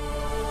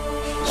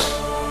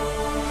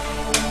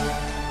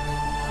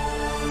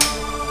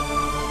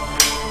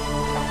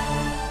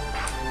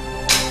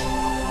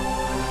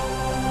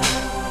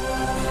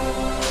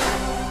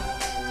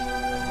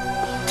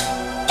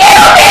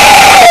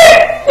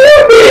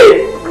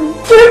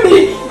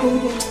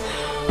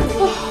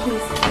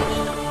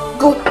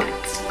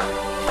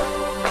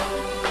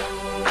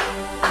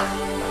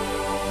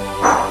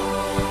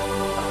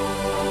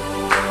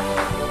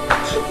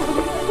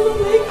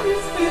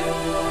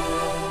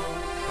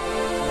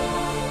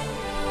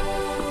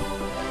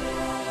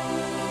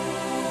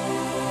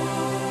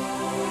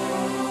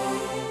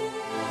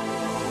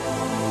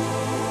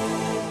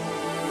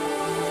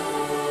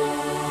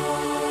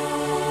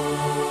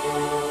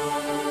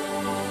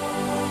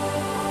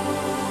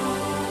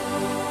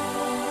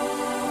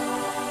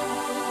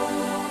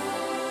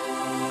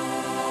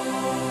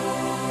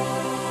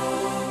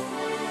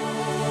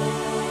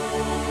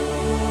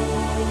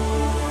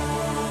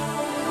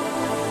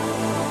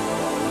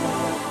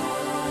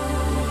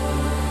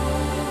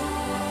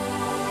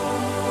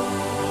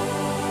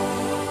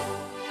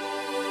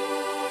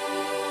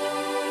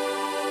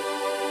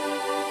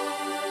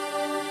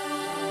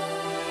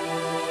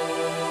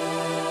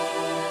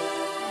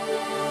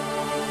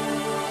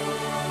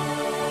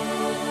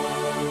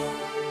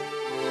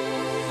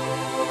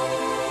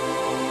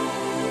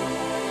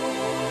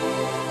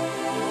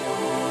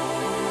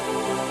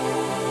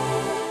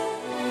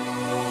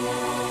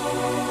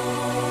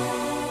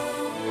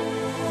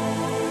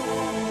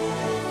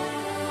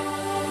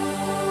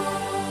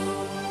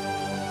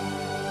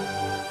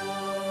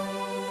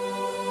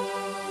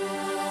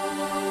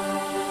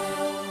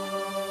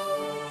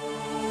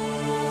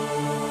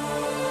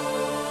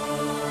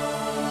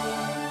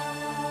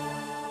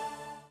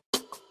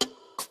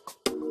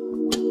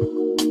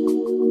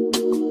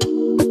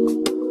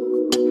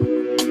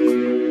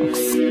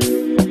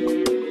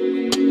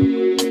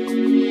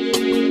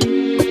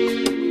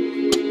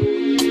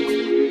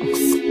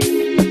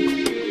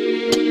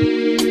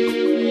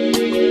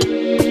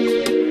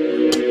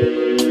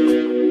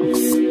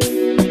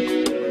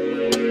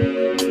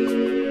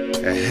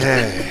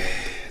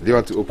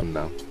 have to open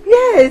now.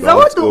 Yes, I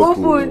want to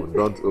open.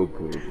 Don't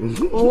open.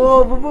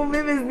 Oh, Bubu,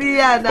 baby's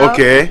here now.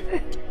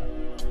 Okay.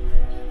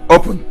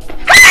 Open.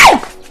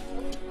 Hey!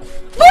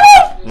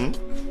 Bubu!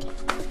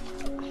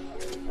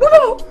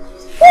 Bubu!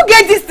 Who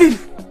get this thing?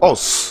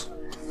 Us.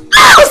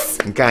 Us!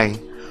 Okay.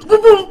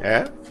 Bubu!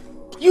 Yeah?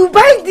 You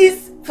buy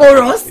this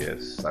for us?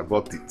 Yes, I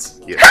bought it.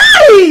 Yes.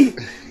 Hey!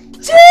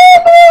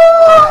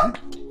 Chibu!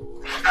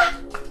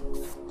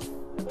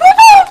 Bubu!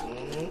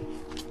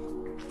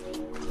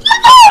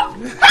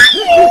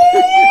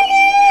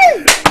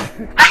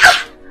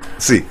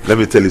 See, let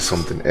me tell you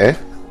something, eh?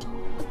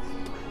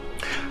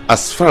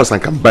 As far as I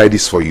can buy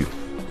this for you,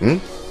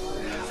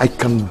 I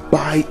can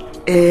buy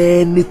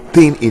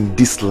anything in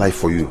this life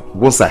for you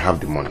once I have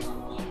the money.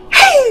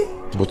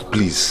 But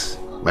please,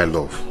 my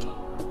love,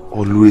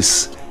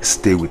 always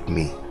stay with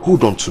me.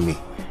 Hold on to me.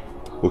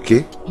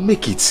 Okay?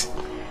 Make it.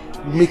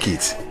 Make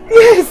it.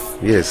 Yes.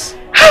 Yes.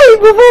 Hey,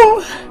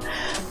 Bubu.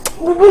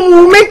 Bubu,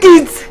 we'll make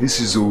it. This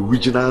is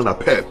original na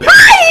pep. Bubu!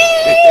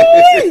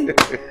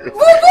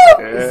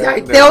 I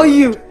tell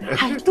you,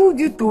 I told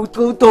you to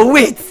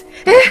wait.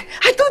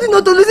 I told you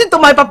not to listen to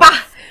my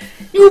papa.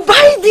 You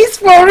buy this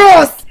for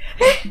us.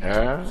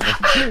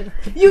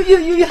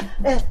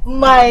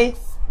 My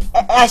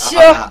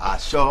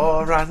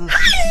assurance.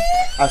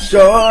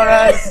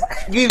 Assurance.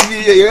 Give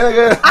me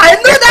I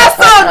know that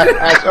song.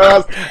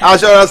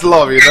 assurance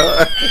love, you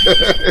know.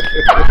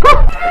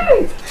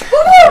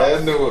 You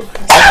enjoy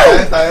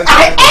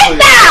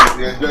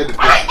the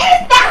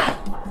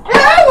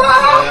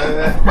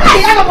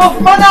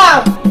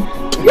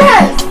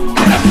Yes.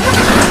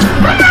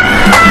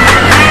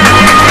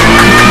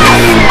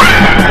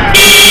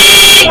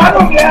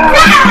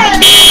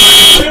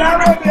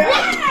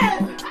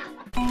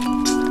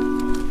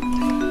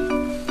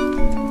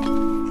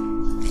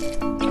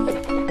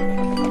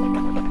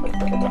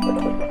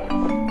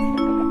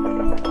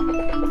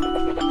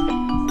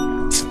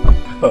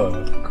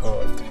 Oh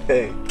God.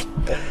 Hey.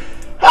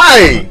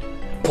 Hi!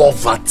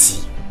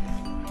 Poverty.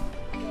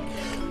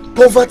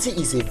 Poverty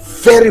is a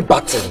very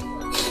bad thing.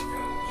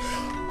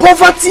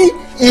 Poverty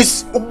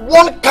is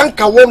one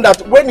cankerworm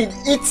that when it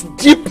eats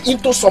deep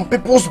into some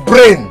people's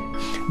brain,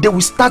 they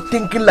will start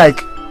thinking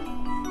like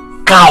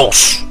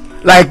cows,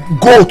 like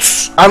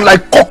goats, and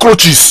like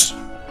cockroaches.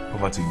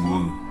 Poverty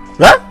will.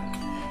 Huh?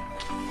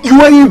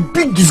 You are a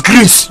big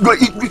disgrace. You are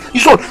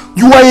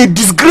a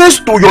disgrace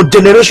to your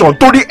generation,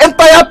 to the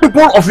entire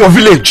people of your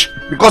village.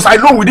 Because I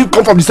know we didn't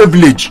come from the same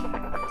village.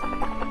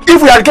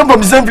 If we had come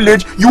from the same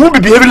village, you won't be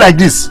behaving like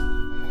this.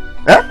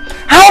 Eh?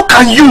 How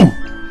can you,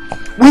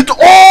 with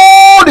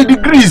all the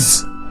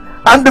degrees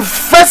and the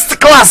first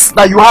class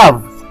that you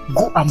have,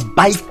 go and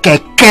buy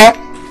keke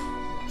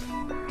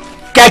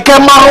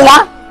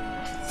marwa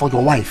for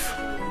your wife?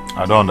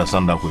 I don't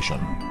understand that question.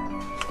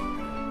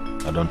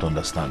 I don't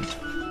understand.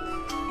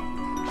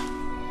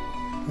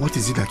 What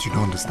is it that you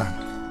don't understand?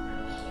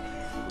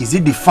 Is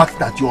it the fact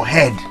that your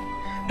head,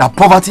 that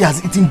poverty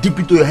has eaten deep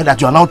into your head,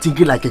 that you are now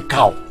thinking like a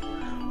cow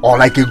or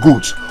like a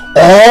goat?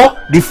 Or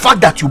the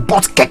fact that you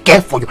bought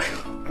keke for your...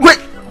 Wait,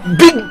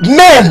 big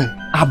men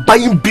are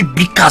buying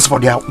big cars for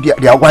their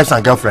wives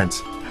and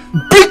girlfriends.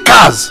 Big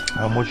cars!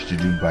 How much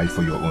did you buy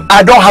for your own?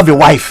 I don't have a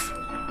wife.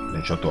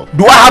 Then shut up.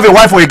 Do I have a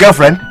wife or a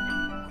girlfriend?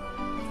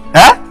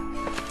 Eh?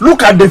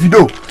 Look at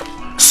Davido.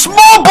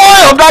 Small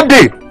boy of that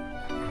day.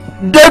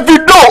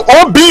 Davido,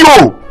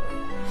 OBO.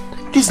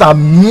 These are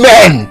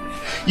men.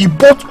 He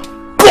bought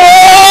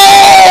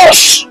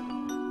Porsche,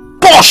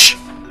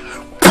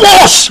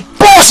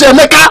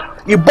 Emeka.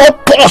 He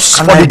bought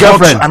Porsche for the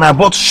girlfriend. And I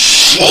bought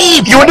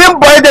sheep. You didn't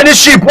buy any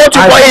sheep. What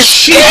you buy is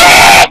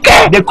sheep.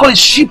 They call it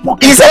sheep.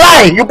 It's a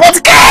lie. You bought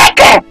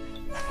keke.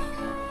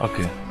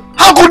 Okay.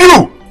 How could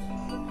you?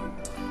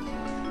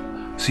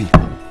 See,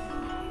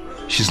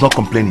 she's not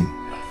complaining.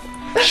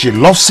 She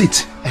loves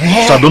it.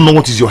 So I don't know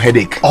what is your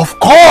headache. Of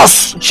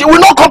course, she will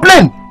not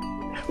complain.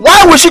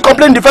 Why will she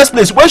complain in the first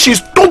place when she's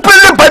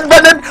stupidly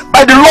burdened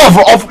by the love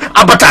of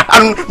Abata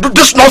and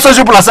this nonsense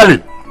people are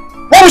selling?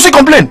 Why will she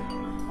complain?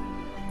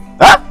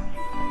 Huh?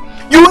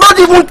 You will not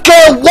even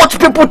care what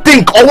people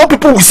think or what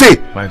people will say.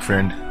 My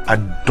friend, I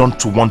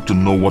don't want to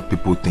know what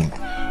people think.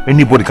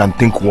 Anybody can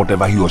think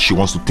whatever he or she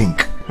wants to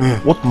think.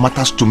 What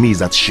matters to me is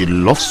that she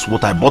loves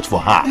what I bought for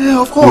her. Yeah,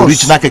 of course. The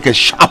original keke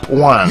sharp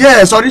one.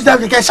 Yes, original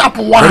keke sharp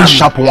one. Very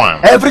sharp one.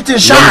 Everything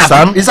sharp.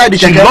 Understand? Inside the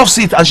she keke. loves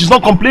it and she's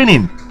not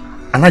complaining.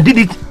 And I did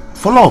it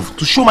for love,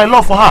 to show my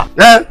love for her.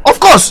 Yeah, of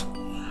course.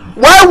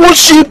 Why would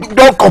she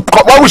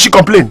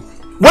complain?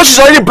 When she's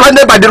already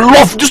blinded by the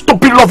love, this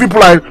stupid love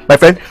people are, my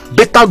friend,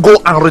 better go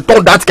and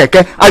return that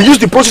keke and use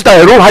the proceeds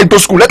and enroll her into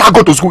school. Let her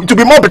go to school. It will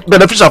be more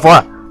beneficial for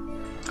her.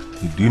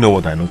 Do you know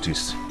what I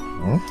noticed?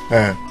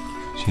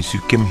 Since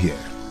you came here,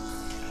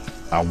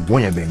 I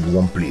want you in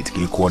one plate.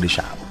 You need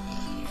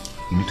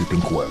to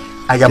think well.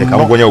 I am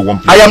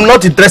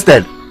not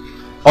interested.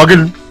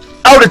 Again,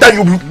 All the time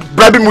you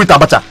bribing me with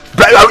abacha.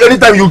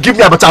 Anytime you give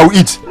me abacha, I will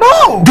eat.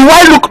 No. Do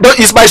I look?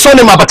 Is my son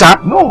name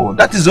abacha? No,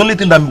 that is the only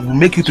thing that will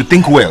make you to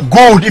think well.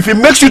 Good. If it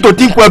makes you to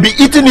think well, be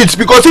eating it,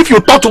 because if you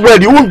thought well,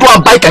 you won't go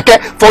and buy keke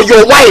for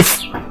your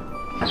wife.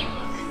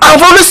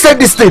 I've always said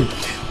this thing.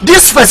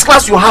 This first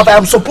class you have, I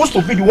am supposed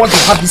to be the one to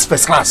have this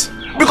first class,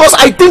 because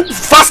I think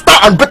faster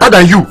and better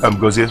than you.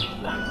 Gozie,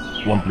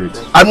 1 plate.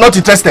 I'm not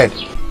interested.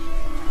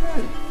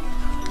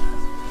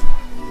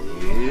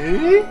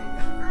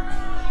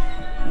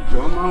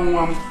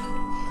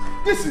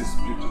 This is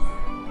beautiful.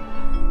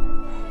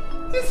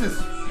 This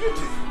is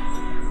beautiful.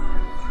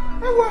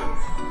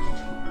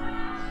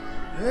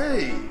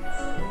 Hey.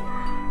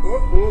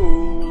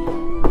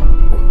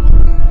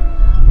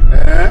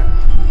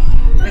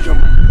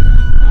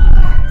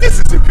 This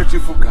is a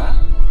beautiful car.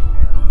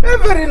 A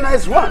very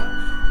nice one.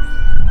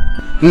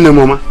 No,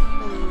 Mama.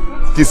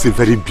 This is a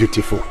very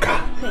beautiful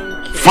car.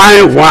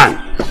 Fine one.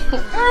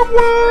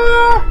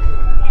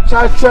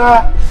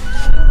 Cha-cha.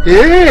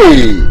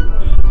 Hey.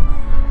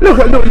 Look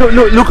at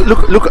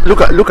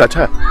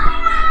her.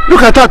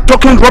 Look at her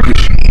talking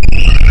rubbish.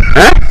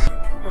 Eh?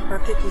 Papa,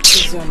 take it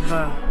easy on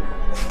her.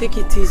 Take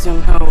it easy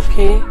on her,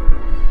 okay?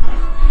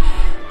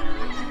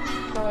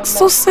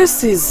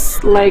 Success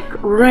is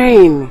like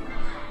rain.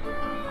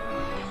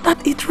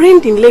 That it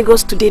rained in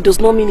Lagos today does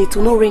not mean it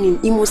will not rain in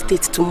Imo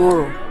State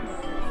tomorrow.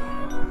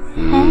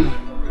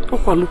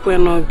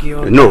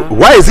 No,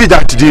 why is it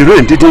that the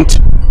rain didn't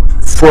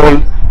fall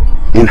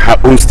in her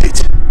own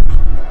state?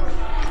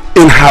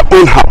 In her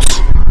own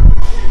house?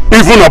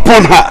 Even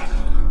upon her?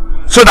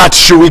 So that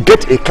she will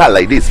get a car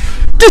like this.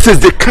 This is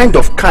the kind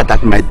of car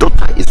that my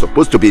daughter is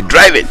supposed to be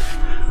driving.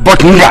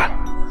 But Nga,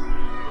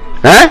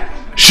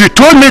 she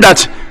told me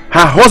that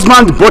her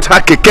husband bought her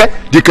keke.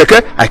 The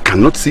keke, I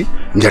cannot see.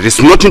 There is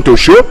nothing to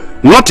show.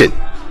 Nothing.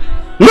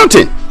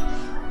 Nothing.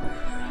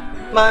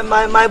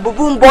 My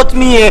boo bought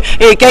me a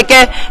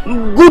keke.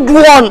 Good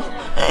one.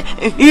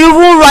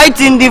 Even right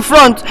in the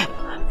front.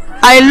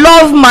 I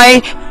love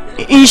my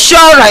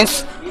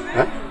insurance.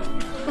 Huh?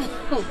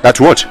 That's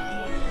what?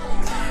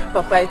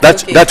 Papa,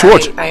 that's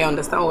what? I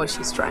understand what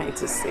she's trying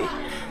to say.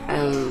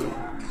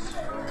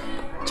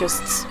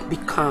 Just be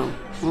calm.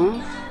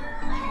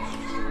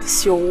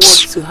 It's your word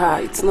to her.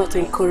 It's not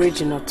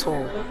encouraging at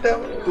all.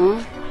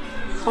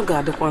 Oh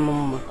God,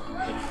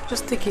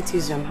 just take it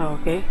easy on her,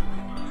 okay?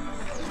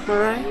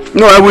 Alright?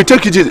 No, I will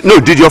take it easy. No,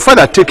 did your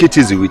father take it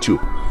easy with you?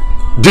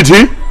 Did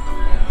he?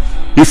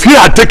 If he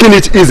had taken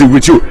it easy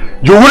with you,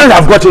 you wouldn't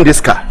have gotten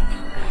this car.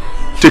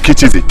 Take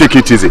it easy, take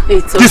it easy.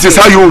 It's this is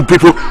how you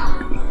people...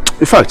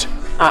 In fact...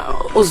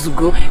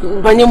 Ozugo,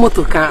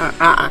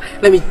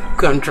 let me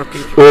go and drop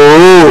you.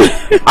 Oh,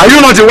 are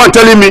you not the one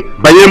telling me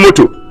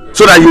Banyemoto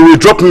so that you will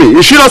drop me?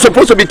 Is she not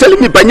supposed to be telling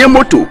me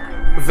Banyemoto?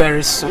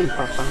 Very soon,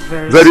 Papa.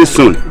 Very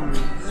soon.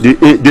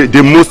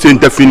 The most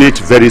indefinite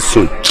very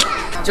soon.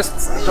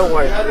 Just don't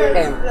worry.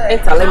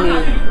 Enter, let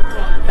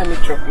me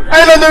drop you.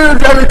 I don't know you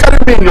will carry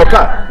me in your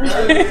car.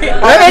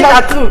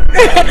 Enter too.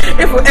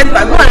 If you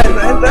enter, go ahead.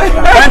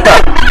 Enter.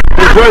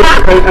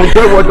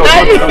 Enjoy what you're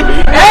doing.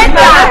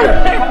 Enter.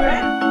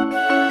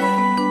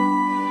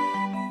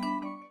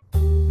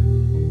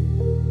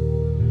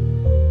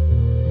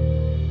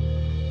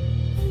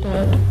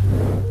 Dad,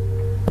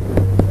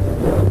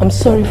 I'm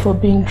sorry for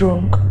being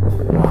drunk.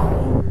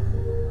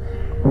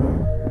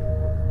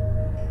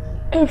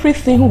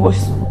 Everything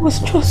was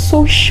just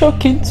so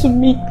shocking to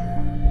me.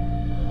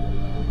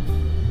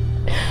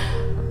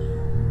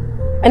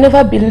 I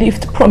never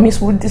believed Promise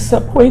would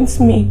disappoint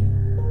me.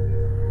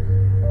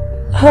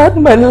 I had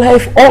my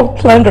life all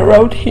planned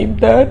around him,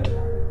 Dad.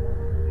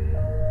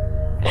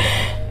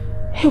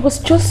 It was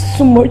just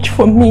too much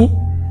for me.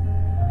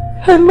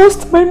 I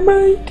lost my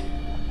mind.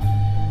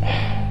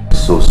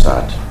 So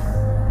sad.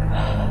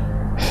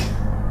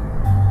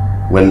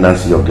 When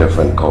Nancy, your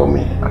girlfriend, called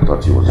me, I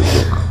thought it was a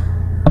joke.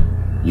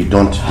 You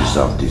don't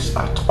deserve this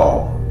at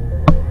all.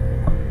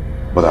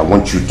 But I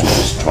want you to be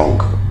strong,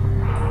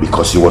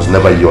 because it was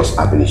never yours,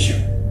 Abenishu.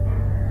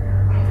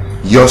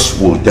 Yours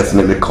will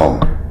definitely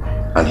come,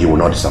 and he will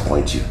not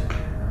disappoint you.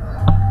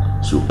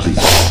 So please,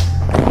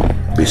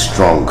 be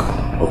strong,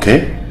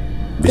 okay?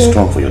 Be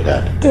strong for your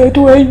dad. Dad,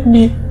 why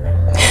me?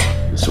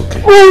 It's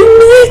okay. Why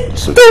me?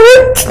 It's okay.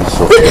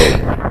 It's okay.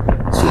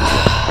 It's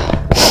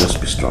okay.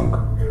 Just be strong.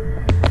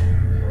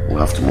 We'll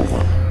have to move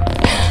on.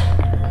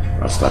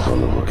 I'll start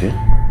all over, okay?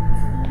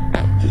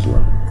 Just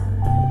one.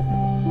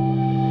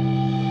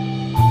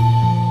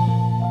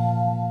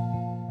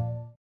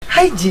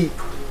 Hi G.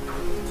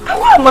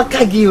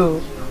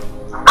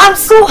 I'm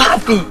so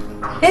happy.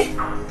 Eh?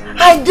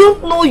 I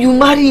don't know you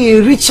marry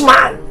a rich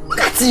man. Look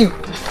at you.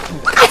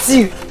 Look at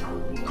you.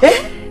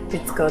 Eh?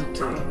 It's God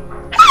doing.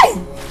 Hey!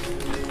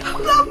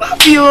 I'm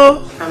happy.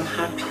 I'm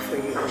happy for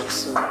you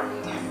also.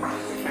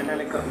 You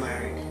finally got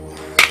married.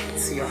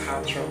 It's your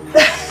heart job.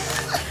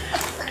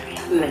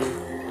 No,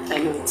 I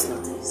know it's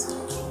not easy.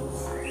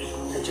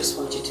 I just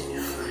want you to be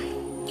fine.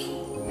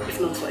 If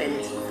not for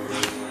anything.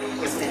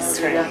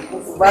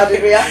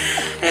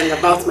 And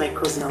about my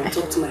cousin, I'll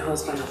talk to my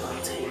husband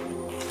about him.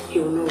 he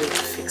will know where to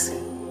fix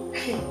him.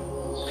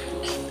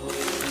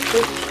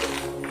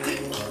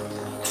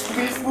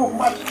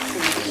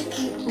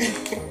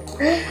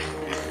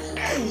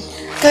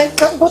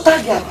 What are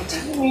you?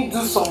 Let me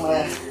do some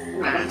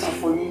abacha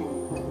for you.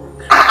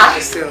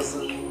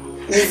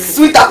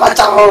 Sweet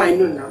abacha. Oh, I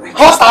know now.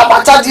 Hot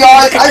abacha,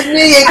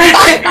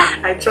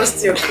 I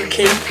trust your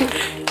cooking.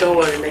 Don't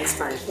worry, next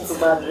time. It's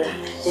bad. I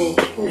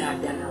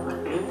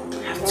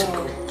have to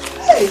go.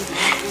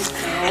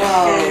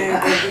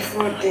 Wow. But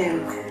before then,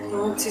 I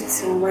want you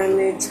to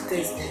manage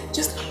this.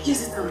 Just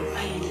use it and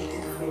buy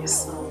anything for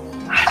yourself.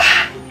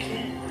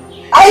 Okay?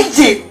 Thank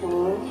you.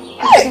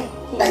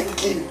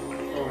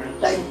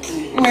 Thank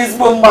you. Miss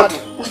Bombado.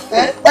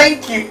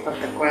 Thank you.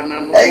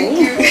 Thank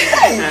you.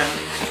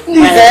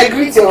 Please, I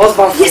agree to your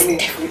husband for me.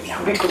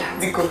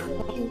 Biko.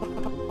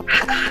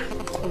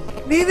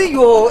 Lizzy,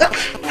 you.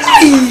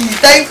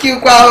 Thank you,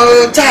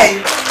 Kwao. Chai.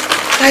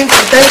 Thank you.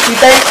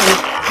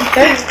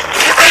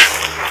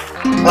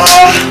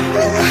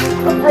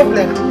 No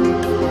problem.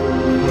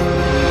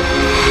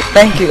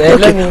 Thank you.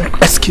 Okay.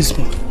 Excuse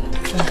me.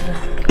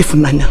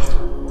 Ifunanya.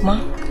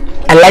 Ma?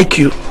 I like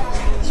you.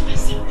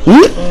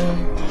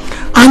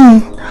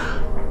 And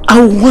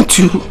I want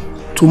you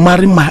to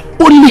marry my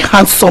only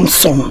handsome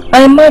son.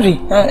 I marry.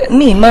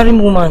 Marry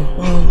woman.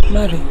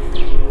 Marry.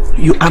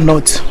 You are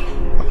not.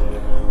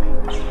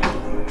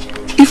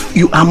 If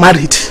you are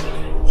married,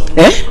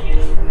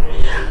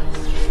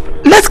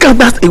 let's get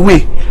that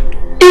away.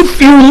 If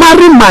you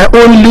marry my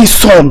only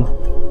son,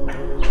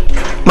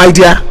 my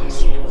dear,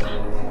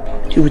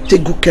 he will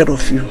take good care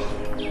of you,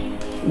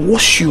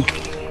 wash you.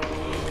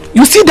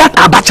 You see that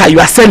abacha you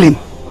are selling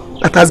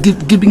that has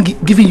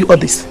giving you all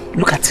this?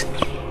 Look at it.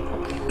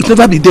 It will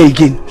never be there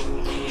again.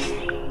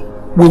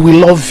 We will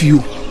love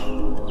you.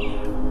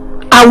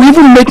 I will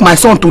even make my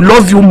son to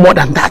love you more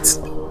than that.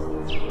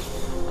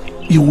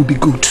 You will be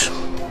good.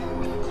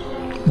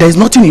 There is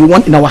nothing you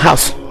want in our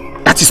house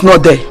that is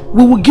not there.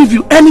 We will give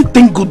you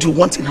anything good you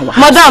want in our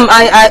house. Madam,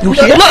 you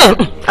hear?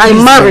 I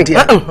marry.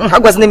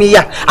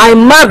 I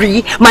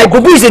marry. My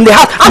baby is in the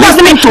house. No,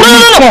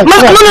 madam, I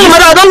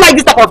don't like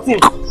this type of thing.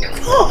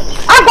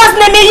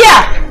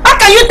 How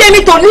can you tell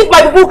me to leave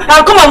my baby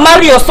and come and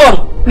marry your son?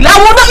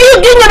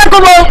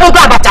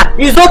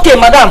 It's okay,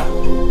 madam.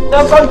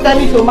 Don't come tell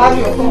me to marry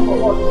your son for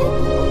what?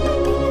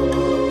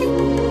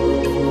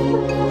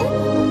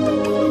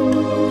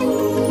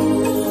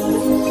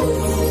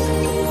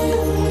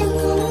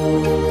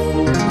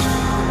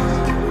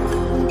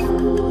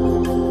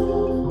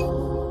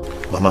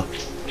 Mama,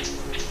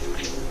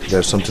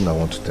 there's something I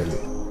want to tell you.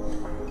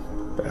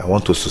 I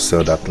want us to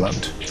sell that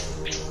land.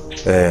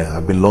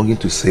 I've been longing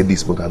to say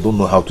this, but I don't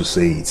know how to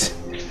say it.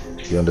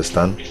 You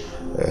understand?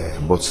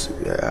 But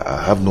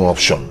I have no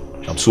option.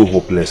 I'm so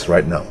hopeless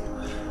right now.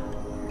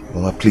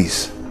 Mama,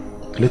 please,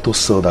 let us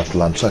sell that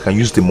land so I can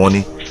use the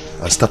money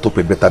and start up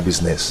a better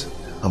business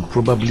and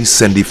probably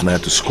send Ifnaya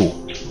to school.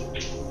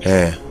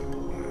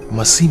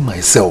 Mama, see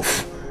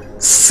myself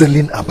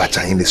selling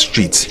abacha in the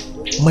street.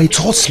 Mama, it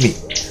hurts me.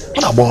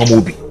 What about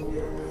Amobi?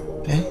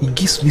 It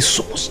gives me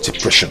so much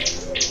depression.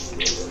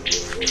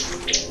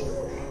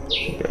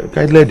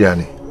 Guide lady,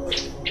 Annie.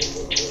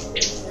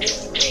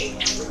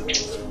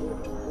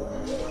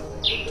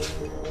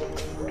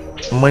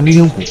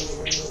 Manari.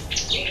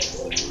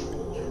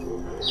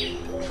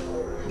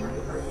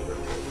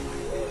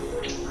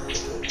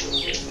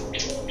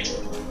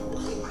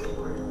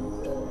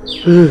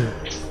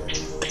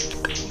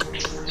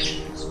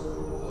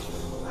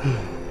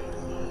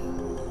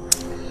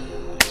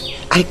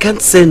 I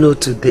can't say no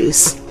to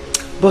this,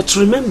 but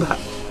remember,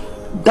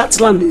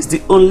 that land is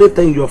the only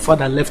thing your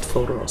father left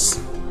for us.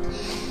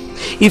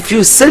 If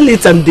you sell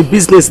it and the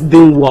business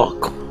didn't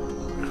work,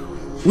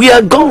 we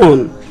are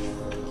gone.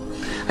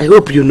 I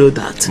hope you know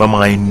that. Mama,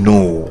 I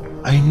know,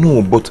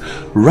 but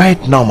right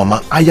now,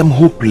 Mama, I am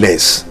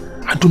hopeless.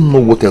 I don't know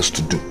what else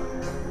to do.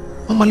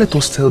 Mama, let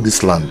us sell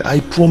this land. I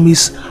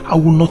promise I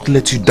will not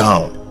let you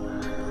down.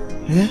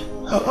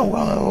 I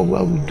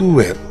will do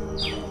well.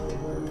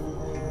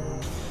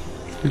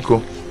 You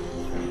go.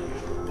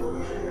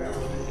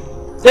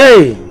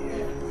 Hey!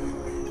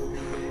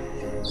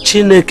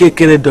 Chineke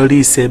kere dori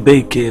isebe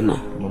ike no.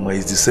 Mama,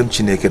 it's the same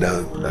Chineke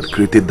that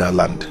created that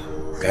land.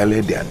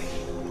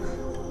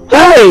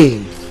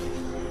 Hey!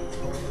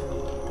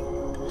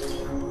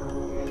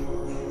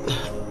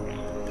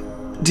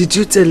 Did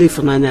you tell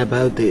Ifunanya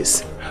about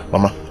this?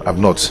 Mama, I've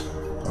not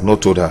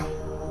told her.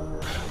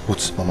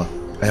 But Mama,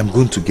 I am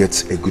going to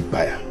get a good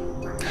buyer.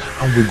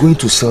 And we're going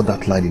to sell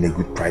that land in a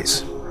good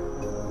price.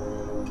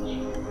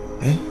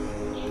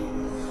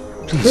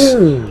 Please.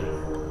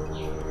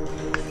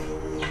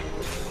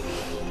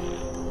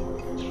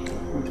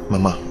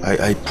 Mama,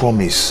 I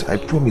promise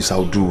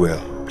I'll do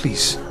well.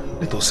 Please,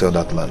 let us sell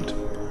that land.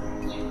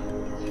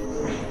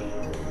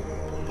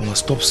 Mama,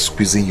 stop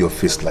squeezing your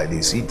face like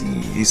this.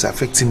 It's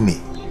affecting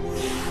me.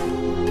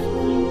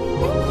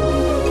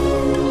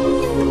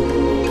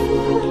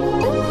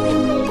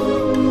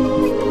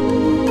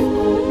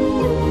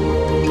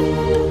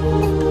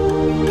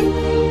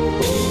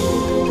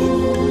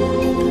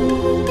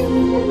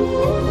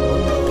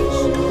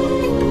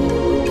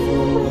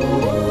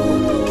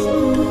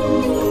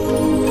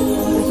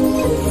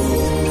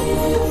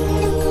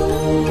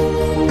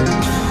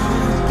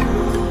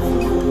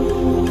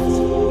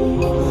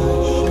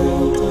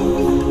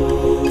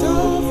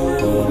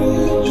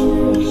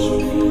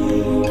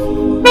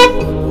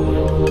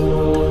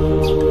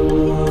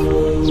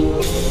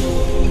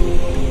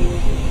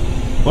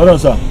 Well done,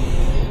 sir.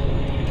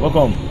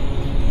 Welcome.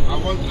 I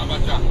want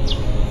abacha.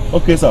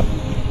 Okay, sir.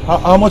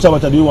 How much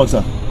abacha do you want,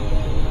 sir?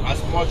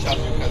 As much as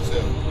you can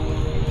sell.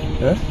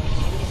 Yeah?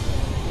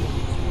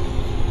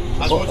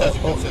 As much as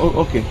you can sell.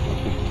 Okay.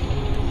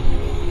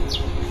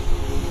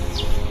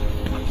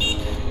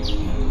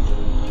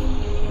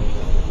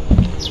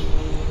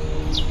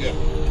 Yeah.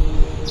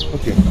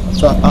 Okay.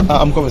 So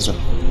I'm coming, sir.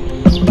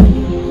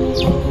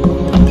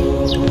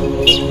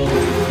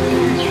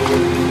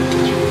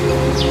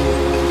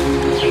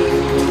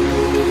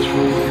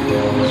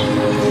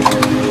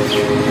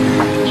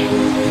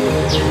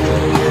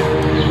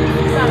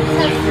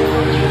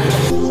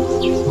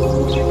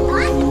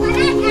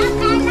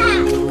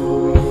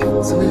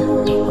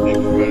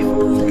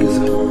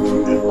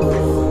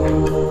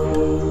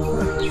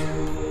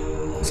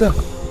 Sir,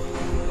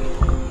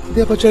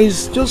 the aperture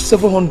is just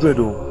 700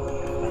 though.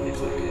 It's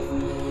okay.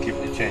 Keep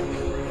the change.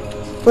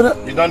 But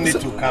you don't need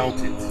to count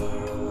it.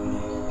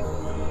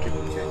 Keep the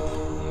change.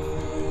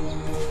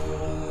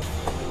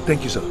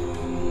 Thank you, sir.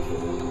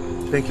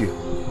 Thank you.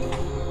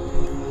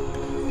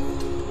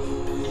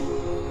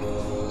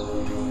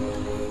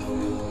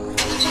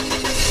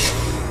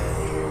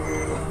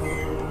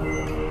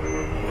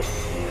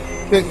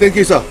 Thank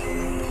you, sir.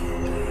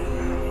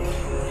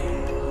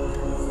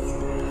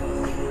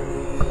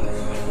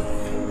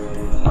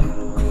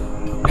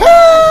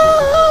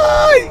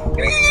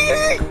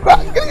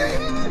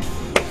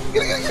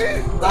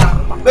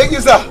 Thank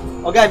you, sir.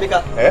 Okay,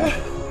 Emeka. Eh?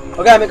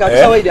 Okay, Emeka, this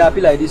is why they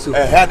happy like this. So.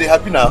 They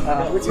happy now.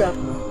 What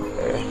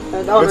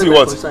do you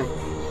want?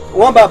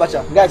 One bar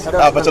abacha, guys.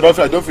 Abacha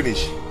don't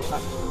finish.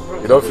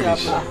 You don't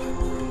finish.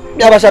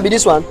 The abacha be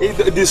this one.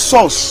 The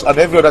sauce and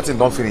every other thing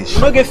don't finish.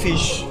 You don't get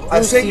fish.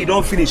 I say you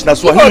don't finish. Na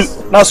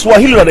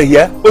Swahili rather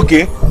here.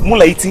 Okay.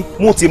 Mula iti,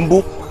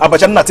 mutimbu,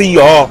 abacha nothing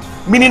your.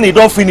 Meaning you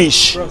don't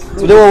finish.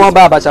 Today one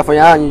bar abacha for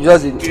your hand, you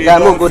just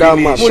go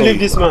down man. Who leave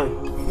this man?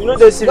 You know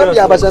they serious. Don't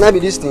be abacha na be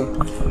this thing.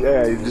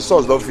 Yeah, the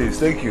sauce don't finish.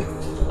 Thank you.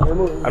 I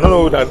don't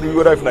know that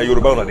whether if na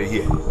Yoruba or they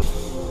here.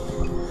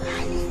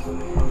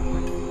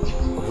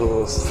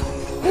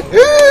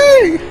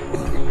 Hey!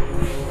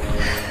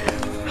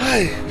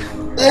 Hi!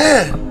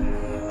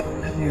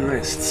 Let me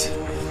rest.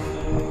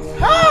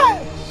 Hi!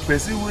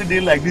 Person when they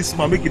like this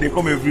man, make it they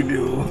come every day.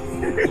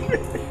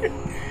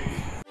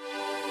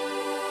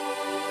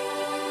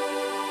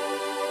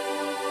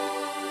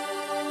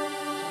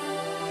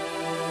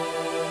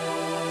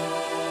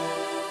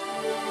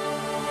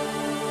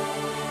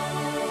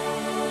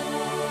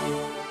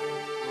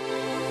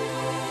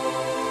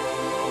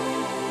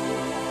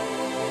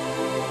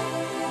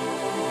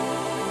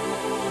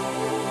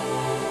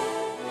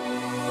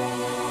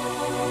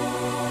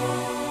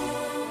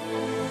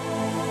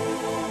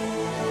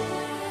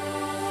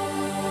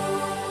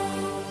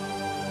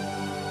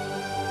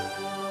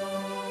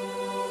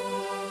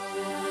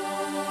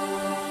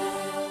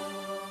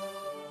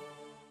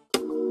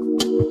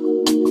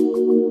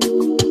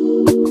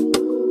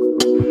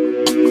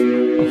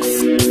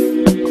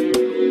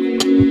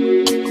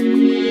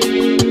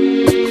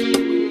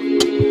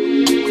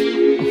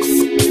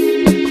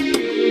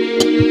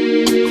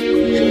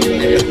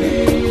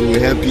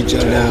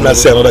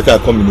 Let's see another car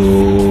coming.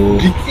 Oh.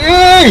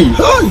 Hey!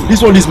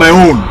 This one is my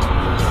own.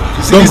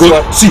 Don't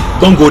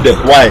go there.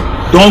 Why?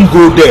 Don't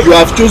go there. You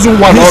have chosen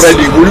one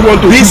already. Will you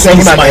want to this choose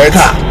is my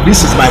car.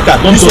 This is my car.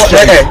 Don't touch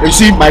it. You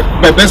see, my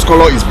best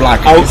color is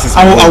black. I will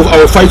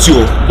fight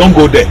you. Don't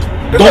go there.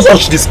 Don't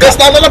touch this car.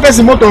 That's another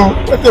person motor.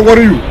 What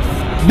are you?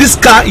 This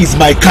car is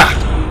my car.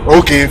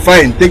 Okay,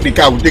 fine. Take the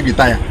car. We'll take the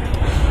tire.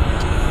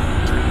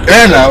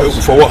 Now.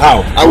 For what?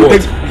 How? I will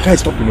take. The car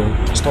is stopping.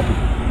 Stop it.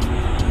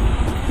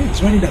 Hey,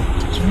 it's running down.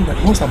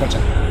 What's the abacha?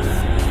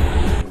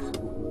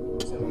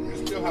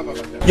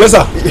 Yes,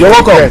 sir. You're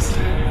welcome. Yes.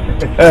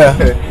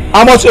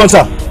 How much,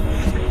 sir?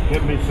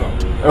 Give me some.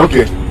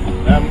 Okay.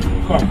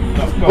 Come.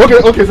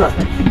 Okay, sir.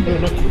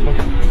 No.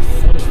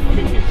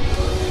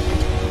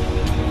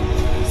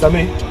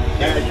 Sammy?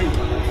 Yeah, you.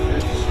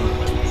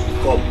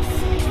 Come.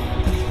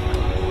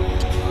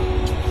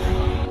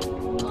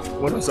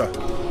 Well done, sir.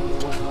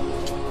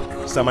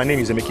 Sir, my name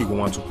is Emeka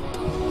Igwantu.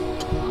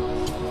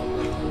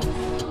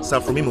 Sir,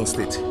 from Imo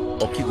State,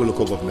 Okigo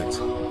local government.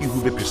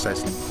 Igube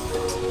precisely.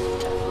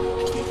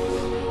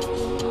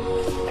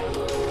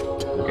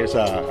 Okay,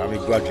 sir, I'm a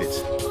graduate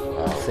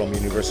from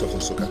University of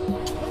Nsukka.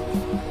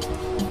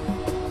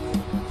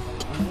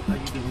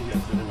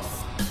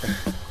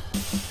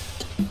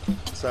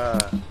 Sir,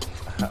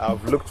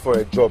 I've looked for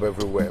a job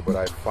everywhere, but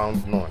I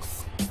found none.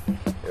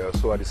 Yeah,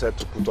 so I decided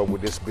to put up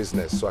with this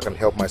business so I can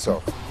help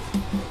myself.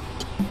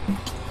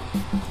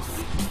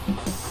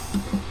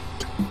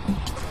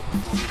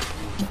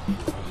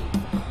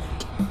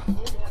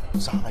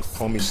 Sir, I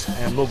promise I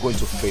am not going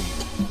to fail you.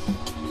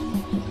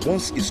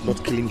 Once it's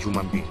not killing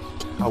human being,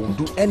 I will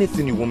do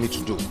anything you want me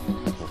to do.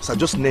 Sir,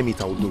 just name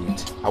it, I will do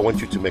it. I want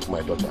you to make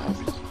my daughter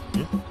happy.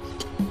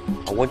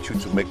 I want you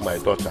to make my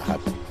daughter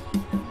happy.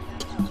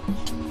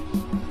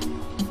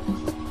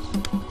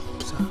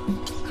 Sir,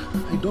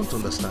 I don't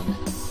understand.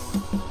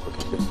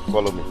 Okay, just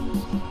follow me.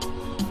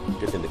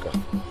 Get in the car.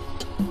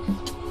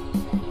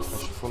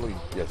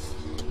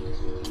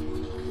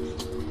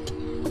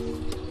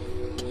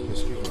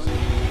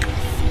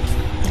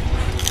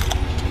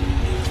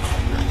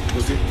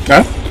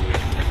 Huh?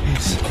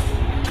 Yes.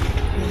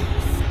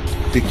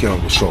 Take care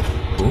of the shop.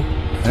 Oh?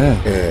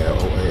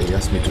 He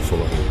asked me to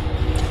follow him.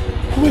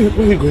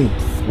 Where are you going?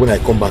 When I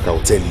come back,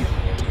 I'll tell you.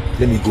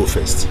 Let me go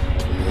first.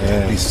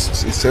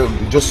 Please,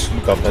 just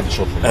look after the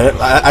shop.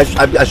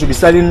 I should be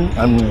selling.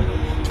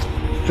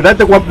 Should I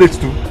take one plate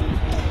too?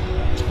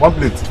 One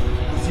plate.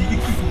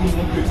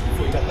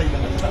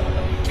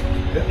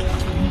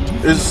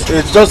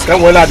 It's just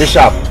come when at the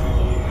shop.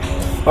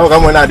 Oh,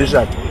 come when at the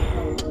shop.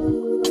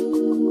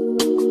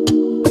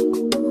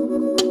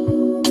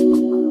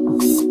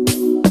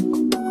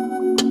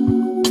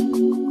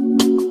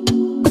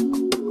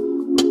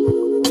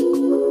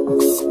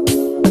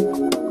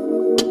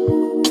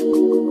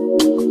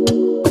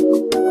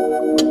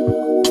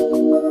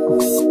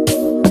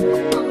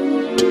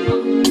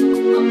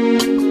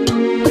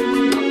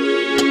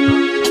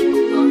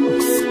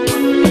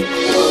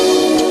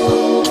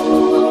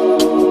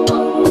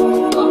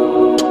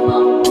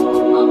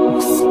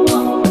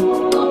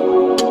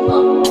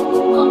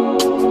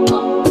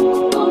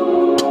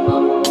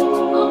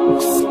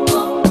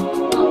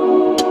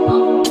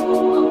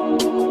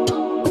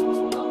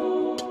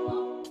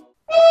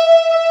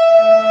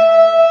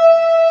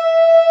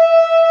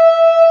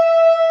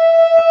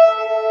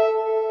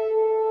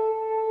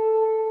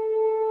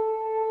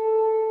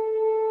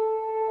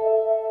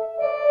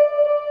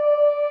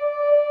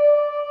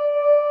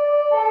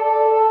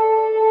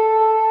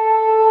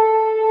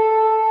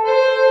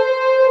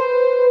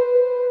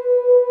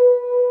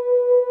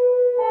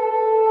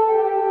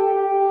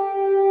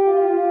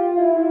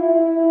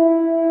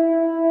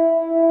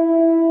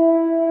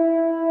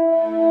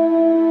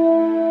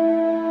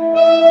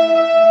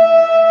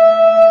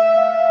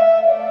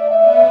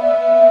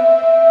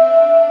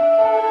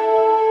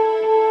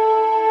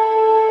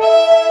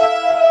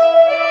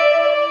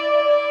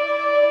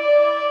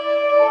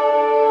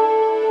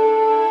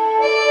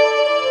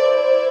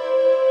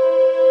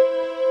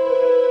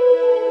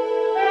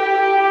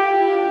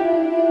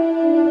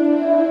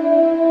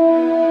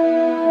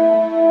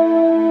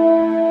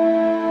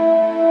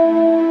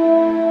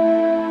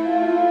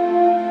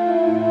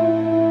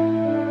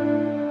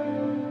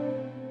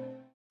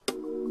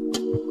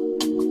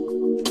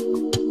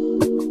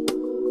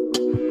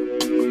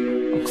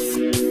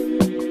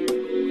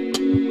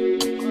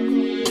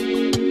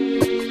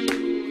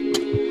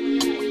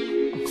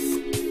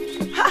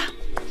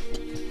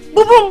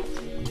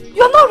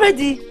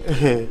 Ready?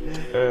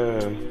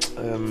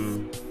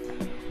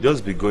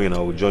 Just be going. I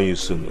will join you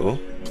soon. Oh,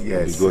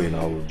 yes. Be going.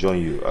 I will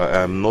join you. I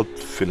am not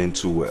feeling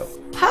too well.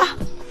 Ha!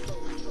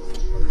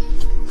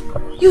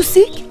 You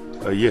sick?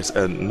 Yes.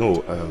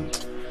 No.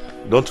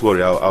 Don't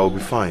worry. I'll be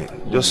fine.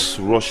 Just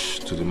rush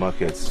to the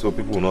market so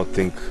people will not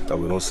think that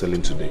we're not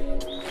selling today.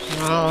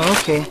 Oh,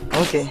 okay.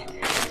 Okay.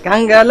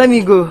 Kanga, let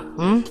me go.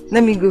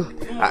 Let me go.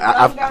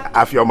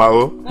 I feel my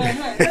own.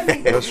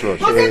 Just rush.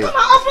 Come and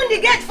open the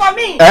gate for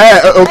me.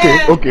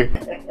 Okay.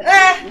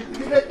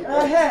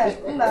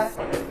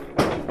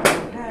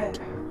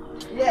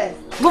 Yes.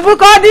 Bubu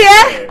Kodi,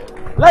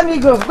 let me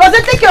go. Go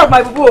take care of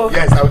my bubu.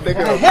 Yes, I will take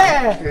care of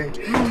you.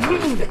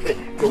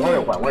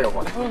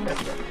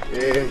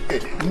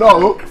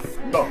 No.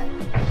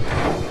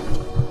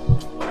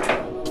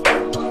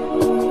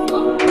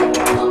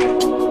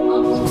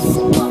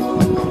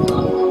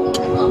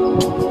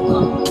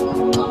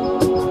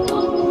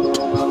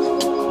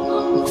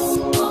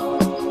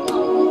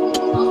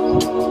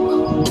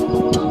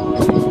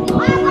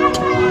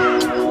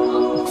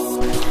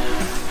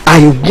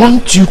 I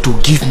want you to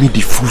give me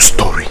the full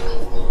story.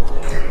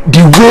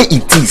 The way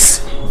it is,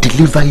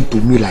 deliver it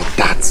to me like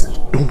that.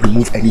 Don't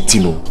remove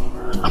anything. No.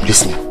 I'm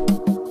listening.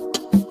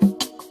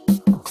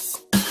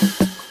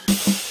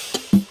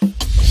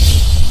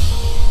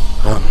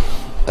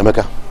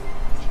 Emeka,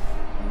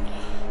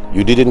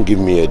 you didn't give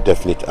me a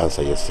definite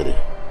answer yesterday.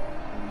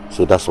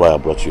 So that's why I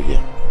brought you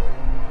here.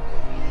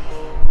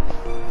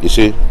 You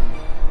see,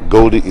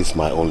 Goldie is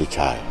my only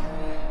child.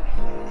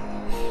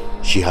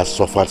 She has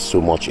suffered so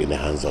much in the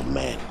hands of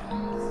men.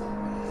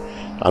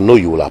 I know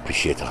you will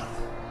appreciate her.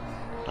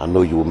 I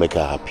know you will make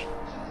her happy.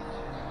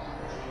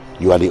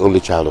 You are the only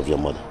child of your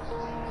mother,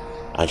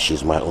 and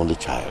she's my only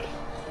child.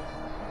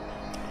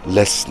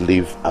 Let's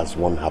live as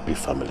one happy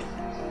family,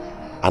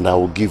 and I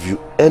will give you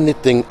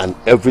anything and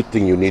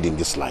everything you need in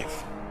this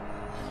life.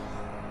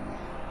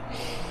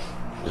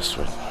 This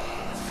way.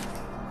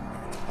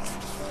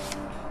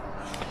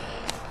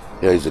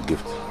 Here is a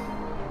gift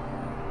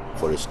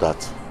for a start.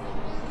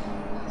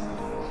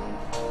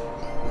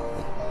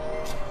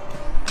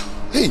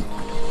 Hey!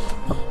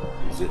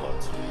 Is it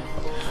hot?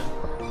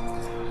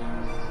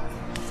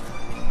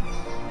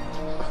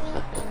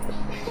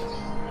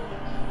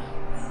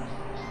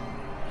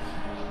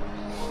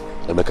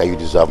 Emeka, you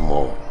deserve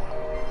more.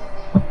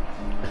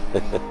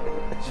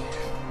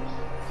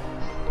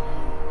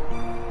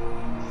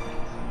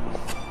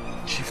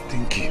 Chief,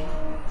 thank you.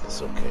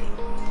 It's okay.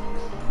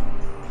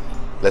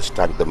 Let's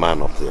thank the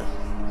man up there.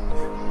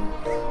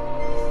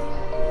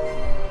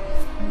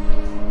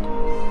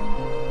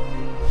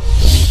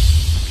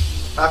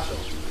 Action.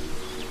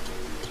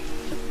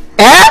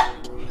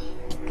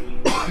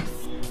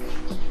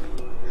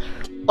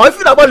 I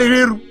feel about the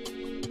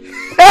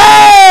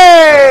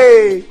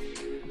hey!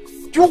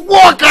 You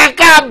walk a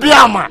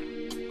biama.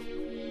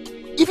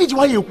 If it's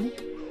why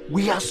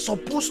we are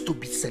supposed to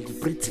be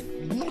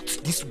celebrating, not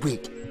this way.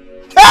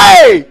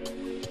 Hey!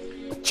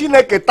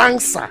 Chineke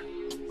thanksa.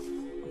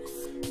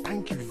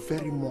 Thank you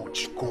very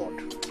much,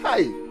 God.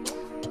 Hi.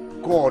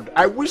 God,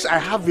 I wish I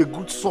have a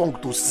good song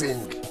to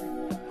sing.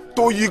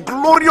 To the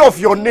glory of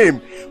your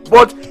name.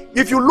 But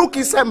if you look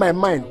inside my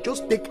mind,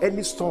 just take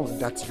any song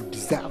that you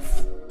deserve.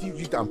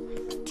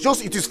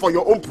 Just it is for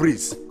your own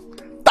praise.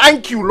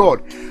 Thank you,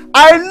 Lord.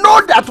 I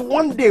know that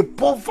one day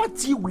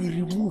poverty will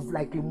remove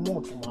like a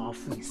mud from our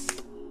face.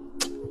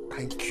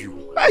 Thank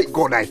you. Hey,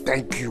 God, I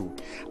thank you.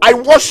 I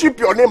worship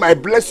your name. I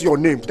bless your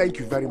name. Thank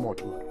you very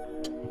much, Lord.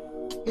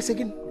 Yes,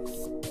 again.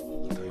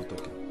 What are you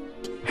talking?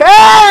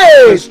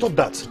 Hey! Stop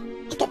that.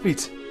 Stop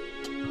it.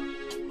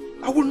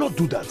 I will not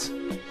do that.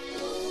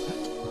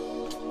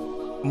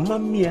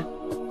 Mamia.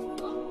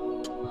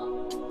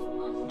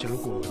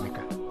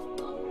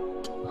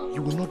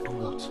 You will not do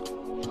what?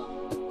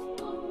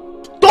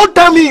 Don't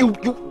tell me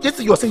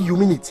you're saying you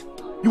mean it.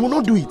 You will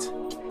not do it.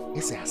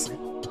 Yes, I said.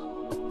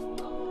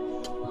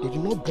 They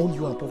did not burn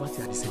you and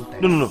poverty at the same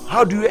time. No.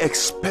 How do you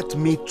expect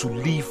me to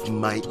leave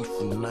my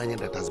Ifunanya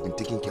that has been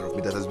taking care of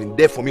me, that has been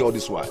there for me all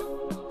this while?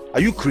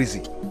 Are you crazy?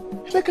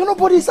 Emeka,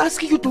 nobody is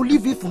asking you to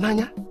leave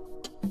Ifunanya.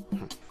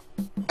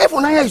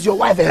 Ifunanya is your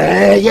wife.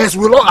 Yes,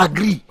 we'll all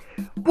agree.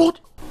 But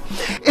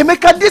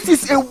Emeka, this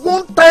is a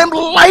one-time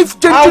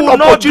life-changing opportunity. I will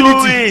not do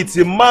it,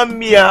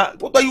 Mamia.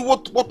 What are you?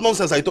 What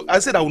nonsense are you talking? I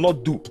said I will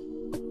not do.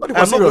 I'm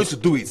not going to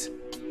do it.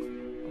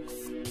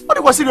 What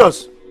if you were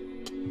serious?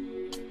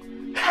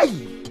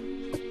 Hey.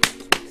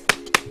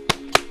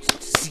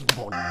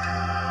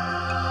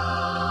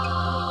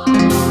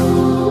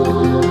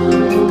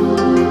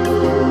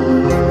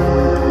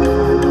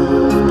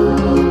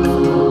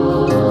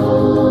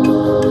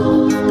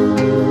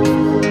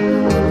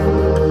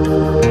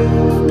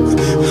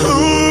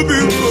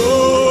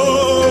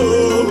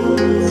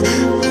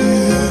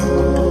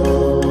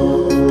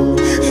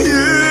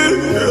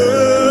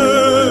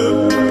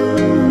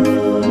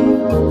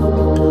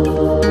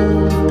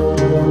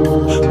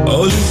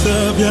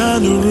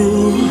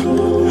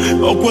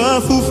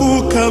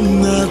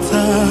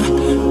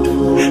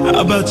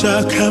 Abacha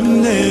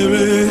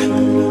kamnere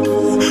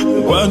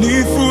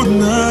wanifu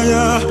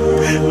naya.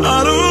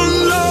 I don't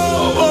know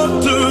what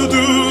to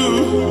do.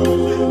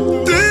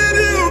 Did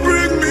you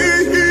bring me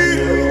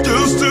here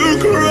just to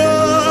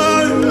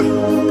cry?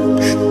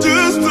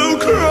 Just to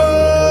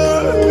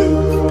cry?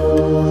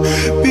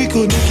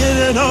 Because you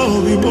can't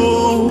all be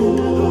more.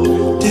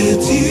 The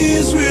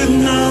tears will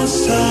not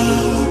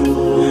stop.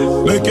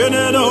 Making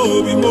it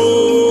all be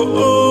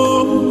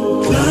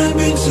more.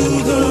 Climbing to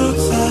the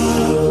top.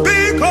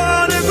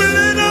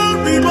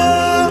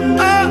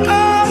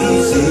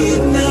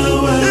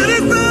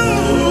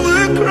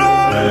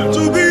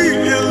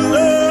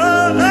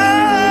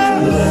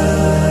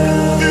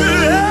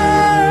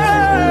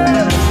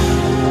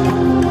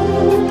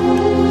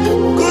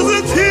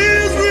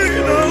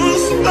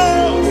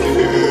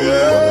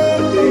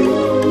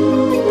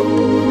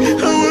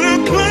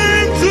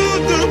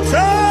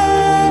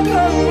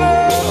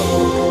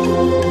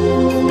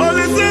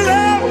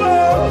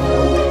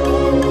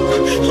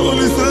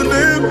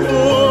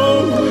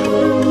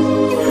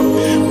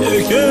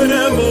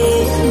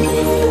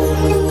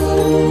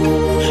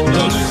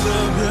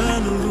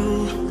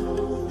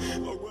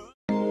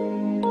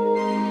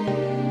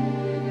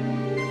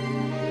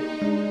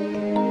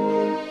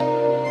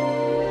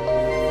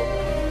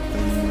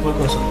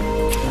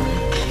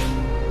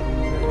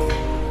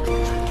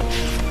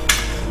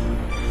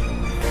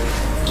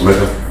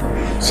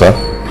 Sir?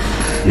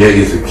 Here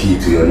is the key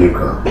to your new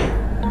car.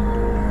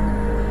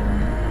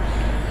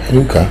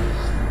 New car?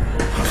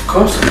 Of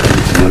course, the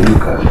key to your new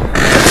car.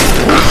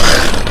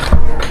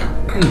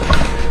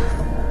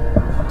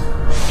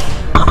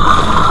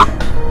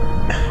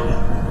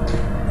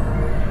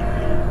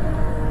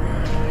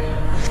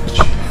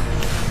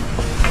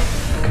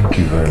 Thank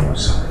you very much,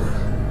 sir.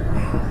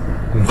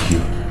 Thank you.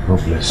 God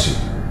bless you.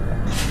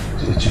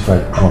 Chief, I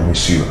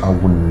promise you, I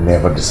will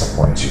never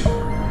disappoint you.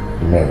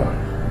 Never.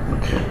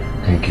 Okay.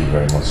 Thank you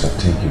very much, sir.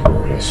 Thank you.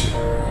 God bless you.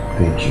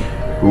 Thank you.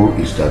 Who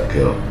is that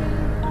girl?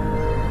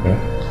 Yeah?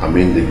 I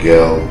mean the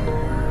girl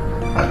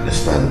at the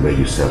stand where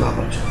you sell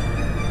abacha.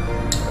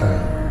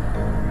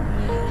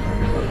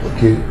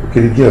 Okay,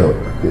 the girl.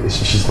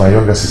 She's my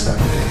younger sister.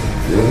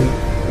 Really?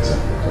 Yes, sir.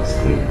 That's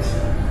great.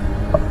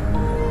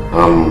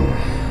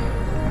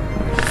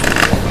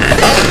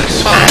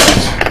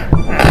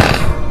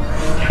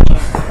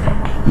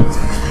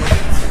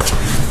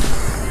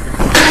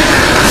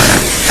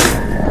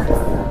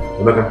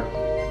 Rebecca.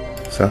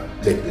 Sir?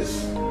 Take this.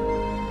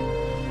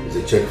 It's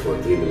a check for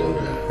 3 million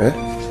naira. Eh?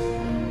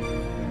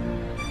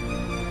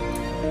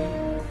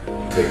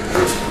 Take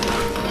this.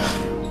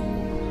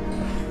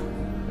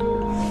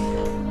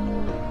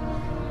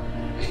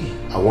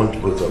 I want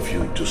both of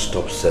you to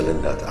stop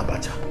selling that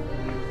abacha.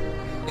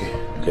 Okay.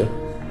 Okay?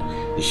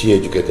 Is she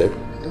educated?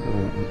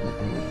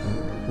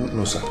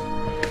 No, sir.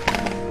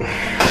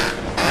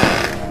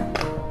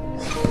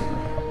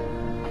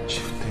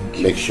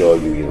 Make sure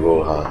you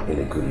enroll her in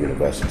a good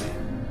university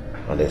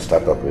and then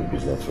start up a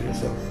business for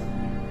yourself.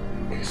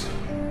 Okay, sir.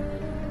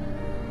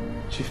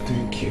 Chief,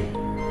 thank you.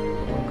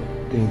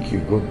 Thank you.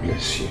 God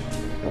bless you.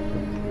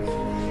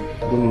 I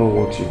don't know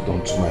what you've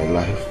done to my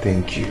life.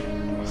 Thank you.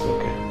 It's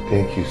okay.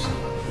 Thank you, sir.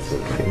 It's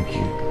okay. Thank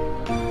you.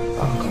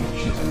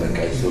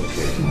 It's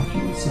okay. Thank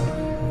you, sir.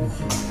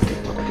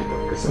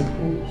 Thank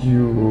you.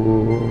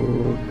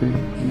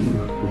 Thank you.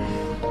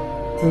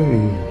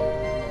 Hey.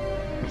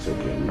 It's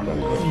okay. You can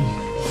go.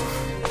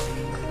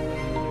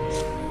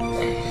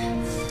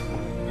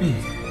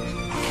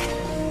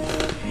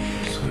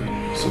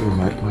 Sorry,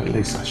 my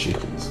legs are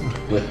shaking. So.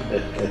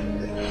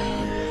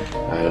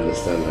 I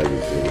understand how you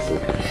feel. It's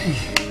okay.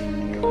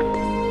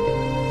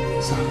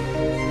 Sir.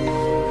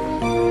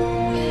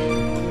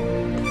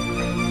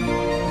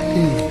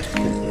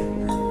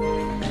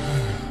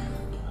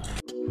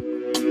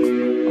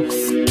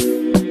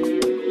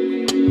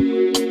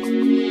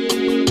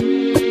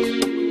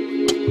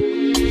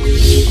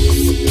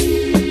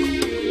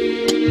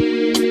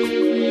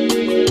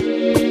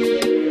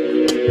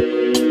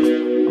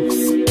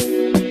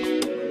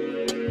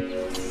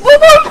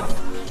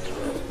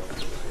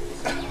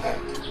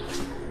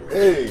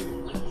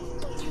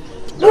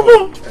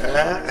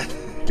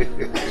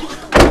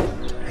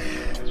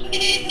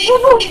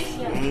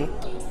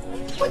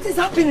 What is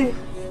happening?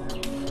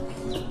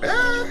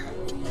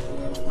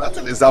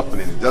 Nothing is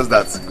happening, just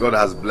that God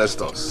has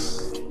blessed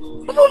us.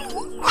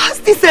 What's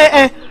this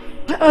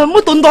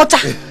motondocha?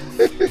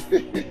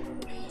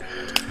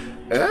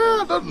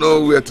 I don't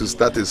know where to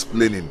start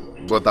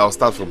explaining, but I'll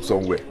start from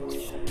somewhere.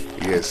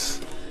 Yes.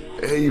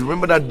 You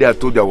remember that day I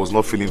told you I was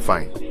not feeling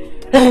fine?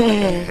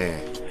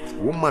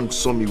 One man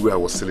saw me where I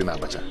was selling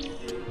abacha.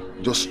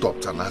 Just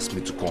stopped and asked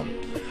me to come.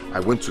 I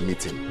went to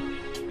meet him.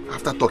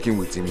 After talking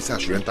with him, he said I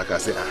should enter car. I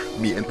said,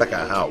 me enter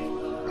car how?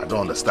 I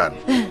don't understand.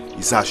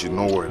 He said I should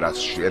not worry, that I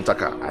should enter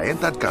car. I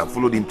entered car and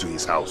followed him to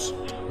his house.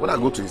 When I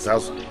go to his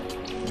house,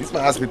 this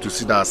man asked me to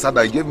sit down. I sat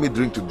down, he gave me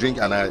drink to drink,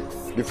 and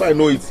before I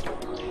know it,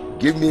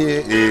 gave me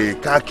a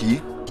car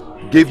key,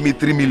 gave me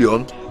 3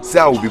 million,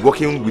 said I will be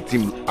working with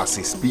him as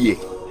his PA.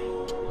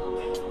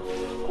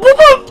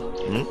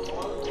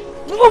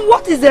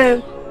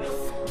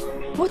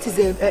 What is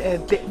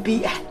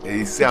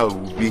He said I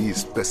will be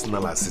his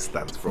personal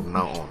assistant from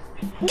now on.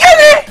 Get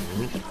it?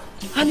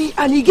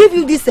 And he gave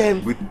you this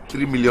with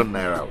 3 million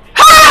naira.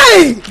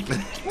 Hey!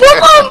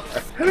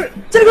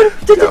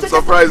 I'm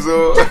surprised,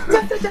 oh.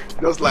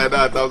 Just like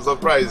that, I'm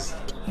surprised.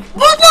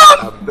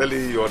 I'm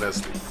telling you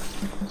honestly.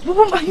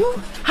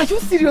 Are you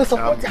serious?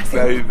 I'm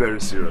very, very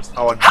serious.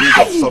 Our days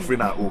of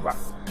suffering are over.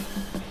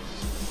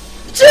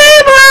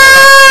 Chima!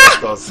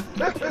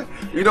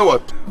 You know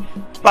what?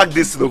 Pack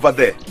this over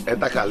there.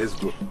 Enter car, let's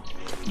go.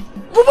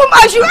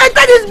 I should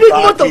enter this big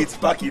motor.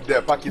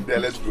 Pack it there,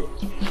 let's go.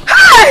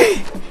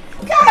 Hey!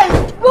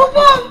 Guys,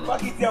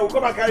 Pack it there, we'll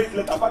come and carry it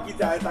later. Pack it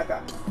there, enter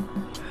car.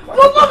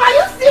 Are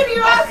you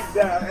serious? Pack it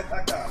there,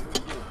 enter car.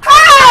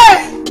 Hey!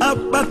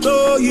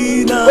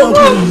 Apatoyi na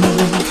wumo,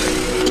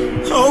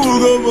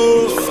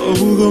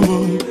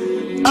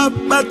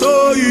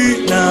 apatoyi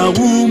na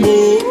wumo,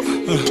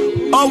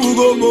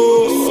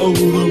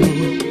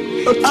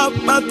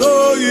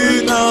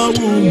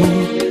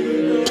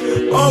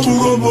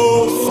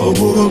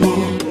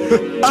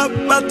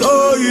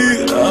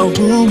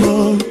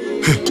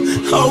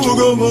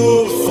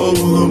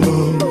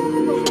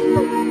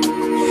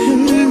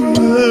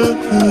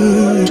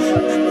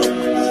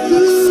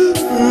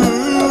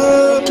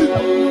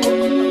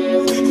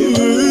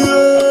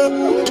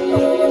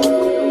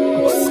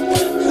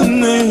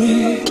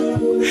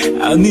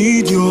 I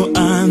need your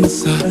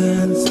answer,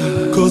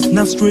 'cause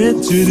now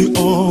straight to the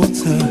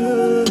altar.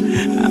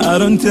 I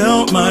don't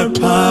tell my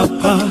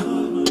papa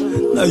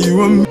that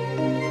you and me.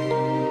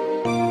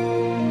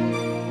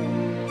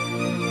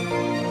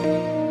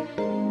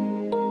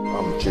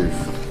 Chief,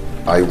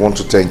 I want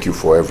to thank you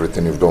for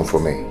everything you've done for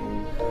me.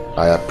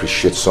 I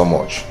appreciate so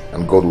much,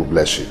 and God will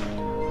bless you.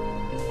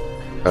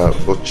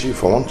 But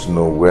Chief, I want to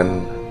know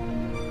when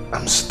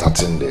I'm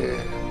starting the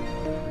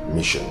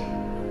mission.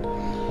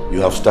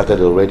 You have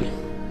started already.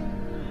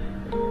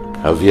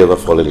 Have you ever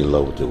fallen in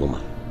love with a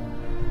woman?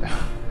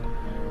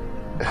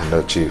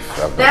 No, Chief.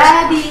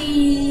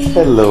 Daddy!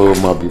 Hello,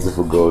 my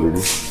beautiful golden.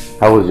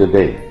 How was your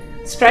day?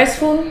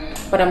 Stressful,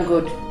 but I'm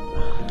good.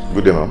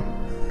 Good day, Mom.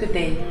 Good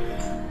day.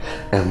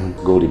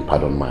 Golden,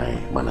 pardon my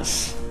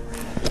manners.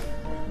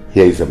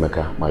 Here is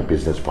Emeka, my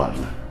business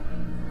partner.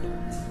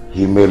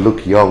 He may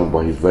look young,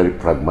 but he's very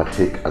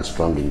pragmatic and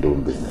strong in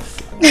doing business.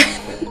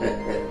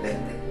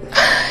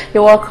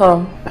 You're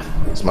welcome.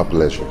 It's my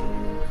pleasure.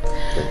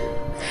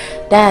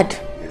 Dad,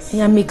 yes.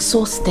 I'm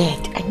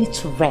exhausted. I need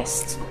to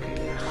rest.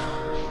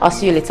 I'll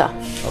see you later.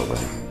 All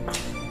right.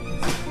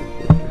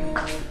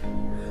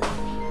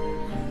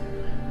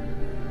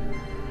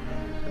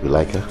 You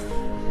like her?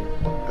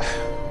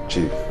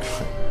 Chief.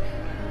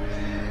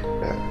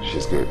 Yeah,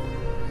 she's good.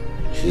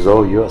 She's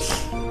all yours.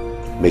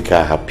 Make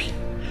her happy.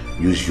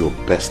 use your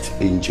best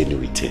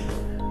ingenuity.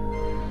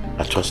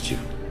 I trust you.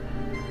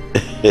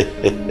 Sit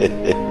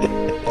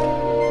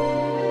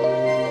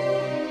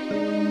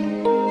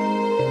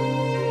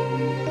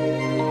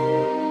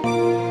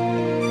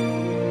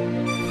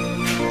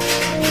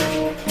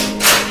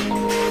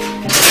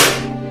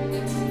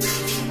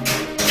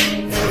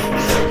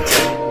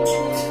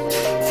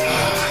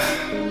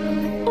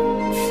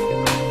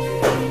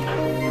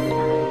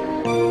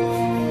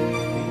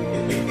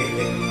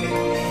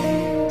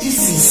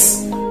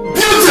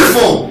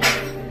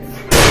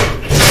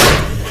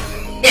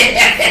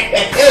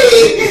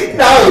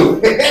down.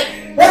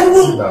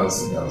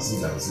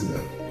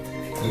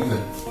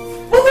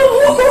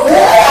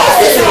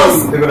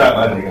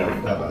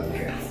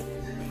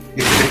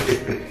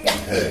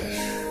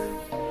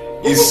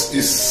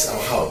 It's our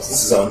house.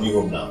 This is our new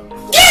home now.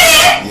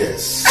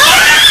 Yes.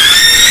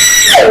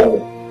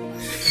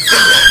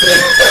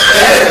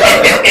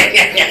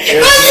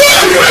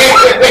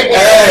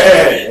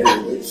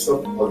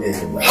 Stop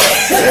forgetting that.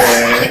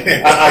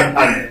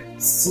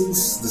 And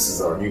since this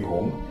is our new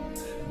home,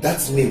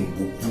 that name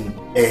Bubu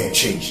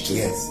changed.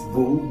 Yes.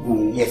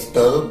 Bubu. Yes.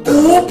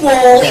 Bubu.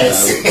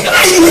 Yes.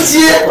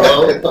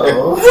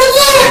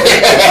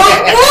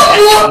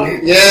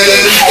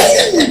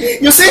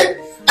 Yes. You see,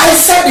 I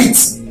said it.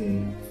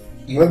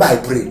 You remember I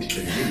prayed.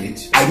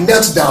 I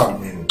knelt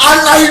down. And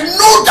I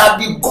know that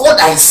the God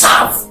I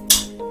serve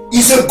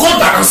is a God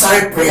that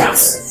answers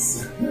prayers.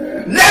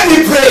 Let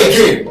me pray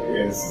again.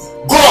 Yes.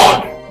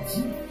 God,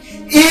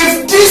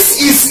 if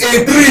this is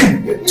a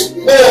dream,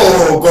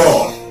 oh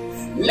God,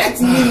 let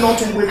me not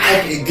wake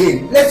up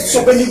again. Let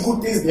so many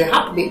good things be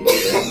happening. You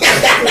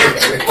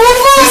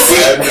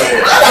see,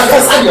 I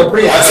understand your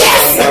prayers.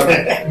 Yes.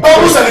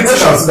 Bible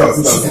salutation.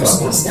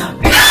 Sit down.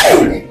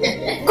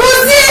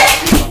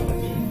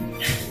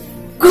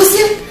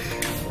 Gozie.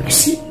 You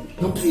see,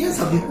 your prayers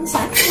have been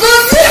answered.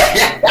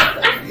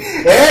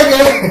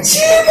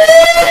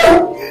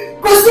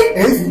 Gozie.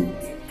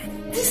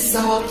 This is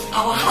our house.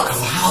 Our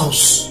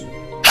house.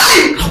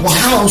 Our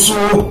house.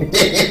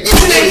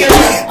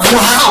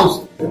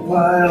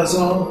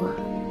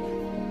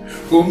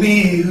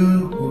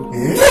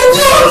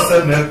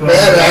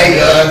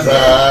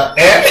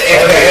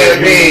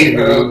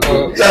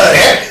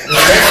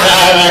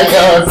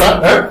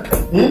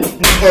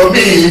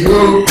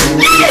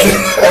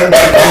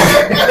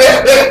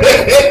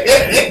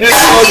 This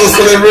was a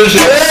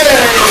celebration.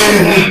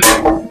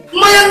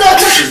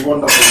 This is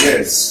wonderful,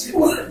 yes.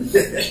 We're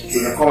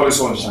gonna call this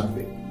one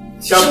champagne.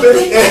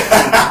 Champagne.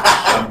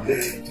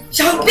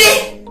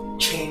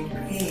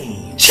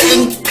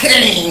 Change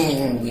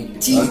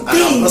time.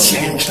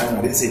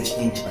 I didn't say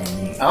change time.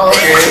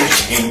 Okay.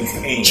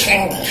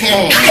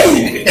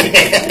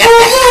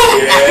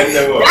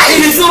 It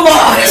is so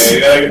much.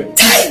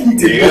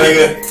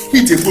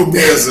 Hit a book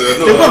there, sir.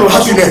 The one of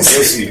happiness.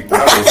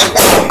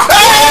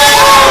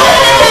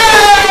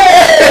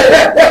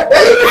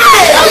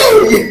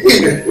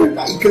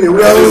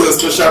 That is a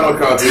special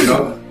knockout, you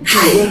know.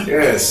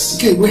 Yes.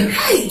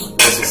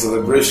 It's a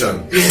celebration.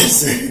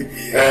 Yes.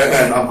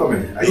 And I'm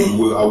coming. I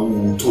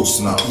will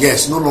toast now.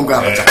 Yes, no longer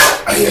avatar.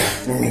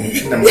 Yes.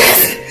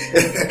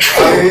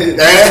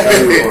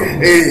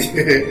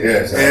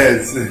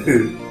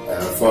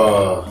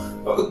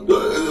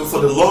 For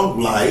the long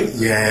life.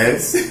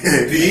 Yes.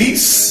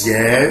 Peace.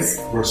 Yes.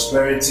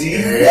 Prosperity.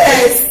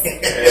 Yes.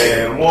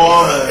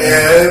 More.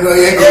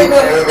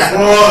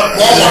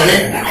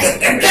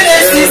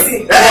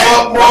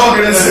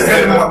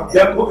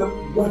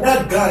 But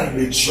that guy in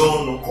the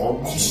John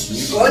comes. In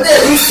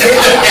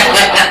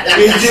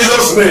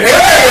Jesus' name.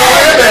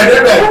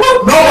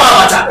 No more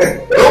avatar.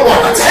 No more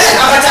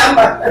avatar.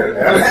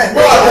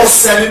 No more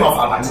selling of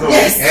avatar.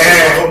 Yes.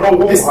 No,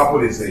 what will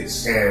happen is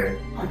this. I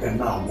can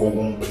now go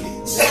one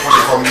place.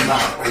 Come now.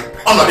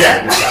 I'm not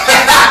there.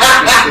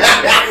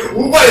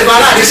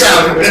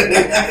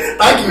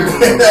 Thank you.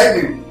 Thank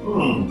you.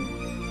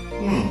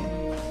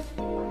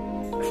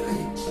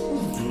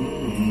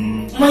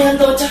 My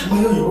daughter.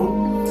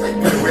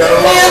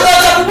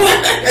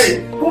 Hey,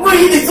 who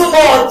eat it so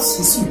much?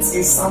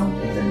 It's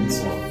something in this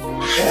one.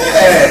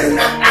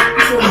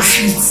 Oh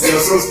shit, you're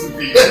so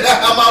stupid.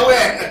 I'm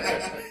aware.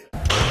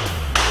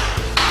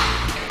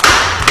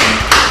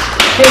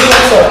 Hey,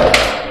 what's up?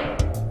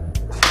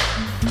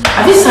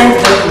 Have you signed the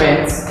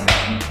documents?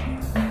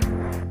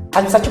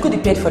 Has Mr. Chukudi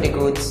paid for the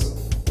goods?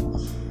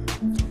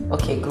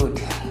 Okay,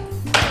 good.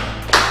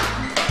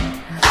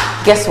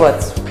 Guess what?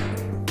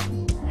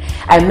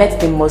 I met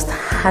the most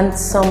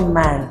handsome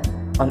man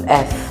on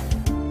earth.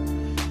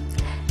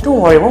 Don't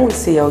worry, when we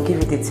see you, I'll give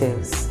you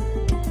details.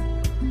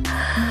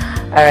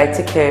 Alright,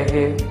 take care of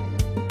you.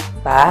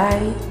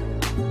 Bye.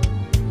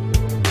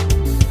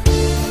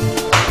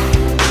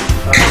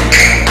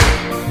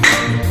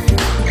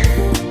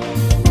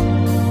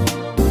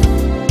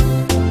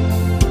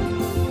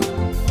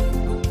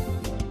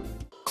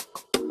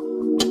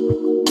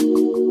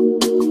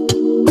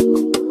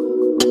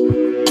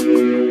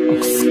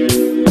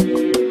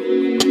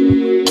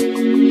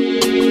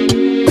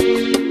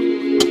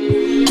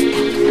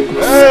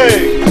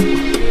 Hey!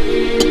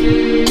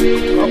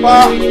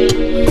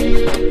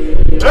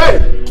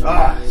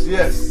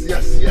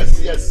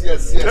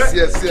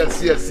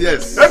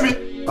 yes. Let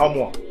me. How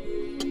more?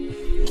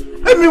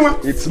 Let me one.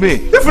 It's me.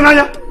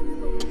 Ifunanya.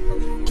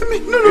 Let me.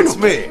 No. It's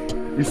me.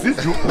 Is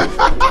this you?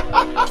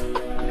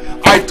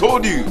 I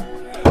told you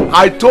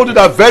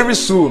that very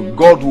soon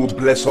God will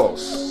bless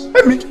us.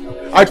 Let me.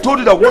 I told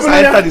you that once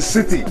I enter the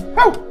city,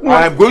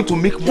 I am going to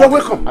make more. You're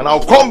welcome. And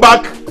I'll come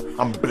back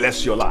and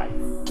bless your life.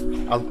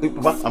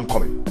 I'm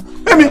coming.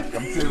 Let me.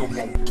 I'm telling you,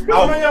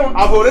 Mom.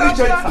 I've already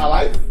changed her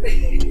life.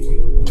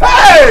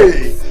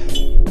 Hey!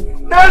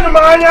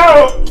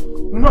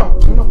 No.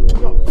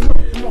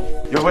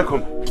 You're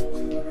welcome.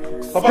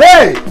 Papa.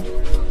 Hey!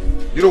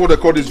 You know what they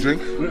call this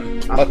drink?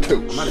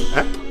 Mateus.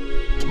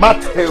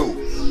 Mateus.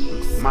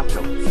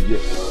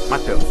 Yes.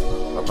 Mateus.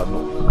 Papa, no.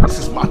 This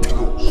is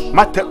Mateus.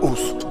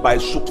 Mateus. By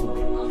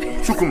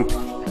Sukumu.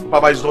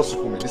 Papa, it's not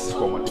Sukumu. This is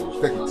called Mateus.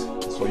 Take it.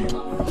 It's for you.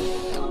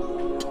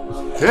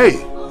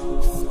 Hey!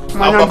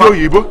 Papa,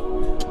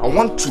 I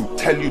want to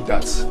tell you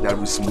that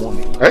there is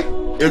money. Hey?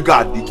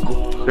 Ega Adigo.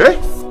 Hey?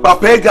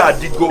 Papa Ega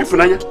Adigo.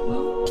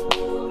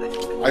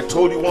 I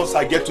told you once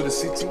I get to the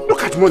city,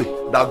 look at money,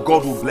 that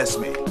God will bless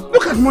me.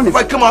 Look at money. If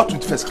I come out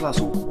with first class,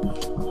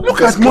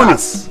 look at money.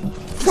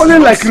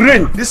 Falling like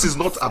rain. This is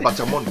not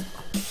abacha money.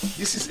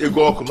 This is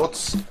Egoku, not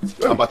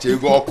abacha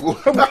Egoku.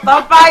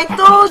 Papa, I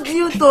told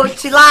you to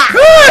chill out.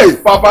 Hey!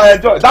 Papa,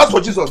 enjoy. Dance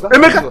for Jesus.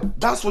 Emeka.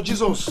 Dance for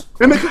Jesus.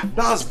 Emeka.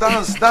 Dance.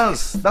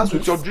 Dance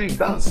with your drink.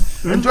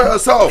 Dance. Enjoy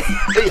yourself.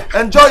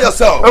 Enjoy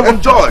yourself.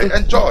 Enjoy.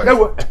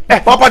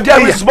 Papa,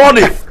 there is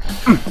money.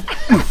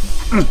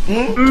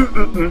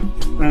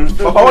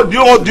 Papa, do you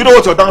know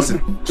what you're dancing?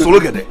 Solo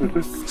get it.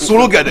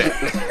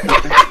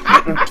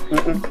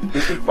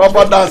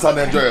 Papa, dance and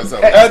enjoy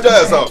yourself.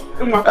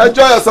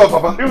 Enjoy yourself,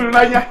 Papa.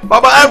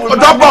 Papa,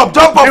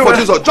 jump up for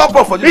Jesus. Jump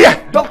up for Jesus.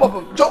 Jump up.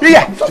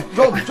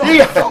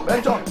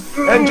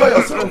 Enjoy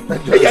yourself.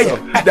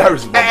 There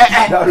is money.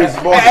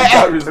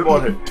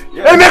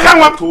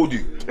 Emeka, I told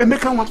you.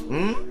 Emeka,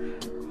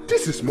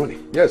 this is money.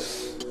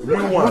 Yes,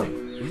 real one.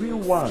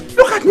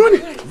 Look at money.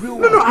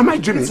 No, am I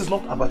dreaming? This is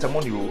not about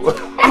money.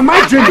 Am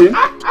I dreaming?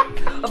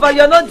 But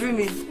you're not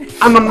dreaming.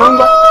 I'm a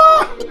manga.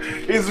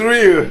 It's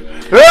real.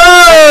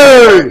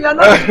 Hey! You're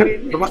not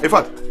dreaming. In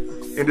fact,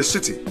 in the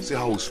city, see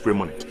how we spray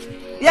money.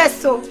 Yes,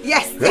 so.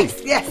 Yes. Hey.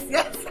 Yes.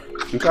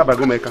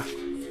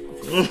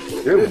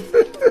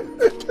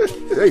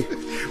 Hey.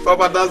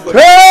 Papa, that's for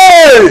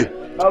Hey!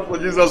 That's for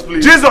Jesus,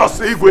 please. Jesus,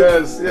 Igwe.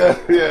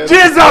 Yes.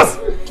 Jesus,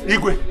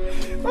 Igwe.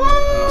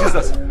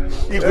 Jesus.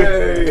 Igwe.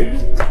 Hey.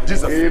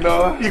 Jesus.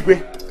 Igwe.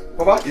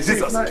 Papa, you see,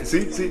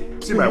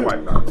 see my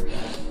wife now.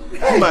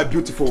 See my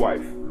beautiful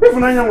wife.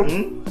 Ifunanya.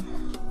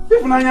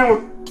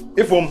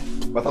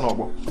 Bata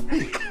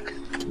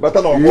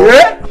no.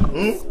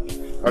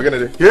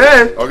 Ogenede.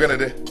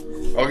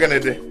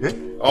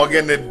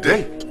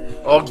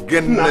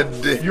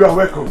 You are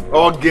welcome.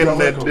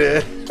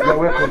 Ogenede. You are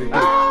welcome.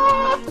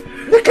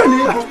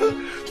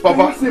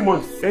 Papa,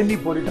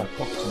 anybody that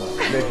talks to me,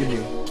 begging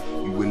you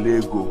will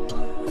let go.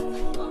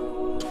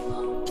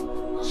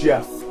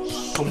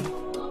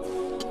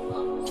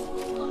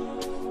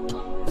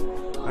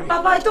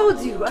 Papa, I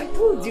told you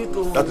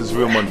to. That is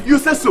real money. You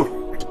said so.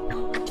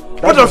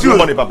 What of you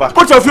money, Papa?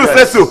 What of you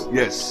said so?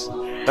 Yes,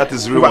 that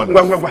is real money.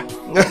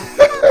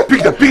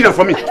 Pick them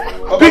for me.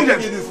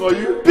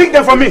 Pick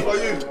them for me.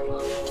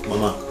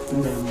 Mama,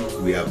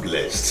 we are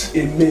blessed.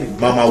 Amen.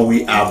 Mama,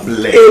 we are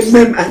blessed.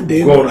 Amen and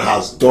amen. God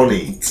has done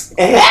it.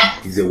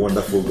 He's a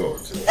wonderful God.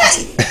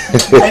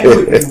 I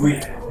know He will.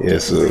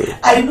 Yes, sir.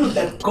 I know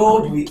that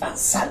God will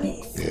answer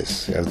me.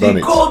 Yes, He has done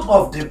it. The God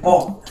of the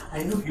ball,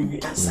 I know He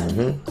will answer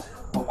me.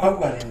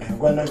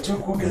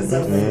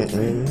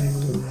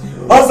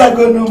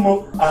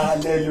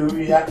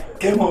 Hallelujah.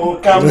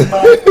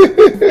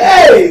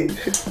 Hey!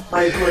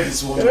 My God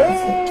is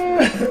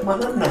wonderful.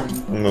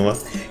 Mama,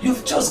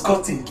 you've just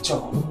got a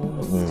job.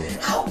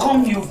 How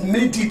come you've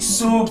made it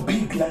so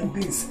big like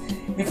this?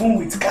 Even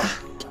with car.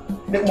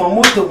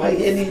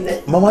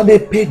 Mama, they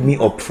paid me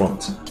up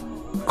front.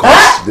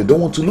 Because they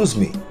don't want to lose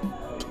me.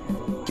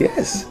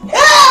 Yes.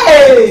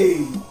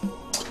 Hey!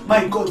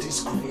 My God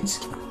is great.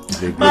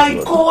 My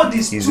God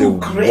is He's too a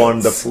great.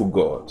 wonderful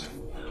God.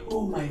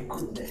 Oh my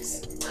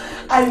goodness.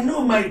 I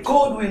know my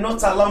God will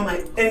not allow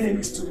my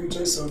enemies to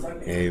rejoice over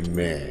me.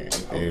 Amen.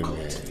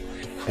 Amen.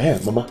 Hey,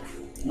 Mama,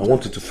 I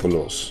want you to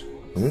follow us.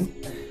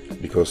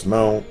 Because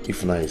now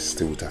Ifna is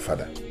still with her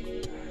father.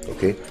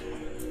 Okay?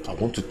 I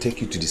want to take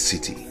you to the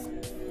city.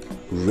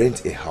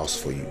 Rent a house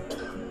for you.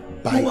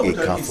 Buy a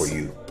car for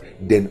you.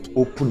 Then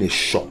open a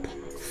shop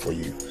for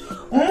you.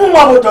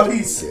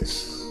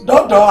 Yes.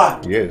 Doctor.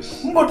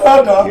 Yes.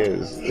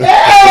 Yes.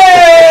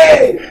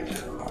 Yay!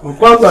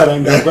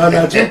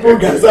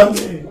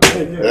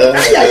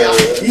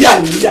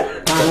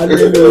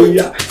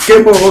 Hallelujah.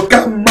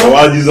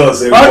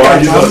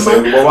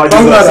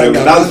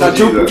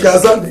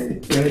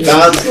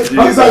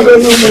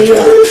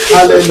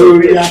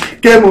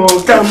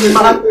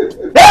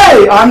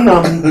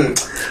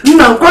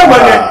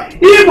 Hey,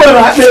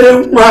 Ibora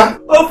Beremwa,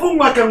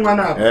 Ofuma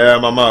Kamwana.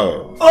 Mama.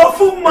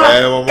 Ofuma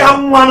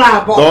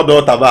Kamwana.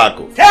 Dodo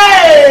tobacco.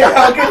 Hey!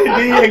 How can you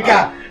do it?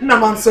 No,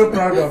 I'm so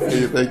proud of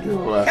you. Thank you,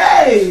 Mama.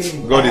 Hey!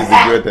 God is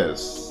the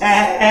greatest.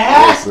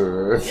 Yes,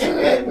 sir.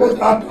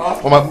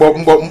 Mama,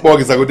 Mbog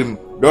is a good him.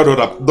 Dodo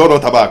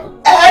tobacco.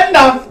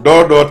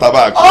 Dodo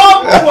tobacco.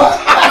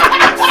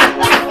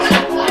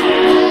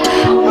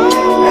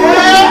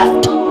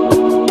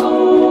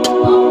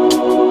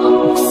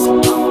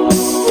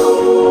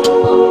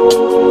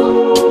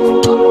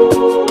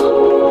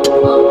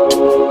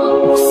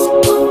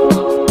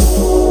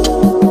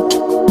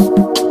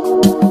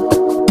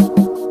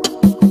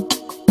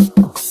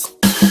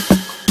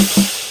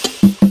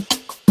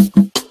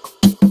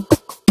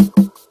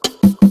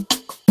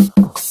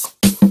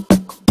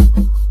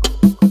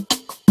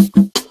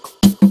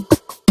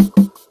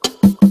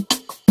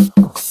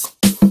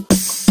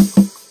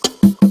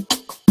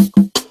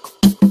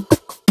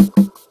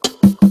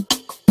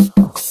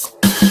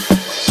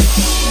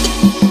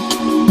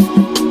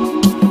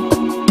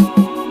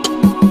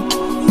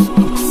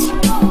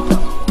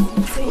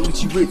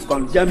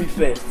 Jammy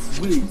first.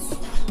 Wait.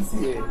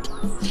 Yeah.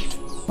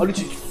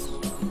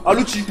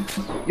 Aluchi,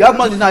 you have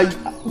money now.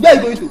 Where are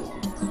you going to?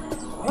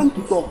 I want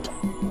to talk.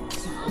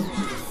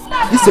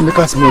 This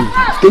Emeka's money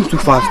came too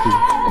fast.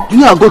 Though. Do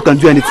you know how God can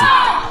do anything?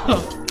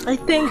 I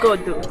thank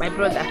God though, my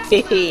brother. I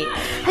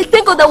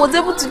thank God I was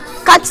able to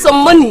catch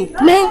some money.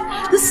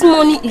 Man, this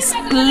money is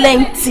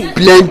plenty.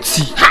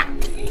 Plenty.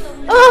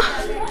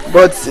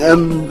 But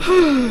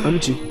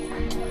Aluchi.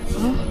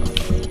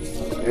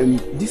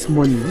 This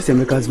money, this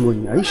Emeka's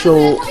money, are you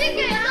sure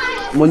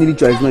money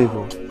ritual is not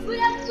involved?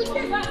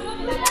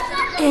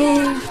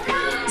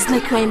 It's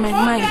like you're in my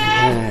mind.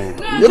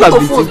 Both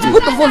of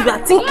us, we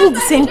are thinking the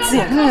same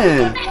thing.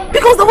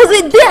 Because there was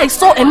a day I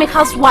saw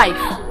Emeka's wife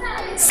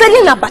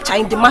selling abacha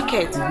in the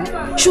market.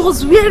 She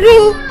was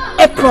wearing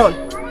apron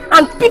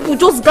and people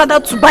just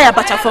gathered to buy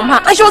abacha from her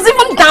and she was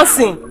even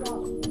dancing.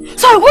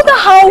 So I wonder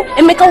how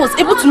Emeka was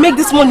able to make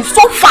this money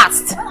so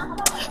fast.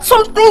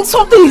 Something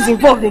is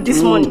involved in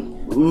this money.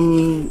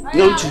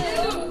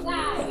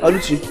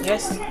 Aluchi.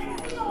 Yes.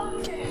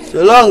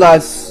 So long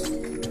as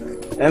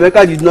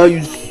Emeka did not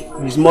use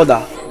his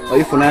mother or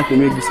if to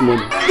make this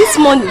money. This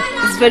money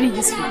is very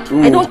useful.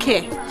 I don't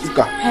care.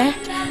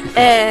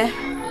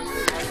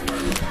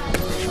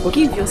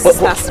 Give your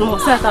sister small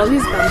so that I'll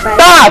use them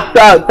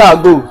buy.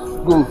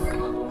 Go.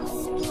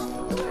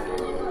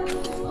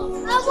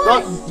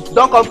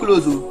 Don't come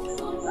close.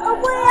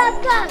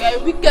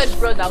 Wicked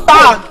brother.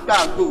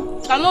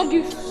 Go. Cannot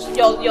give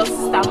your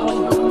sister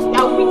money.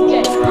 You're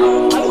wicked. I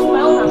use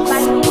my own and buy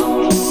it.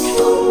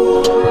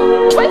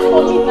 Wait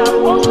for me now.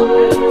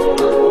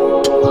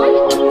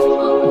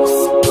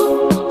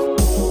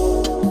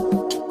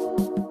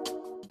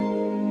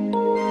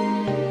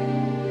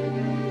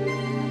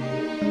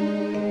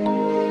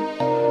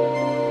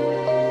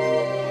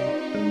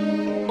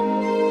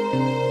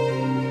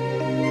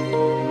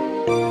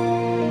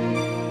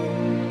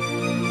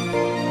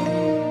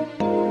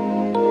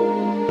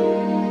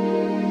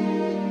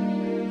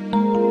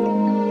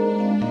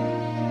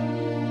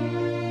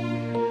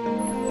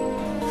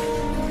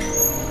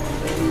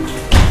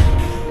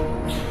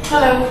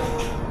 Hello.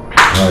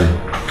 Hi.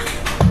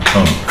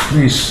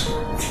 Please,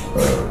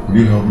 will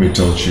you help me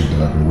tell Chief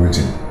that I've been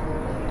waiting?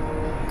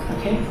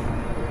 Okay.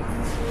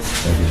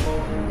 Thank you.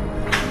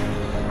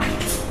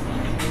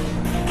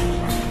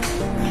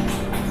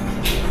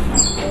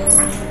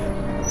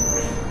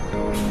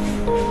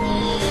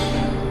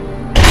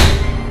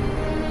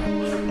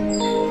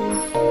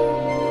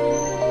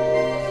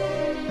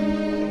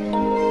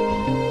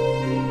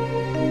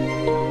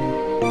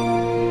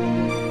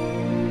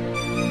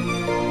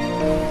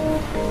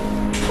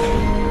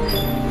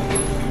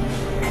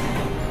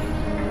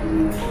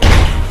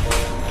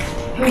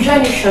 We'll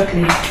join you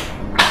shortly.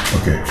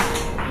 Okay.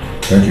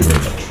 Thank you very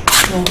much.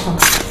 You're welcome.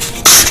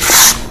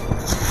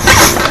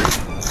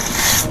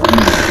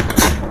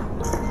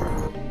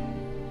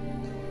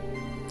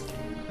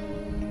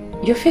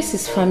 Your face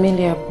is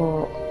familiar,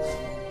 but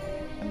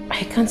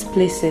I can't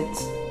place it.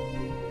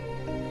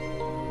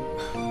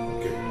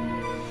 Okay.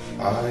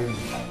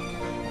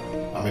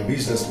 I'm a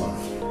businessman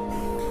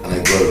and I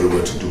go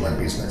everywhere to do my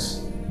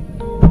business.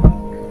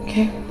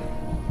 Okay.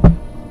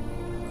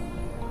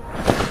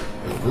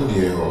 Good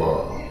here,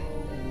 or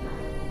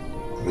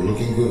you're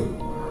looking good.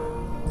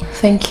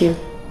 Thank you.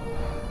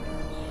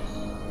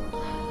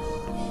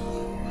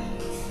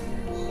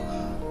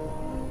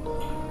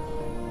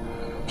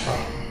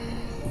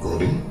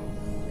 Golden,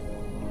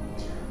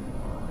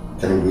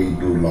 can we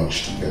do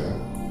lunch together?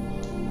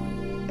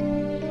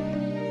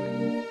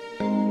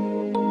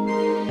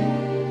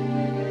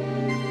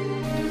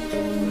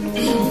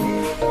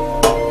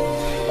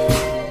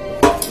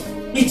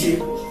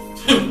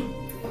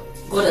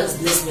 God has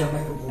blessed me and my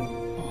people.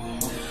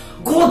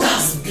 God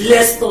has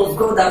blessed us.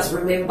 God has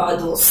remembered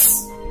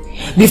us.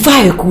 Before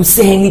I could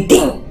say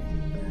anything,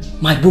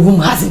 my boom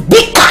has a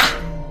big car.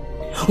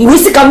 My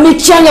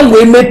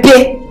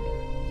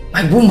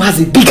boom has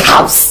a big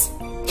house.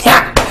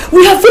 Yeah.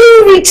 We are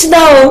very rich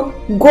now.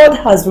 God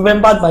has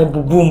remembered my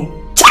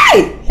boom.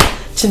 Chai!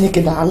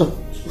 Chineke dalo.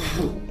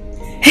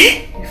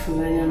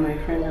 Ifulanya, my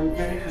friend, I'm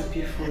very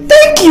happy for you.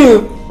 Thank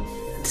you.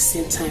 At the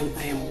same time,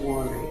 I am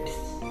worried.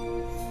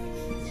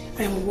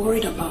 I am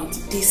worried about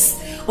this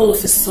all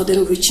of a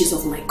sudden riches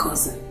of my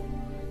cousin.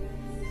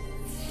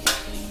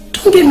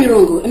 Don't get me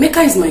wrong,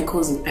 Emeka is my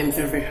cousin. I'm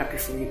very, very happy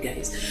for you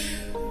guys.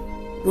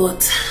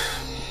 But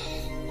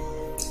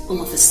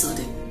all of a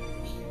sudden,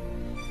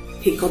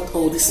 he got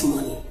all this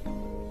money.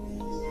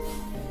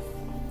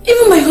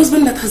 Even my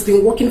husband that has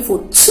been working for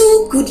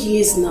 2 good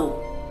years now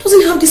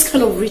doesn't have this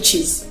kind of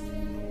riches.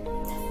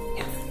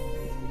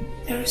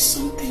 There is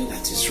something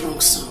that is wrong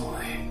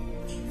somewhere.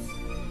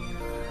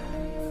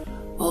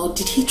 Or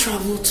did he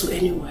travel to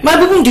anywhere? My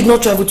boobum did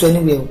not travel to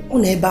anywhere.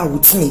 Oneba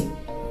with me.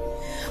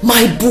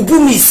 My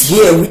boobum is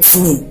here with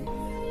me.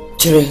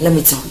 Jerry, let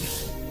me tell you.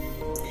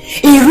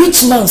 A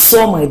rich man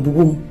saw my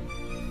boobum.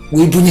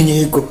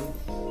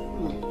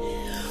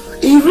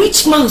 A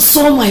rich man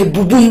saw my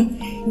boobum,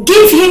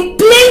 gave him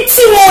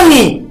plenty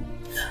money,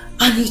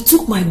 and he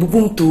took my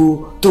boobum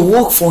to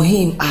work for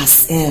him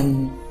as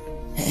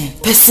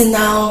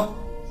personal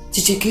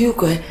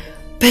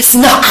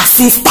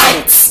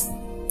assistant.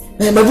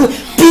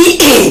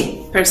 PA.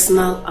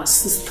 Personal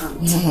assistant.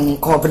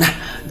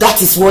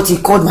 That is what he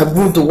called my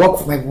boobum to work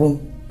for my boobum.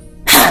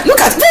 Look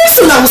at very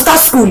soon I will start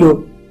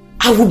school.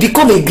 I will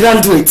become a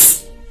graduate.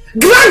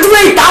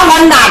 Graduate,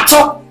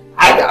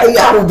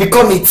 I will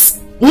become it.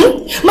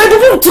 My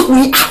boobum took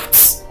me out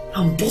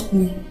and bought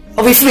me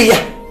of a free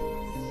year.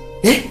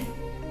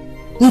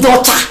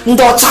 Ndocha,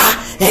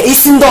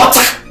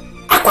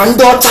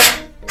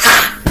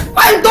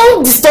 Why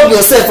don't disturb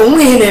yourself?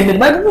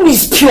 My boobum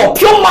is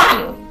pure man.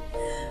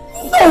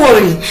 Don't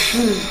worry.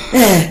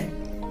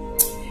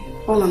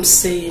 All I'm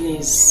saying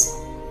is,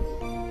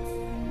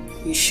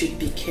 you should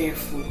be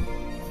careful.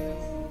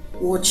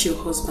 Watch your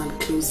husband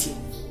closely.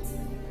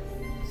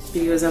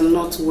 Because I'm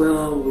not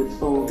well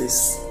with all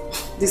this.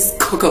 This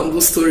cock and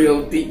bull story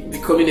of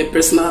becoming a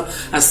personal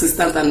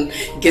assistant and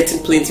getting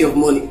plenty of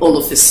money all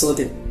of a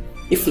sudden.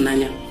 If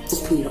Nanya,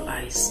 open your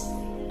eyes.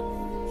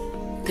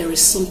 There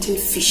is something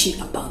fishy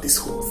about this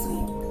whole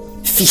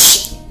thing.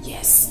 Fishy?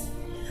 Yes.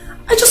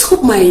 I just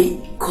hope my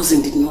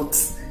cousin did not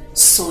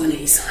soil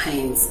his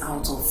hands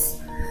out of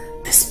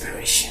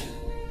desperation.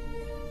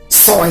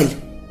 Soil?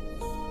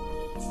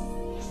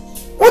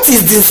 What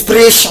is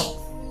desperation?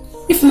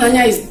 If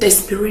Nanya is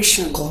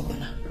desperation.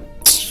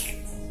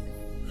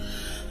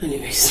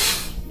 Anyways,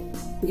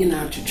 you know,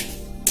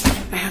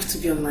 I have to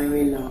be on my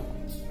way now.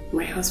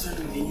 My husband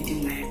will be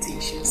needing my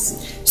attention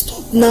soon.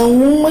 Stop now,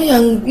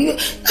 I'm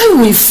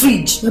with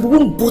fridge. My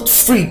mom bought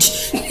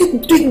fridge.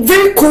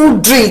 Very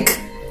cold drink.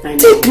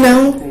 Take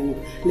now.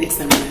 Next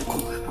time when I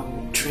come, I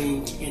will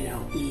drink and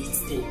I'll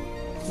eat.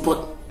 But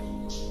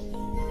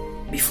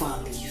before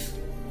I leave,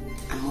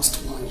 I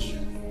must warn you.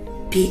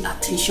 Pay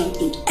attention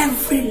in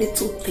every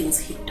little thing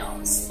he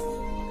does.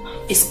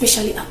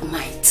 Especially at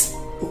night,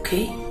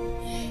 okay?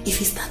 If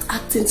he starts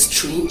acting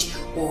strange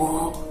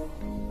or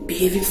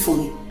behaving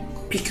funny,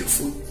 pick your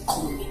phone,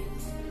 call me,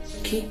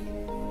 okay?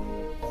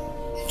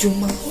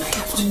 Juma, I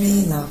have to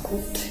be now.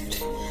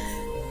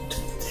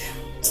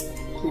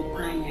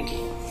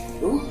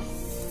 Oh,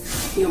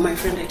 you're my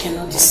friend, I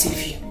cannot deceive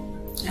you.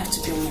 I have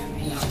to be on my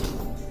way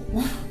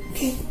now.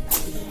 Okay.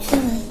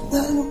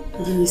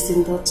 Give me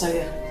some daughter.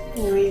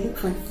 Anyway, you look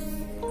fine.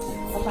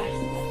 Bye-bye.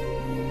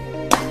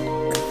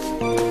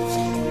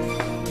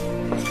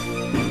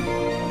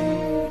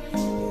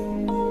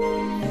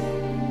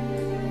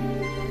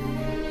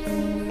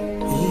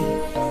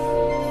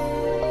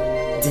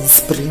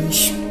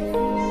 Desperation.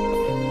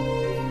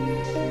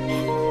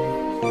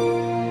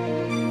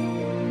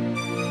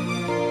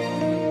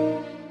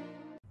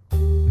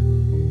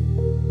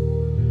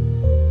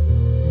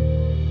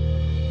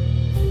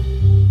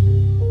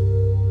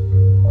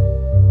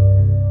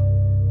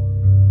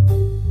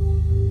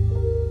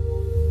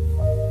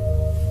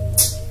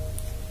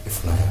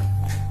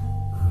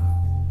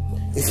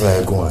 If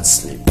I go and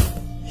sleep,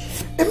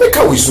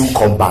 Emeka will soon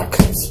come back.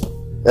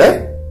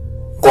 Eh?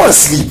 Go and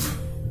sleep.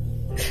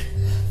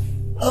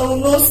 I will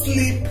not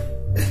sleep.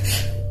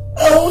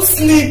 I won't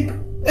sleep.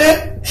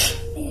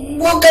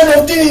 What kind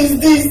of thing is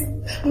this?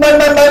 My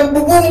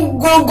boom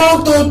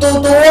go to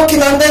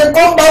working and then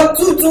come back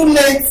too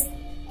late.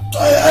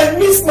 I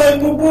miss my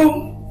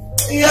boom.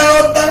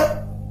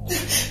 Yeah.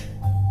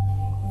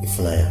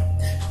 Ifnaya,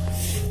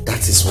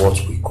 that is what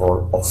we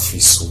call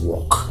office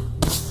work.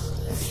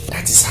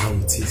 That is how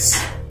it is.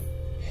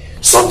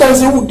 Sometimes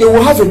they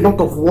will have a lot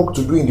of work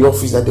to do in the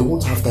office that they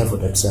won't have time for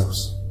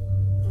themselves.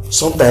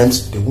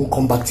 Sometimes they won't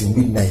come back till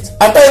midnight.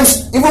 At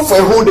times, even for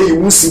a whole day, you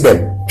won't see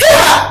them.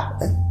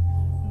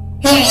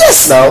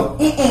 Yes, now.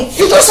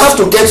 You just have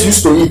to get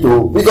used to it,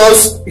 though,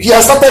 because he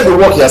has started the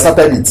work, he has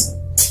started it.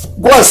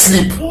 Go and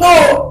sleep.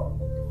 No,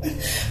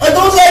 I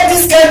don't like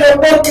this kind of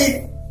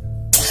working.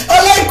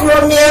 I like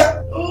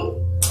Romeo.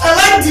 I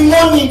like the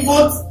money,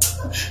 but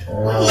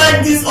I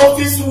like this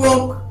office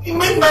work. You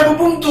made my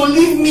bubum to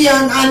leave me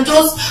and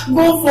just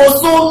go for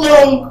so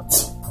long.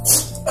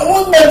 I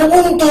want my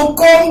bubum to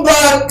come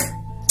back.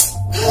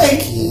 Hey.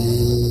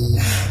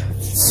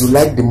 You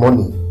like the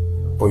money,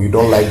 but you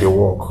don't like the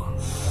work.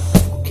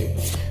 Okay.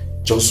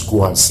 Just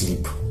go and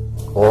sleep.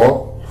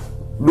 Or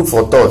look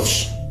for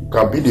touch. You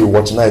can be the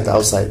watch night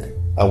outside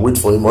and wait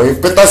for him. Or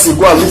if better still,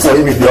 go and look for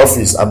him in the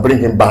office and bring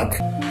him back.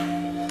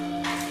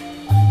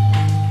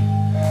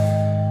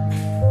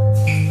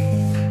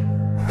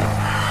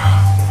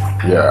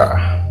 Yeah.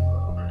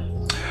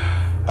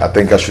 I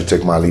think I should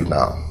take my leave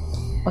now.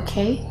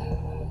 Okay.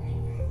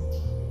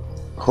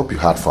 Hope you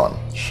had fun.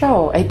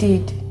 Sure, I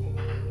did.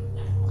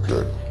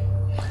 Good.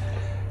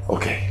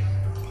 Okay.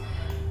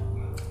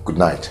 Good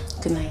night.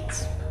 Good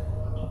night.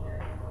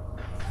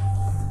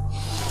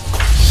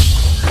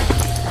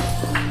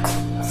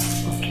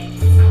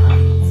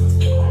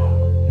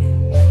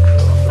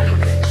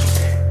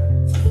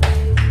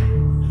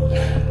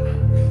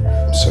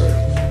 I'm sorry.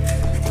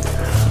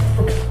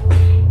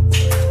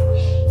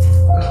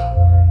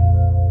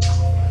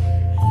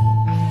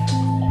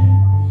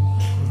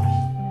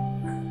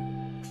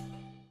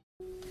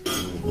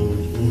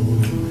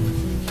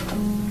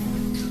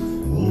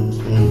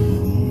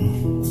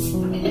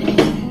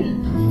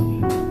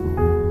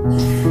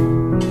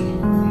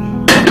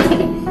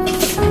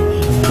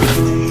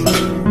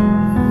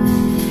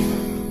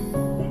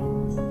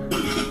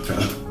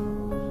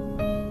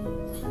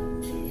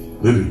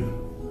 Baby,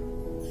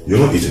 you're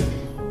not eating.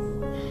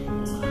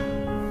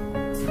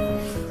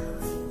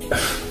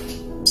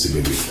 See,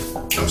 baby,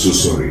 I'm so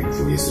sorry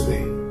for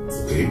yesterday,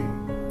 okay?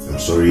 I'm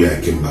sorry I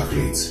came back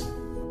late.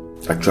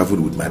 I traveled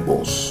with my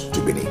boss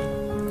to Benin,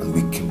 and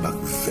we came back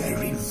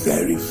very,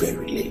 very,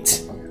 very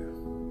late.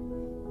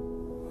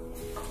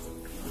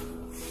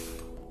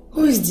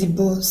 Who is the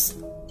boss?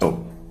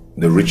 Oh,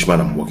 the rich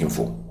man I'm working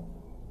for.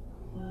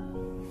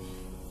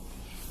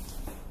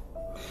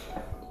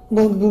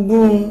 But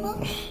Bubu,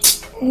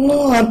 I'm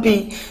not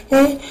happy.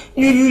 Eh?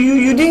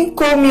 You didn't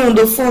call me on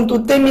the phone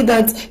to tell me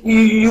that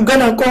you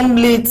gonna come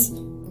late.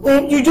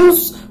 You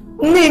just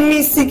made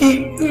me sick.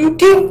 You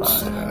came.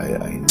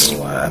 I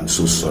know. I'm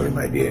so sorry,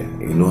 my dear.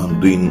 You know, I'm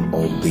doing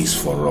all this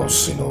for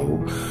us, you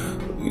know,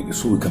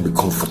 so we can be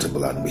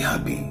comfortable and be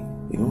happy.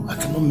 You know, I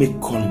cannot make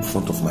call in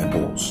front of my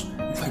boss.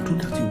 If I do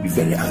that, he'll be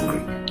very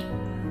angry.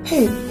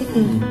 Hey,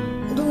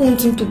 I don't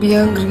want him to be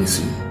angry.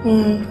 I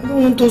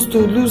don't want us to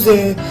lose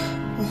I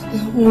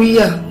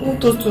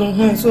want us to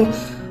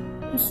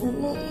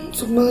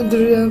so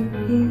Madria,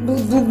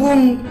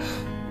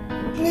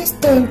 but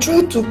next time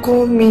try to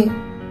call me.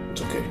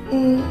 It's okay.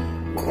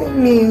 Call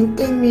me and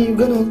tell me you're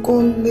gonna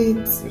come late.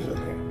 It's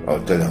okay.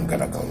 I'll tell you I'm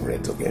gonna come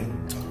late, okay?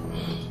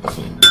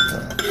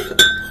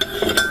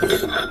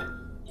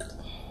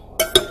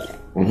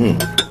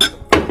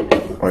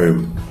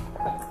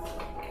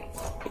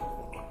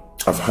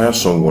 I've hired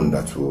someone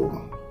that will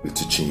be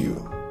teaching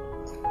you.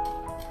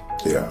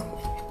 Yeah.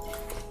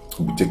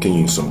 We'll be taking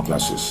you in some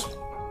classes,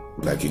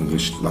 like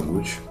English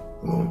language,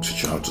 you know,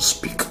 teach you how to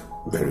speak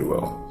very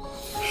well.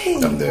 Hey.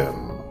 And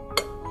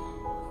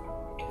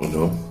you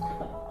know,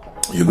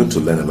 you're going to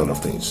learn a lot of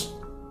things.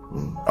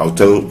 I'll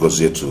tell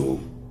Gozier to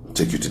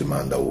take you to the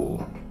man that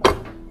will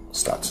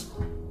start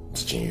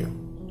teaching you.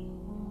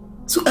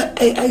 So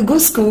I go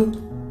school?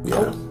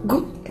 Yeah.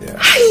 Go? Yeah.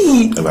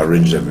 Hi. I've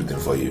arranged everything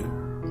for you.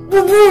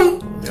 Bubu.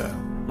 Yeah.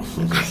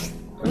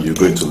 You're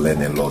going to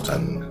learn a lot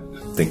and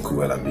think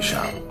well and be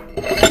sharp.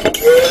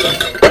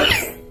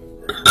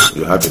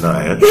 You happy now,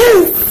 eh?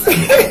 Yes.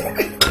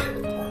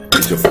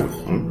 Eat your food.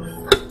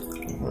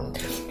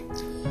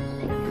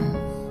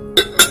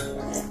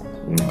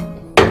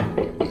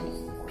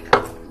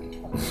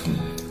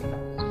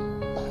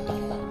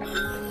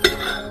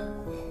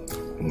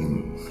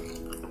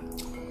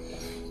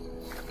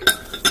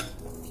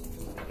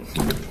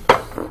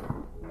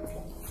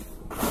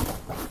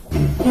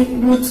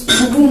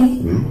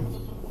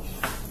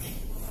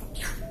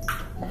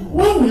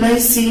 When will I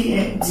see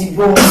the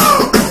boss?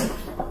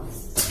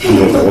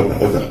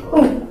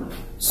 Oh,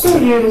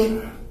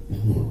 sorry.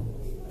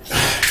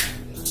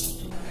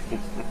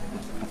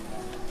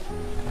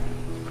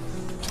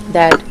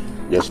 Dad.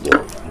 Yes, dear.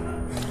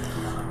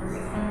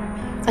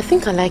 I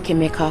think I like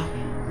Emeka.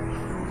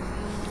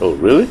 Oh,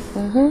 really?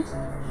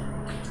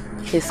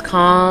 He's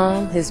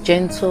calm, he's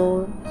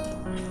gentle,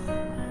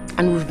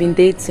 and we've been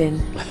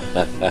dating.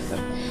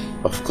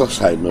 Of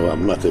course I know.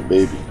 I'm not a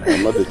baby.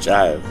 I'm not a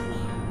child.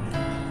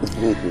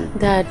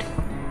 Dad,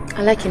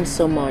 I like him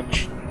so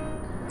much.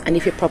 And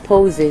if he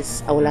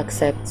proposes, I will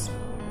accept.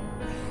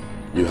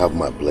 You have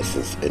my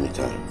blessings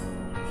anytime.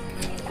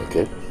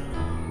 Okay?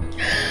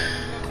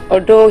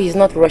 Although he's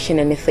not rushing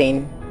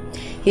anything,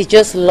 he's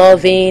just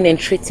loving and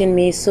treating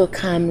me so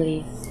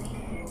calmly.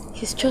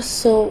 He's just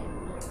so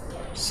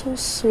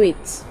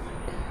sweet.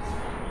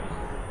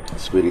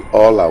 Sweetie,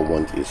 all I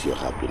want is your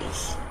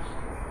happiness.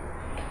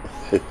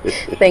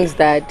 Thanks,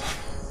 Dad.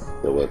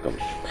 You're welcome.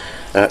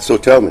 So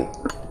tell me,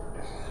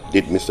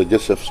 did Mr.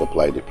 Joseph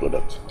supply the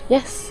product?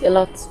 Yes, a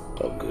lot.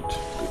 Oh, good.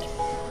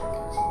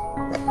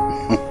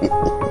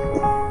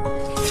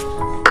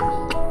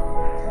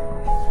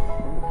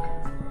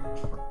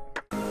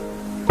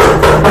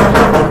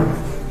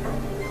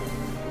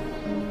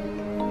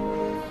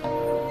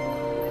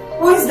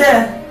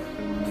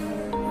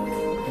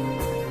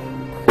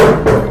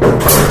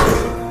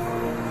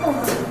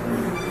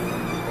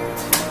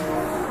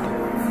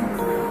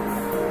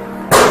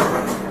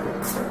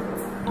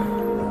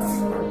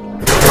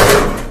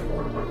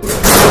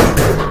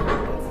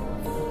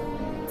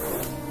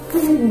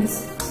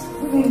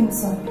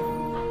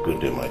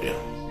 dear.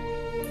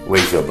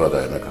 Where's your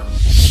brother, Emeka?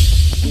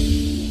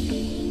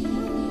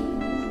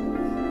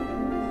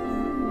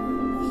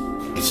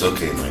 It's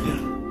okay, my dear.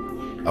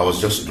 I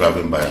was just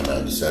driving by and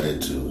I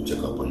decided to check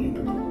up on you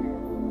people.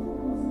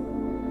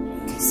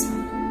 Yes, sir.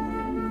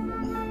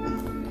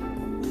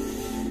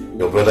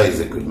 Your brother is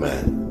a good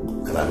man,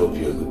 and I hope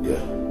you're a good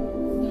girl.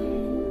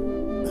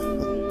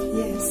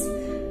 Yes.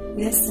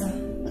 Yes, sir.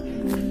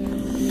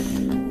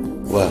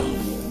 Well,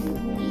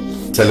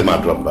 tell him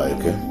I'll drop by,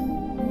 okay?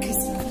 Okay,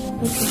 sir.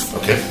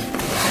 Okay?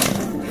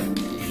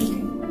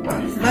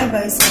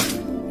 Bye-bye, sir.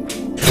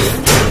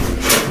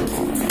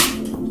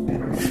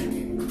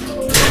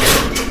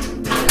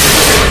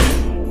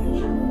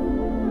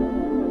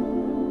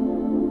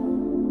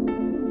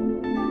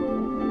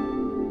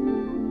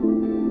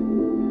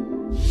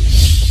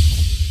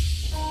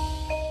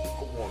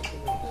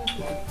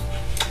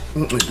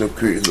 It's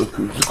okay, it's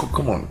okay.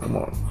 Come on.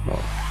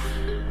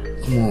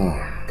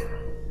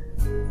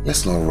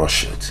 Let's not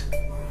rush it.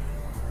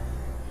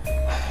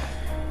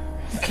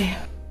 Okay.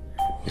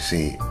 You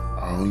see,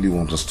 I only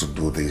want us to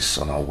do this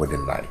on our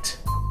wedding night.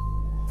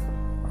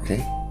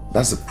 Okay?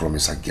 That's the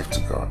promise I give to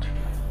God.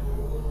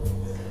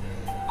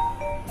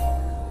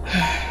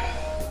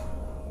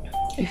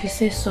 If you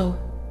say so,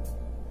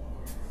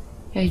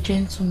 you're a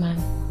gentleman.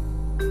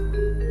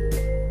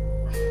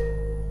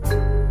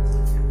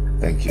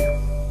 Thank you.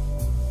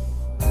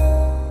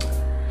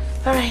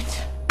 All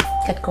right,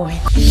 get going.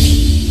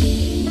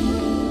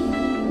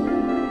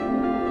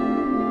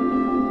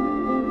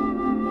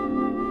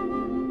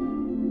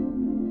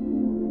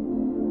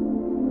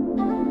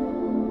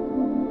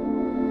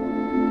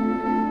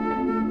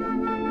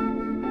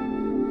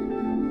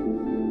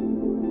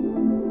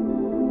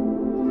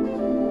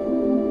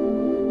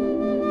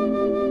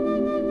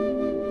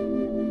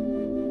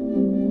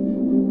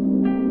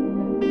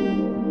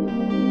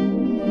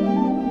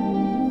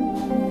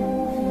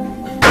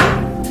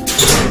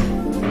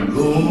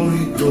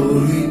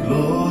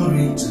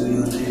 Glory to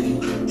your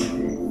name.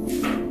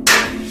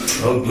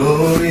 Oh,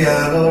 glory,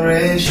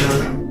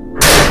 adoration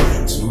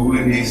to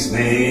his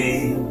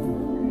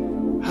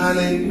name.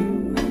 Hallelujah.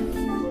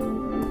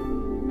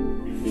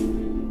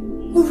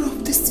 Who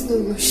wrote this thing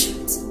on your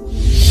sheet?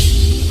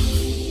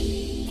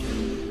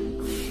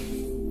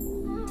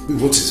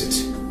 What is it?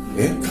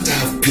 Can't I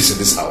have peace in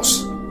this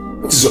house?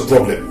 What is your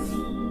problem?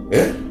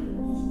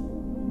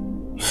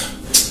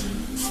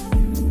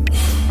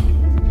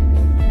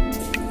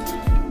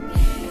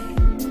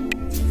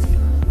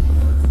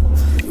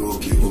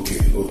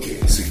 Okay.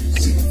 See.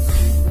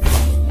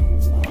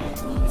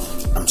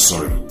 I'm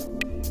sorry.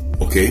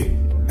 Okay?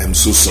 I'm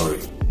so sorry.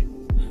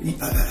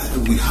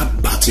 We had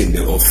party in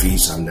the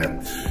office and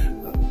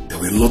there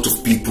were a lot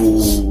of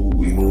people,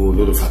 a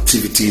lot of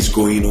activities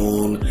going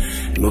on,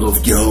 a lot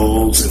of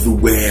girls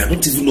everywhere. I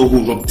don't even know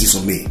who rubbed this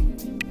on me.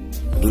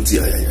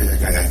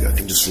 I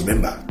can just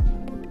remember.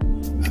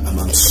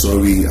 I'm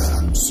sorry.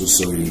 I'm so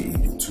sorry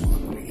to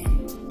annoy you.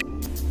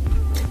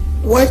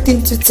 Why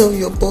didn't you tell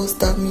your boss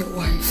that I'm your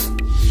wife?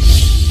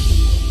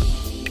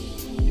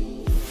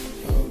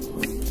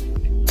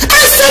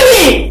 Answer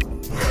me!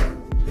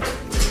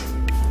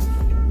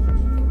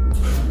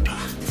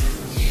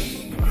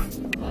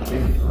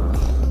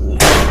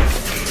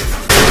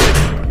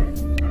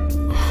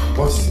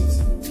 What is it?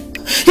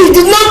 He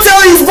did not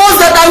tell his boss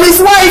that I'm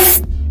his wife!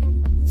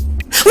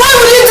 Why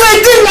would he do a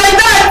thing like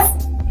that?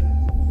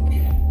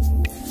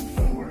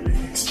 Don't worry, let me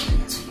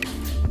explain to you.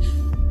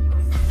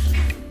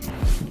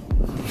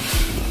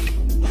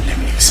 Let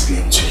me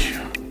explain to you.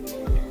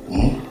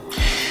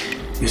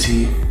 You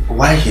see,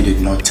 why he did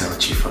not tell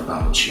Chief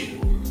about you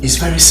is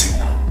very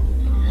simple.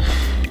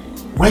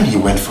 When he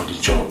went for the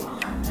job,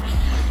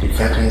 the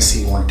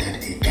vacancy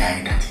wanted a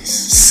guy that is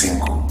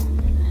single,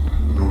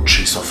 no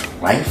trace of a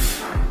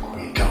wife or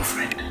a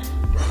girlfriend.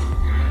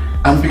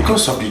 And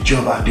because of the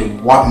job and the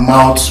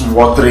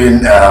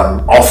mouth-watering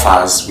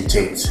offers with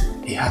it,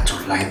 he had to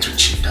lie to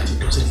Chief that he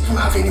doesn't even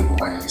have any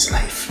woman in his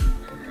life.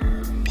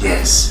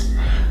 Yes,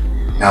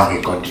 now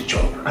he got the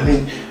job. I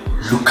mean,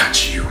 look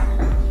at you,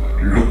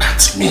 look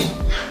at me,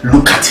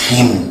 look at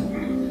him.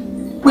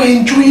 We're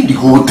enjoying the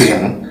whole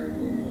thing.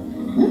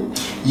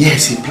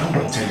 Yes, he planned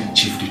on telling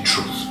Chief the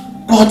truth,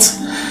 but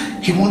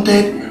he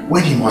wanted,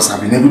 when he must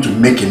have been able to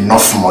make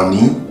enough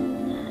money,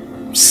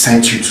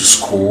 sent you to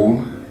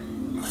school,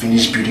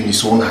 finished building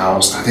his own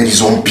house, started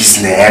his own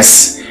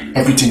business,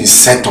 everything is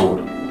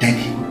settled, then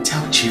he would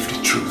tell Chief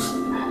the truth.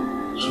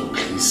 So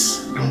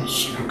please, don't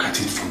look at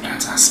it from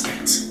that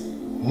aspect.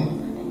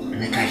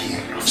 Emeka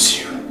here loves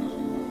you.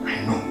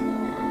 I know.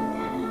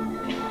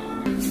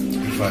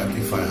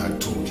 If I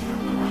had told you,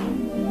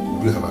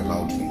 would you have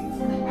allowed me?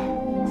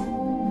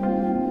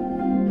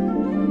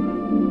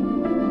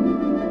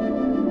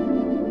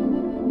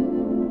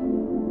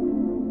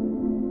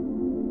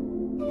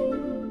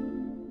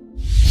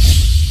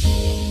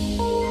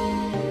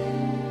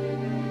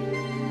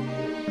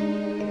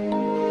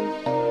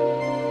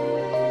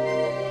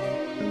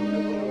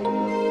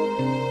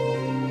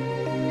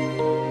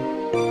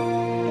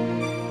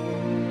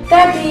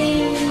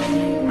 Daddy!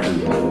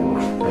 Hello.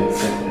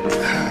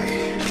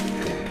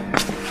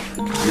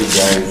 You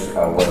guys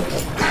are welcome.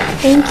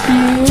 Thank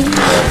you.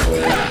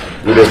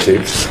 Good day,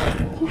 Chief.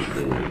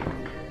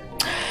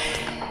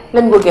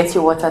 Let me go get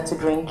you water to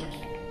drink.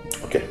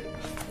 Okay.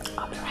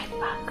 I'll be right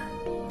back.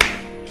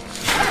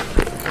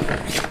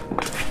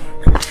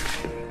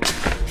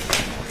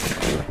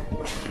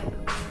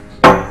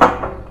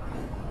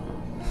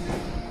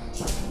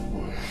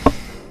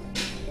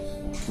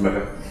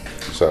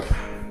 Sir.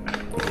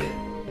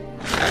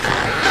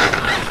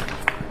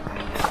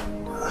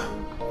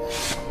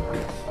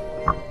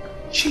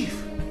 Chief,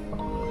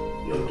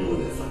 you're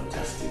doing a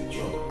fantastic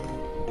job.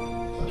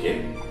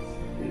 Okay?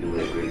 You're doing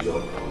a great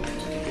job. I want you to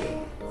keep it up.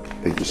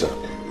 Thank you, sir.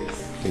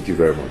 Thank you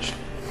very much.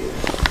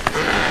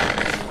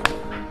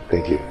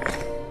 Thank you.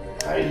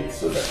 I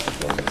so that you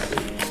don't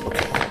mistake.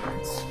 Okay.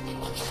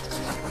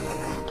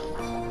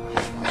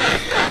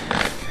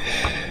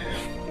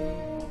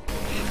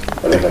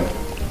 Whatever.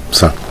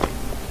 Sir.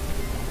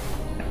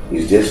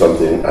 Is there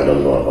something I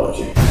don't know about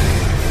you?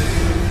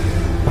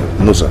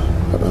 No, sir.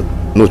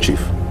 No, Chief.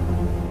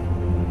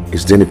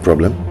 Is there any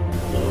problem?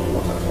 No,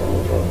 not at all,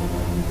 no problem.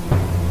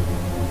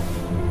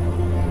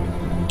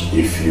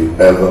 If you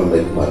ever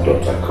make my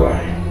daughter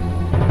cry,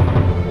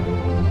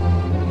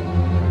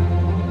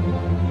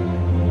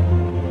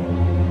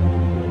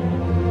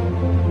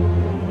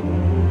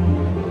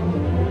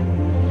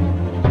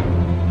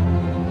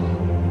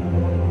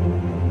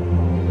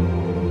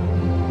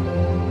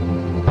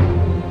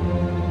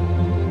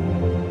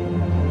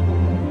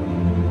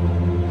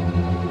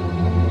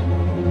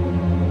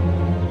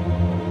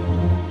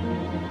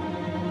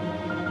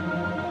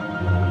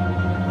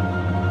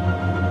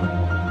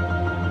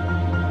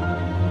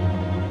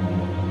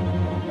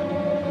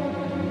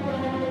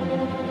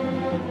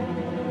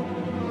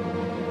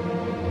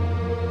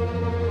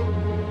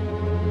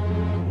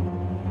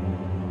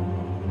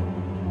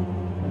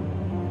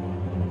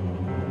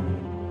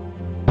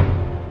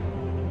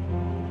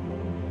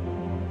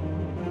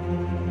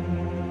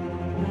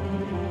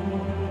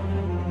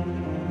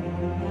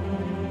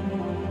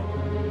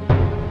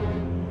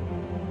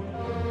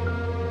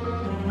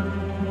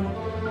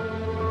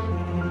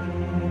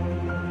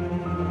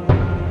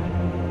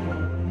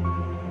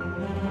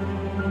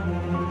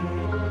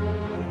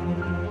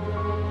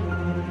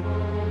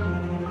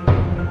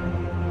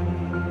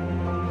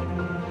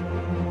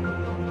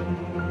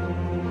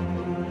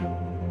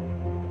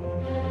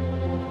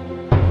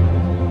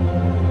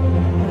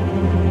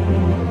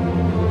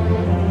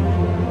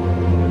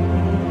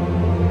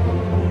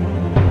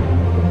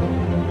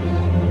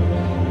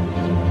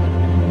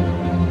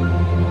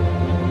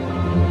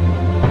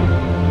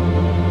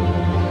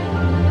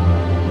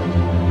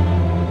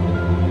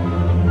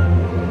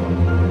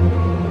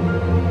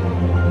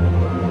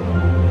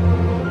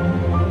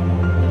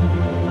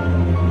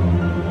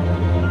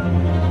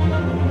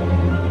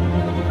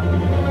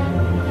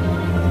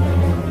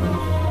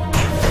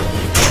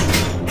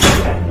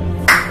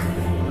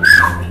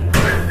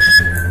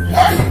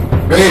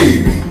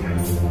 baby,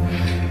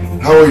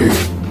 how are you?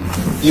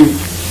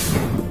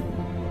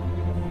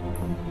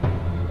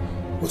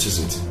 What is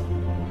it?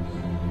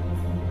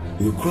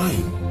 You're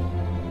crying.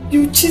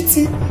 You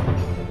cheated.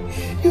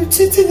 You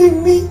cheated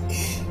on me.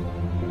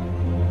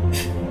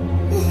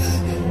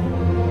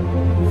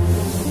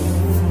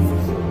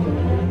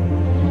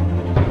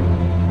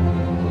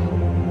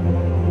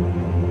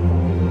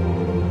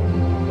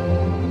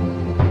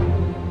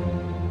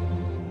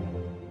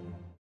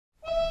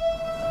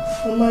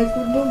 Mama, I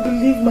could not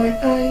believe my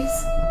eyes.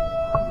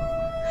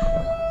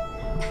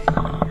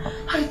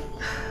 I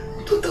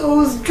thought I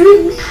was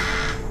dreaming.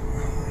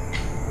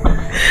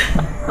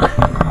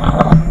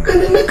 Can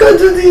Emeka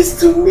do this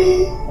to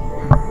me?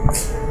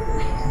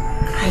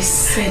 I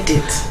said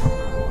it.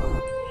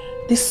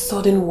 This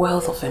sudden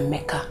wealth of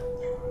Emeka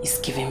is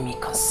giving me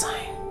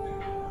concern.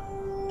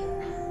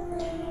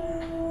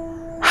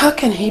 How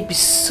can he be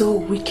so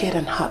wicked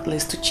and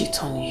heartless to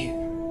cheat on you?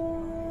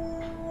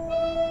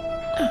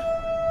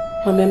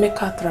 Mama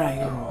Emeka try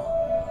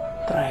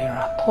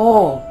at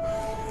all.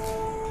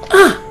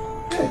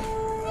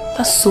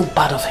 That's so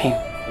bad of him.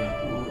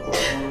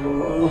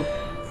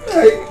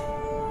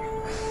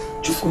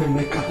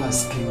 Emeka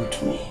has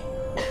killed me.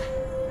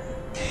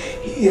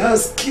 He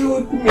has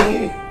killed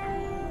me.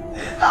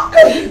 How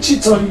can he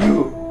cheat on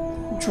you?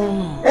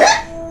 John.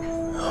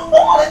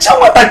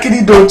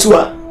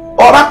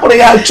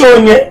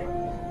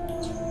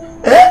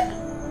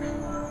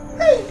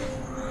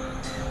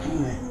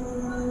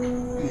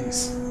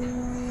 Please,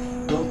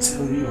 don't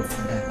tell me your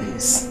father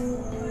this.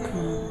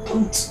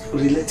 Don't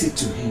relate it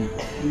to him.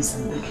 Please,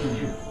 I'm begging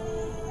you.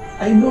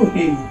 I know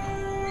him.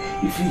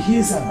 If he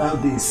hears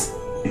about this,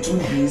 it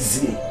won't be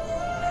easy.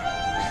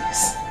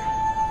 Please.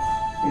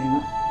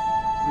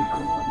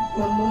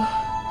 Mama,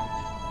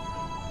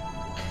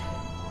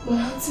 my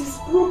heart is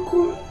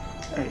broken.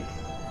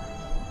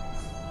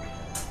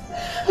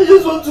 I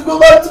just want to go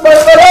back to my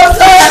father's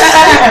house.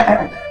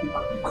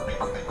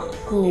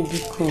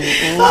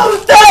 I'm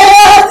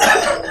tired.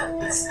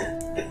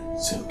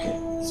 It's okay.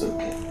 It's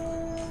okay.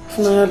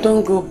 No,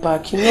 don't go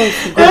back. You know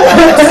if you go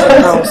back to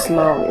the house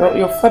now,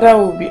 your father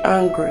will be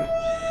angry.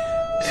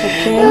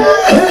 Okay?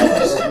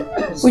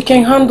 We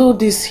can handle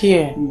this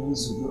here.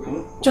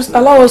 Just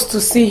allow us to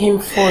see him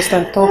first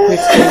and talk with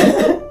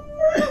him.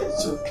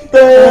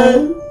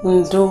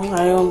 No,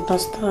 I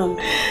understand.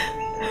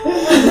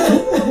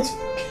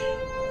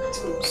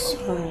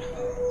 Sorry.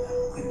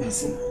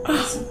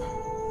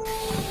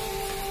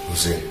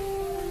 Jose,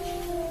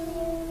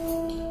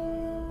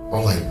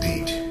 all I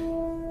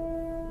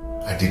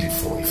did it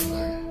for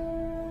Ifnaya.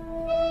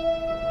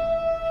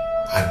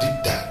 I did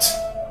that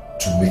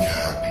to make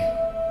her happy.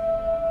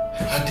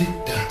 I did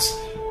that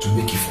to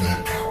make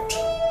Ifnaya proud.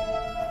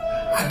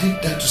 I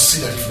did that to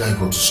see that Ifnaya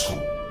go to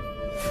school.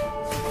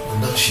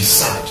 And now she's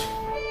sad.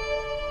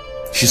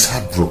 She's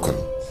heartbroken.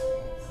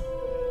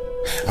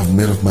 I've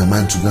made up my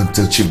mind to go and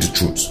tell Chief the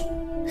truth.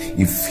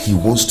 If he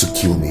wants to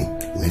kill me,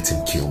 let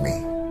him kill me.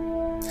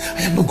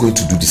 I am not going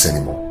to do this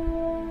anymore.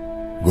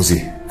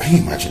 Gozi, can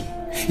you imagine?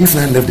 If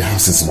I left the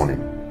house this morning,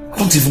 I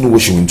don't even know where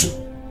she went to.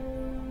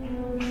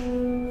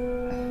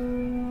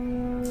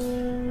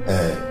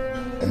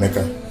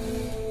 Emeka,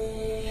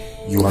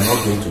 you are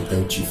not going to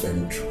tell Chief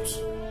any truth.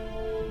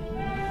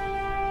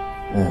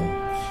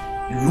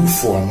 Look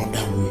for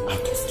another way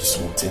out of this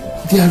mountain.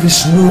 There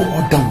is no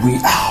other way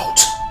out.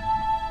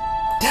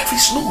 There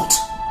is not.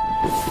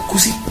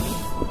 Gozi,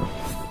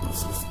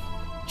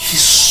 she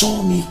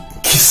saw me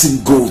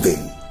kissing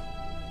Golden.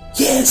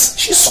 Yes,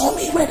 she saw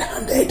me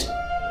red-handed.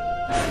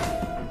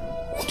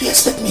 What do you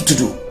expect me to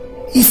do?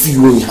 If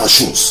you were in her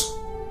shoes,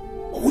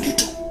 what would you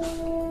do?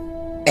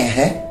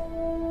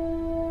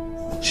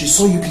 She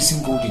saw you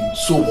kissing Golden,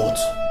 so what?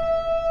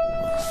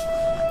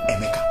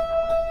 Emeka,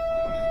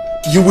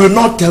 you will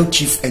not tell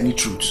Chief any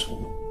truth.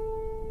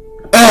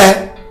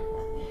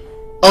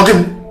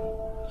 Okay.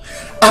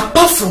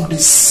 Apart from the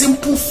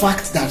simple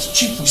fact that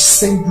Chief will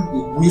send you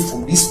away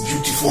from this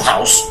beautiful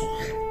house,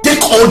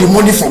 take all the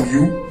money from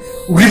you,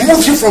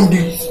 remove you from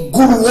the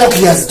good work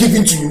he has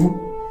given to you,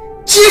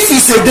 Chief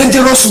is a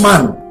dangerous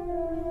man.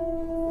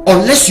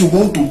 Unless you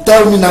want to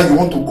tell me now you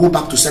want to go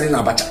back to selling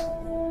abacha.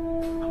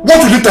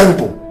 What will you tell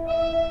people?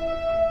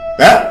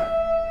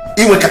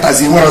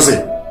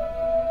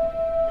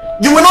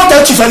 You will not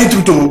tell Chief any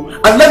truth,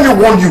 and let me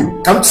warn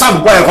you, come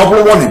Sam, why a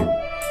couple warning.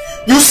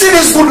 You see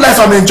this good life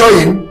I'm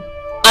enjoying,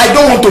 I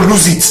don't want to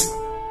lose it.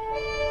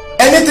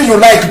 Anything you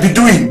like, be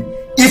doing.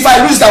 If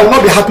I lose it, I will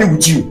not be happy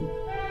with you.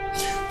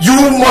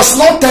 You must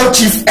not tell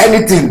Chief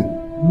anything.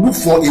 Look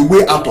for a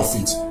way out of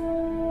it.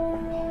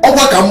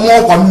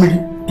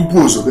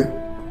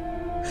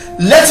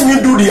 Let me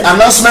do the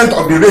announcement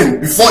of the rain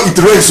before it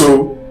rains.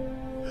 So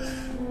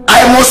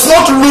I must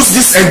not lose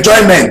this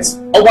enjoyment.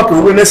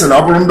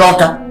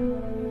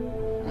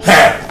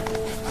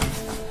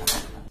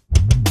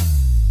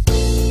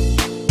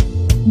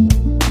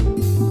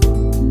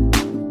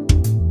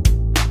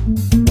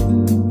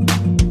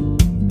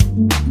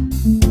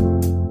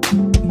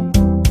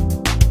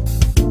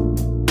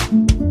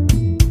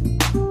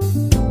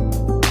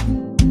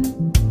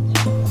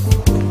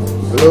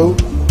 Hello?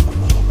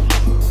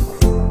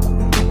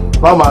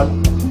 Barman?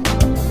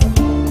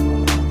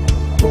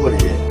 Over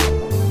here.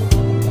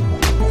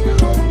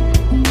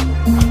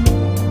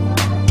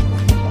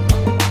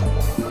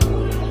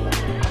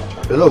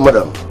 Hello,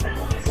 madam.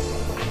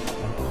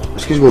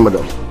 Excuse me,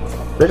 madam.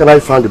 Where can I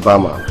find the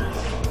barman?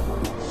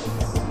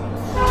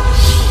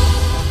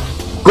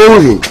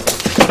 Golden.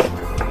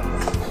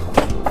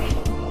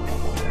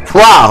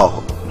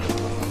 Wow.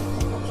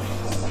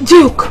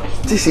 Duke.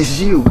 This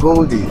is you,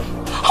 Goldie.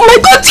 Oh my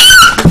God,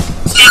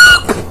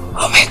 Duke!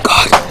 Oh my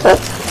God.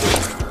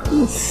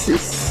 This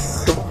is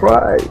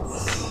surprise.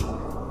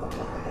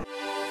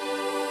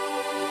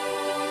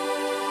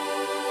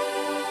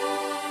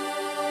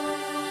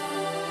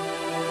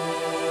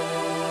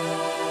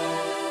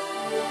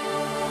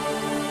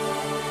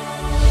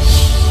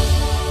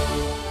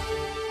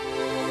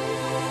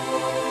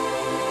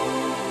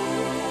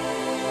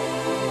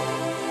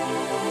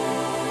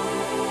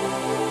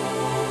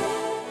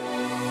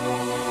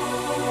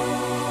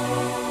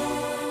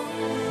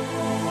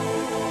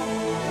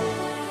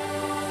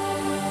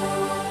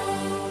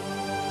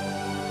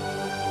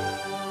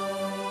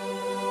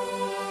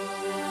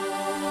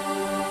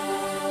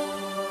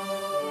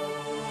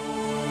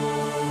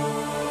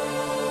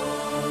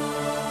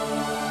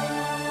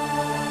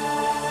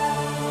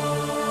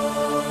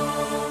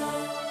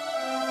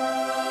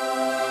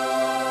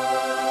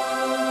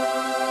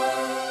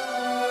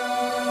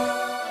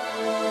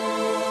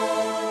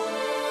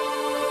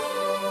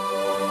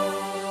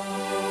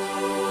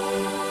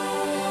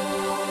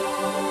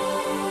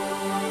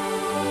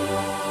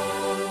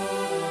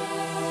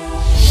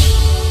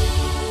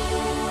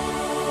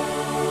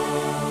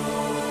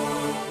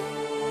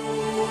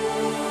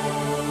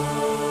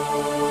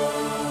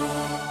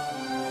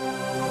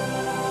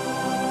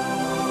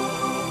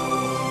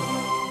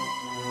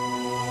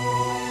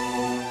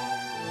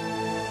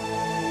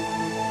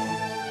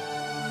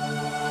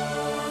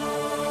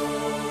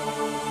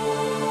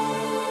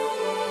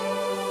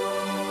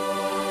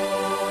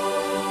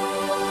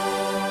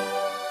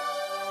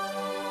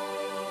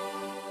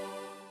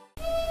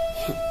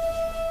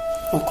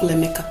 Uncle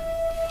Emeka,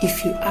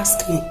 if you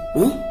ask me,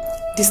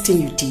 this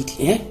thing you did,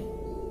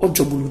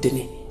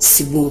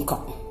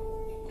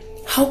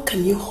 how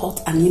can you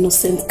hurt an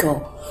innocent girl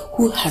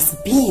who has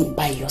been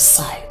by your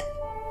side?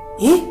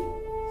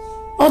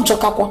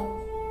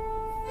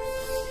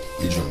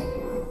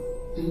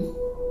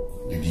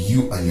 Did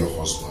you and your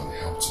husband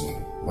help me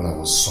when I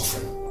was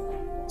suffering,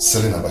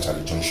 selling abacha at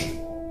the junction?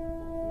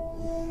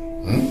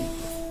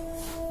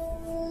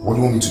 What do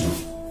you want me to do?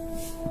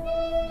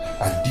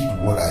 I did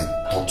what I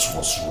thought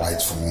was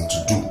right for me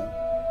to do.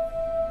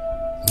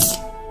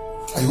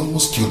 I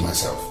almost killed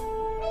myself.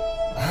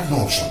 I had no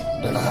option.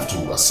 Then I have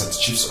to accept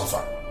Chief's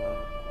offer.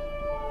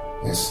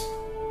 Yes.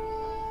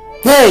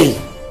 Hey!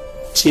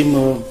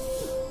 Chimo.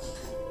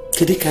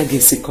 Kedika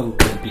gesi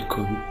konka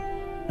biko.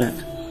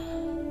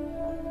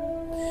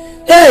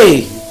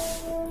 Hey!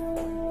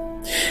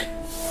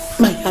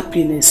 My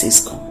happiness is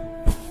gone.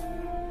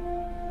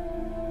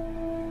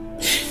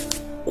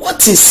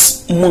 What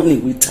is money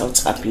without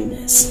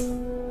happiness?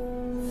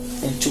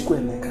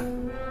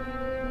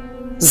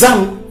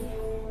 Zam,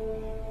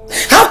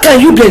 how can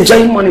you be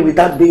enjoying money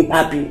without being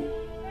happy?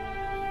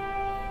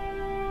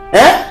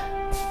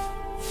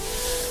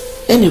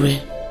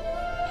 Anyway,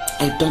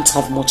 I don't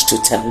have much to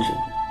tell you,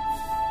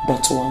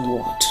 but one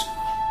word.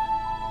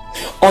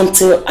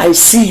 Until I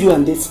see you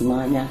and this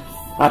man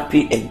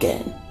happy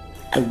again,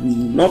 I will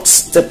not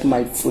step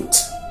my foot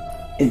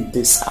in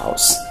this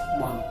house.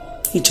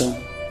 Wow. Ijon,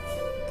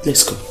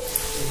 let's go.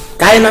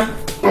 Kaina.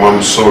 No,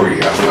 I'm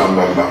sorry.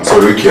 I'm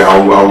sorry, okay.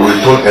 I'll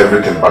return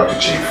everything back to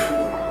Chief.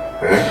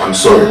 I'm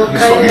sorry.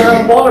 Please forgive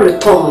me.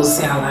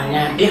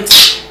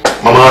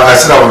 Mama, I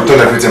said I'll return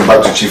everything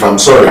back to Chief. I'm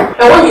sorry. And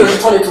when you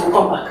return it, will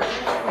come back.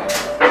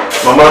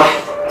 Mama.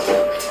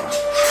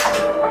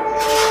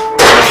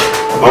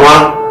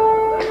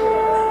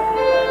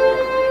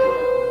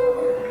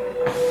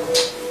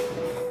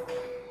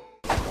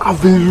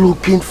 I've been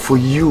looking for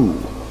you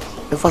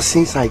ever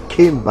since I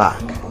came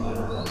back.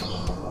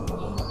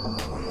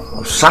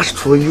 I've searched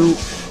for you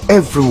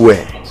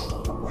everywhere.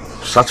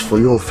 Searched for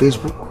you on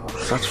Facebook,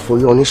 searched for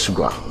you on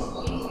Instagram.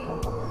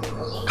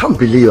 Can't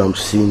believe I'm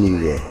seeing you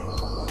there.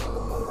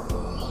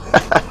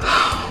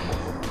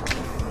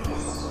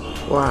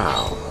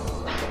 Wow.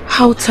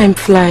 How time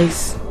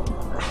flies.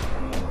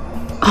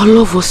 Our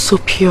love was so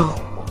pure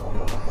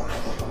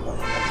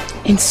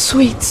and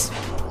sweet.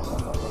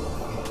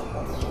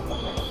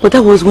 But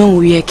that was when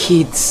we were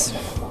kids.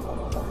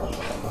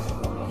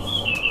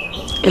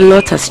 A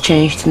lot has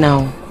changed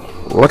now.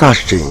 What has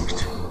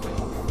changed?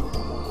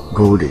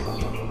 Goldie,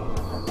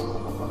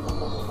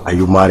 are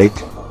you married?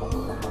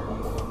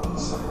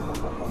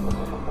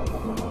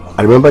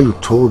 I remember you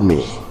told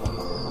me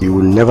you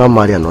will never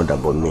marry another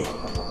but me.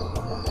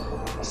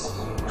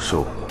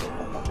 So,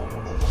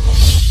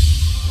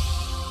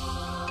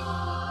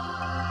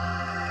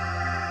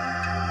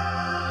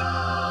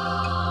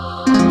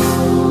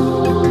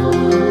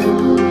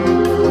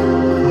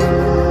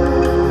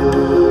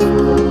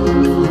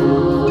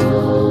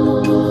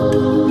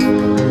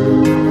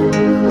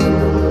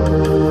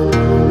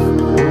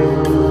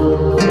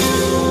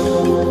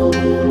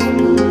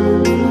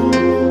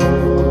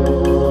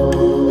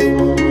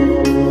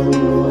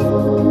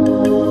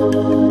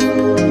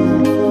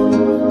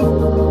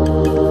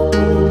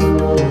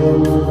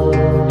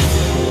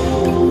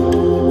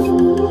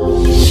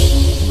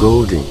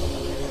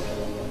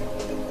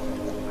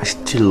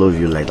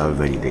 that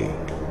very day.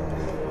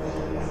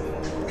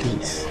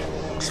 Please,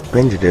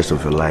 spend the rest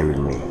of your life with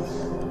me.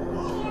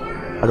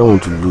 I don't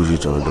want to lose you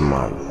to another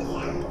man.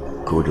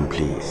 Golden,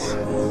 please.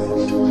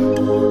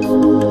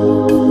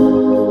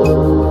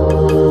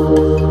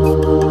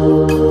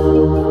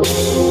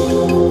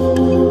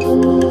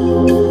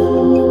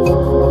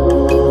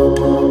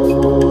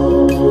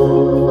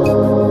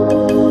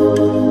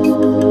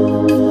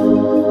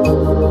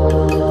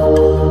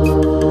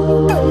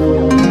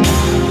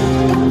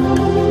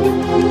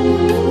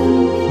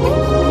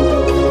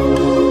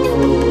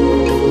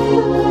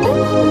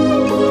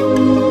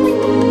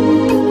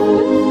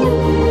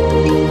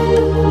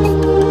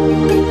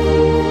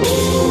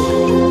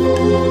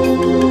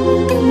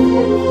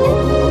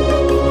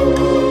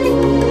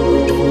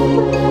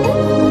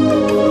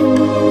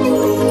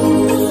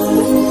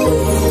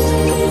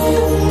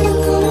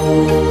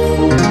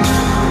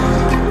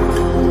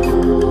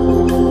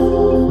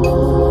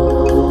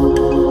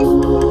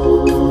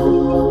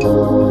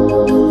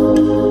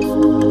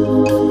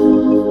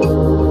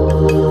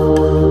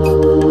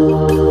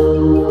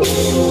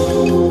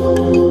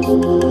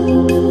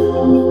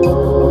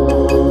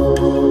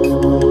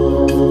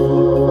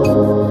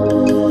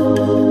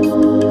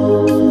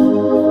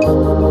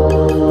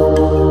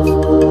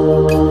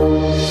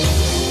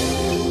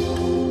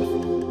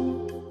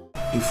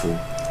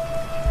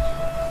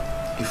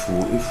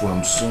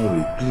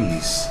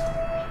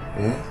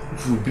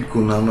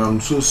 I'm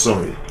so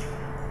sorry.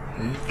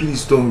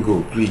 Please don't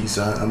go, please.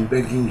 I'm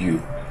begging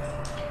you.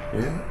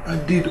 I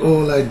did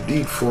all I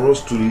did for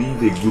us to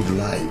live a good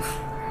life.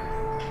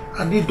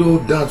 I did all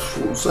that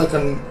so I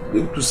can be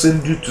able to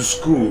send you to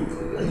school.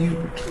 You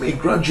became a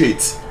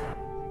graduate.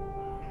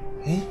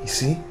 Eh? You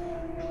see?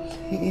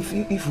 If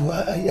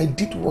I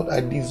did what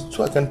I did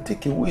so I can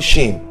take away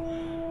shame.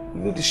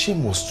 You know, the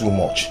shame was too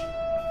much.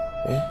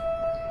 Eh?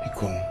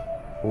 Bikon,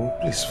 oh,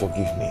 please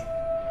forgive me.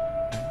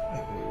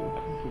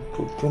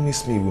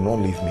 Promise me you will not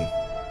leave me.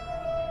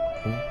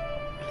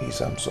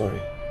 Please, I'm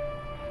sorry.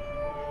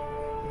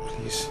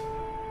 Please.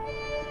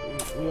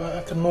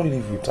 I cannot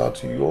live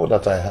without you. You're all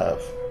that I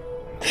have.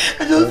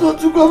 I just want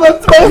to go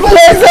back to my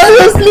father's house.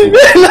 Just leave me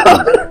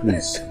alone.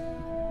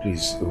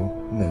 Please,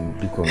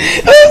 Bikon.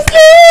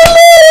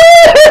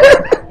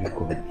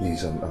 Bikon,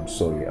 please, I'm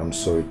sorry. I'm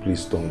sorry.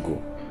 Please don't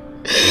go.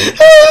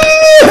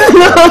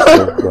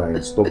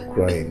 Stop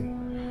crying.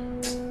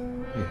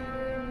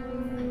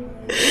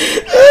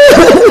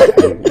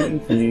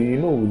 You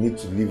know we need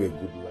to live a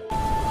good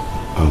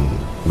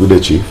life. Good day,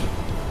 Chief.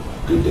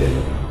 Good day.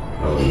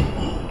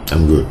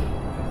 I'm good.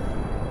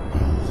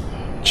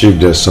 Chief,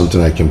 there's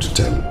something I came to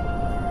tell you.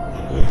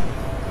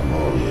 I'm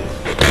all here.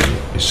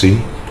 You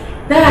see?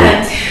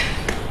 Dad!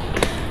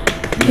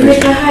 You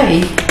make a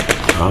hi.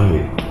 Hi.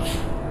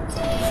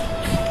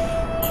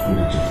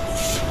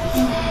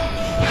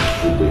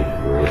 Good day.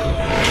 You're welcome.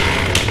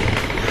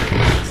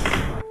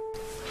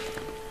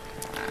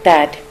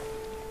 Dad,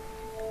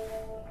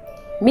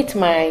 meet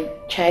my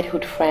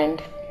childhood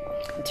friend,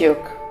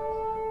 Duke.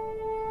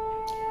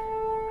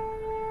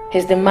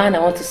 He's the man I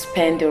want to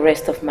spend the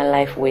rest of my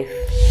life with.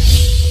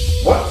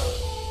 What?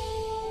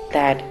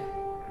 Dad,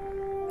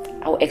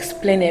 I'll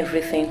explain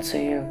everything to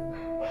you.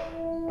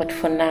 But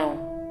for now,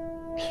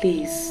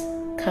 please,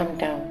 calm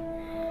down.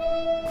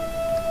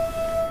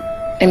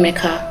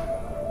 Emeka.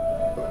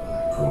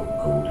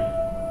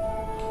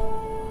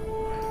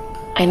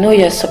 I know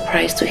you're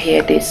surprised to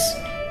hear this.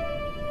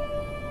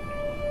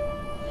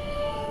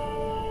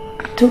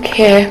 Duke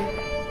here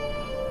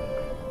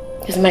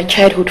is my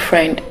childhood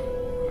friend.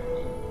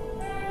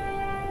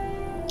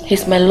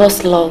 He's my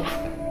lost love.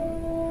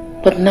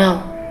 But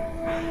now,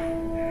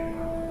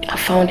 I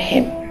found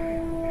him.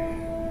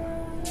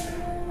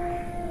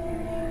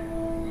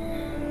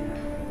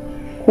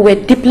 We were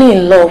deeply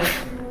in love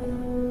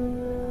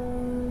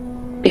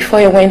before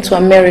I went to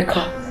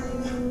America.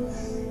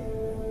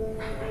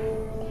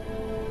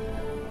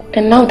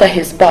 And now that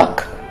he's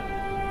back,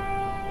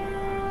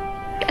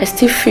 I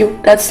still feel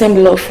that same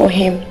love for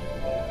him.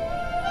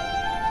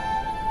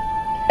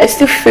 I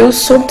still feel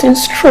something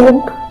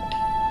strong,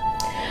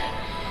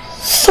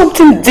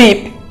 something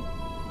deep.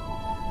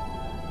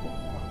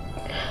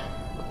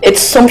 It's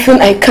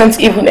something I can't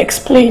even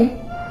explain.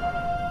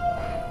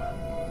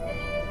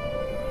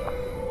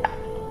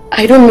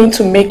 I don't mean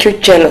to make you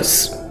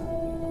jealous.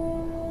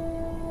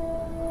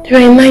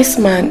 You're a nice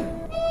man.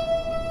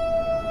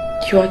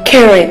 You are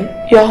caring.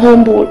 You are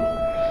humble.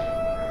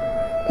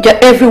 You're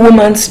every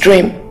woman's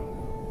dream.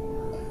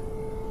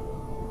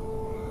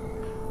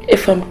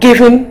 If I'm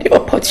given the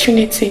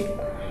opportunity,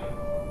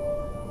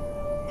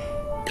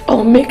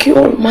 I'll make you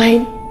all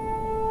mine.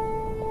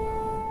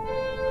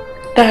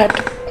 Dad,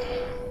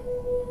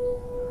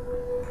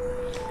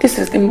 this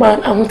is the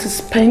man I want to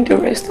spend the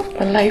rest of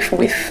my life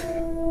with.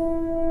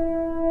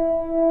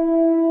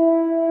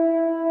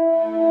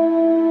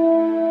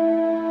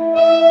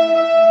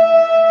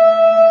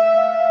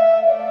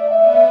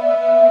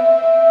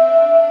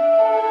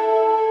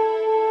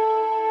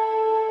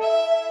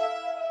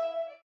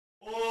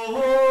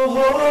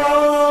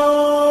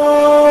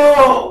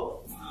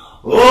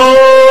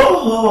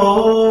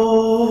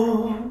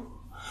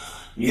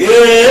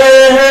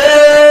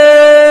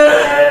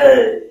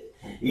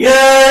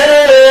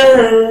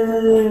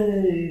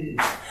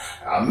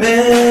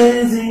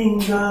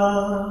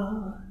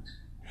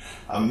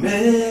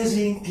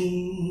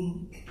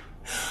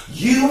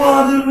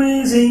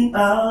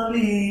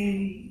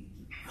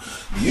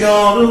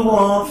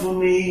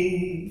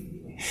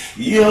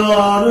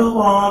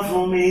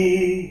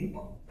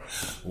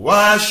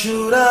 Why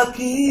should I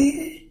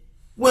keep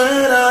when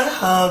I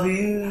have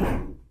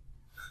you?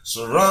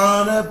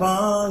 Surrounded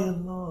by your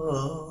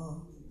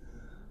love,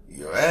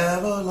 your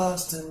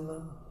everlasting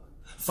love.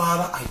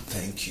 Father, I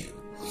thank you.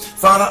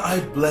 Father, I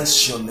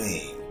bless your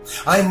name.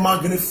 I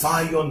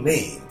magnify your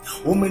name.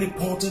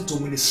 Omnipotent,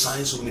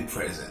 omniscience,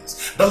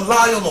 omnipresence. The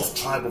Lion of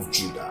tribe of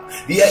Judah.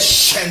 The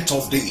Ancient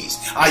of Days.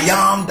 I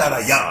am that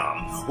I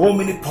am.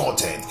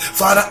 Omnipotent.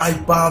 Father, I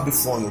bow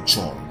before your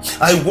throne.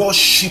 I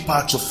worship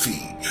at your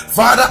feet.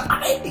 Father,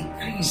 I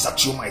decrease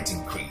that you might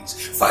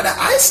increase. Father,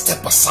 I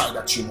step aside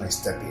that you might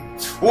step in.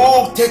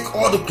 Oh, take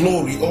all the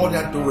glory, all the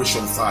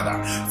adoration,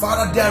 Father.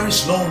 Father, there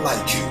is none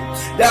like you.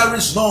 There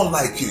is none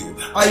like you.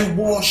 I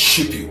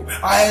worship you.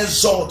 I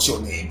exalt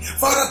your name.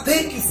 Father,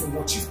 thank you for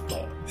what you've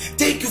done.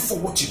 Thank you for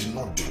what you did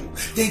not do.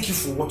 Thank you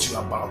for what you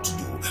are about to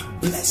do.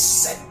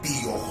 Blessed be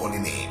your holy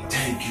name.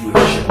 Thank you,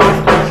 Ancient.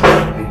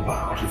 I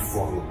bow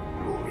before your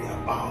glory.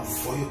 I bow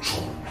before your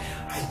throne.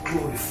 I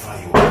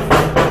glorify you. I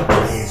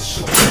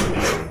exalt your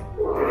name.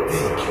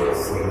 Thank you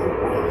for your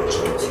word to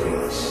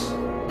praise.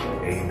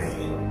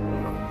 Amen.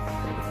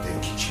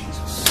 Thank you,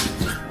 Jesus.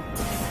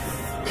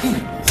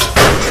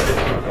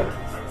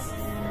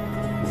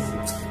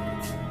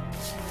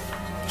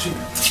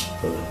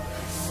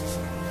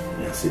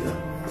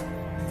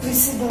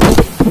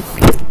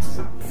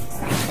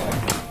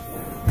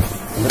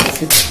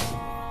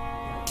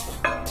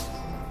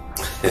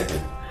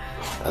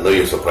 I know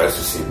you're surprised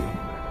to see me.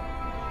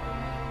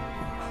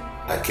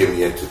 I came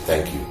here to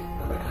thank you,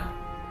 Emeka.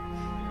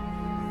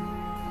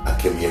 I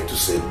came here to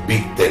say a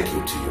big thank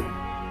you to you.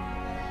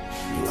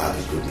 You are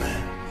a good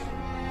man.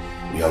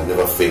 You have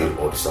never failed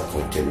or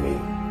disappointed me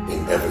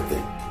in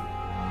everything.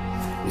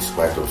 It's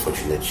quite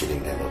unfortunate she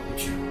didn't end up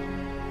with you.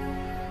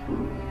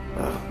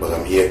 But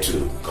I'm here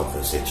to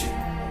compensate you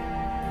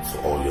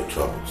for all your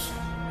troubles,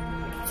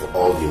 for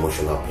all the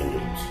emotional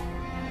pendulums.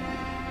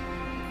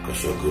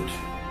 Because you're good.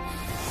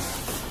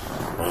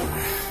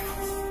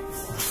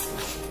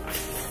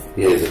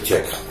 Here is a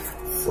check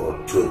for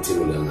 20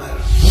 million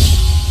naira.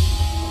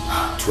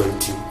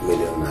 20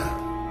 million naira.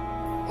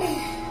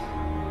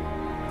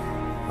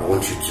 I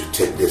want you to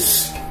take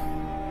this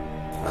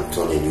and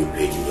turn a new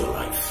page in your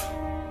life.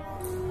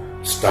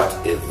 Start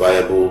a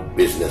viable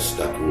business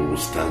that will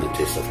withstand the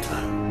test of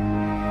time,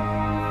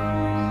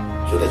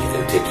 so that you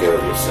can take care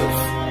of yourself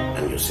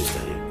and your sister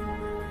here.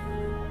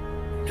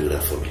 Do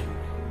that for me.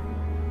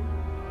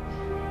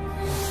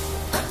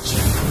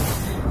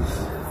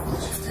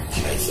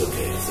 It's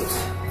okay.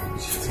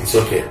 It's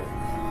okay.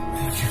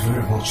 Thank you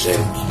very much.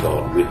 Thank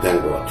God. We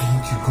thank God.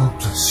 Thank you. God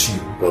bless you.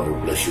 God will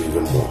bless you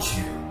even more. Thank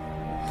you.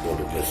 God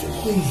will bless you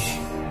more. Thank you.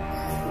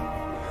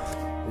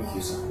 Thank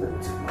you, sir. Let me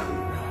take my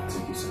leave now.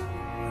 Thank you, sir.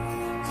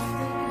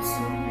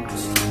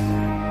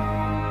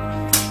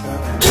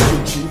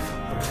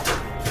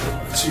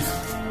 Chief.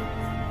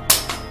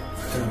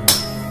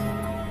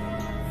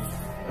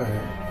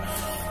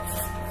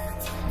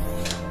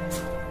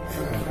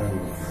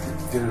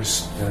 There is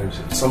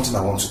something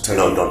I want to tell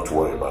you. No, don't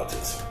worry about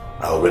it.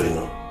 I already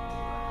know.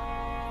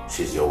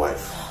 She's your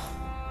wife.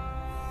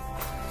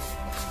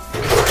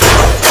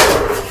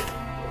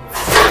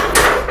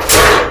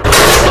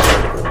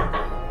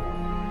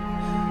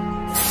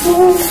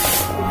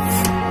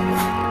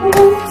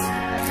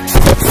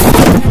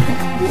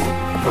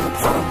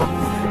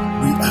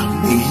 We are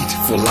made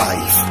for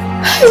life.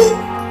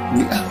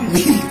 We are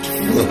made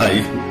for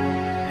life.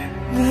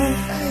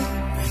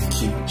 Thank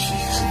you,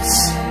 Jesus.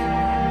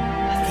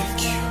 Thank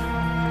you.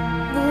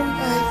 Mom,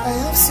 I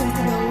have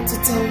something I want to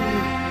tell you.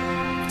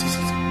 What is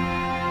it?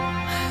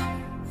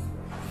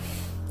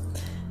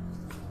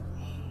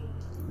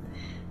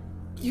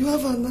 You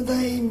have another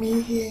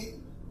Amy here.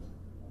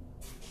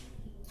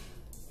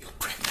 You're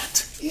pregnant?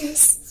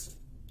 Yes.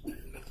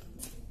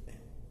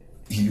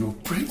 You're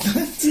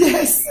pregnant?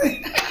 Yes.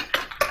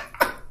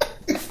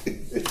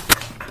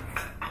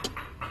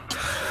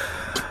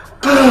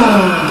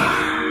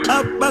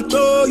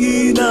 Apato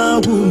ina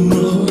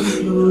wumo,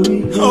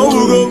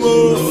 awugomo.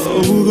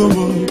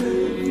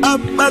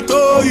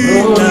 Apato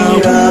ina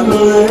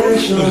wumo,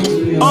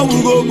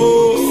 awugomo.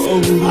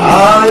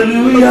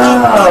 Hallelujah,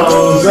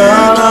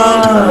 Hosanna,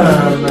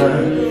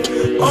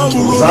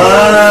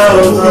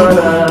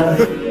 Hosanna,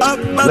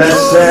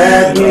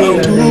 blessed be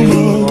the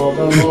name of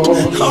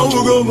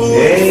the Lord.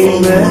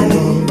 Amen.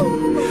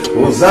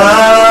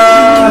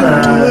 Hosanna,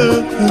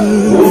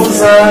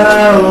 Hosanna,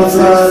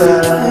 Hosanna,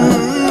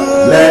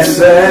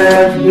 blessed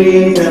be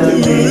the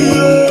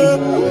name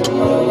of the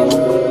Lord.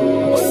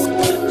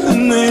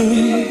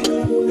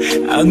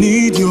 I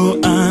need your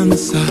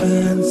answer,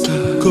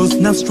 cause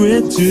now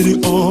straight to the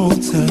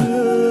altar.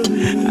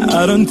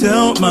 I don't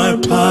tell my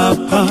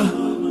papa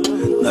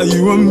that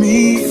you and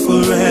me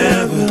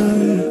forever.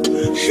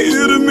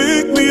 You to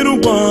make me to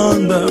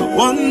wonder.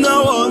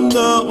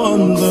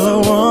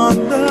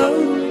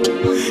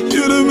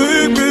 You to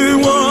make me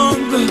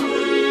wonder.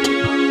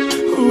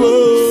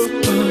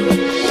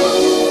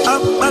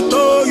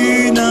 Apato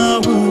ina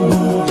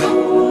wumo,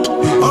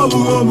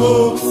 awugomo.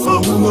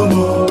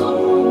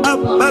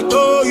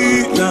 Apato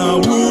ina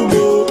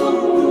wumo,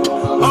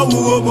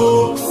 awugomo.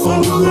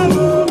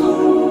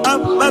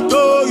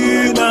 Apato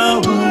ina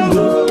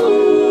wumo,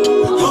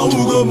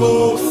 awugomo.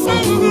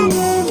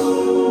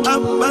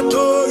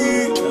 Apato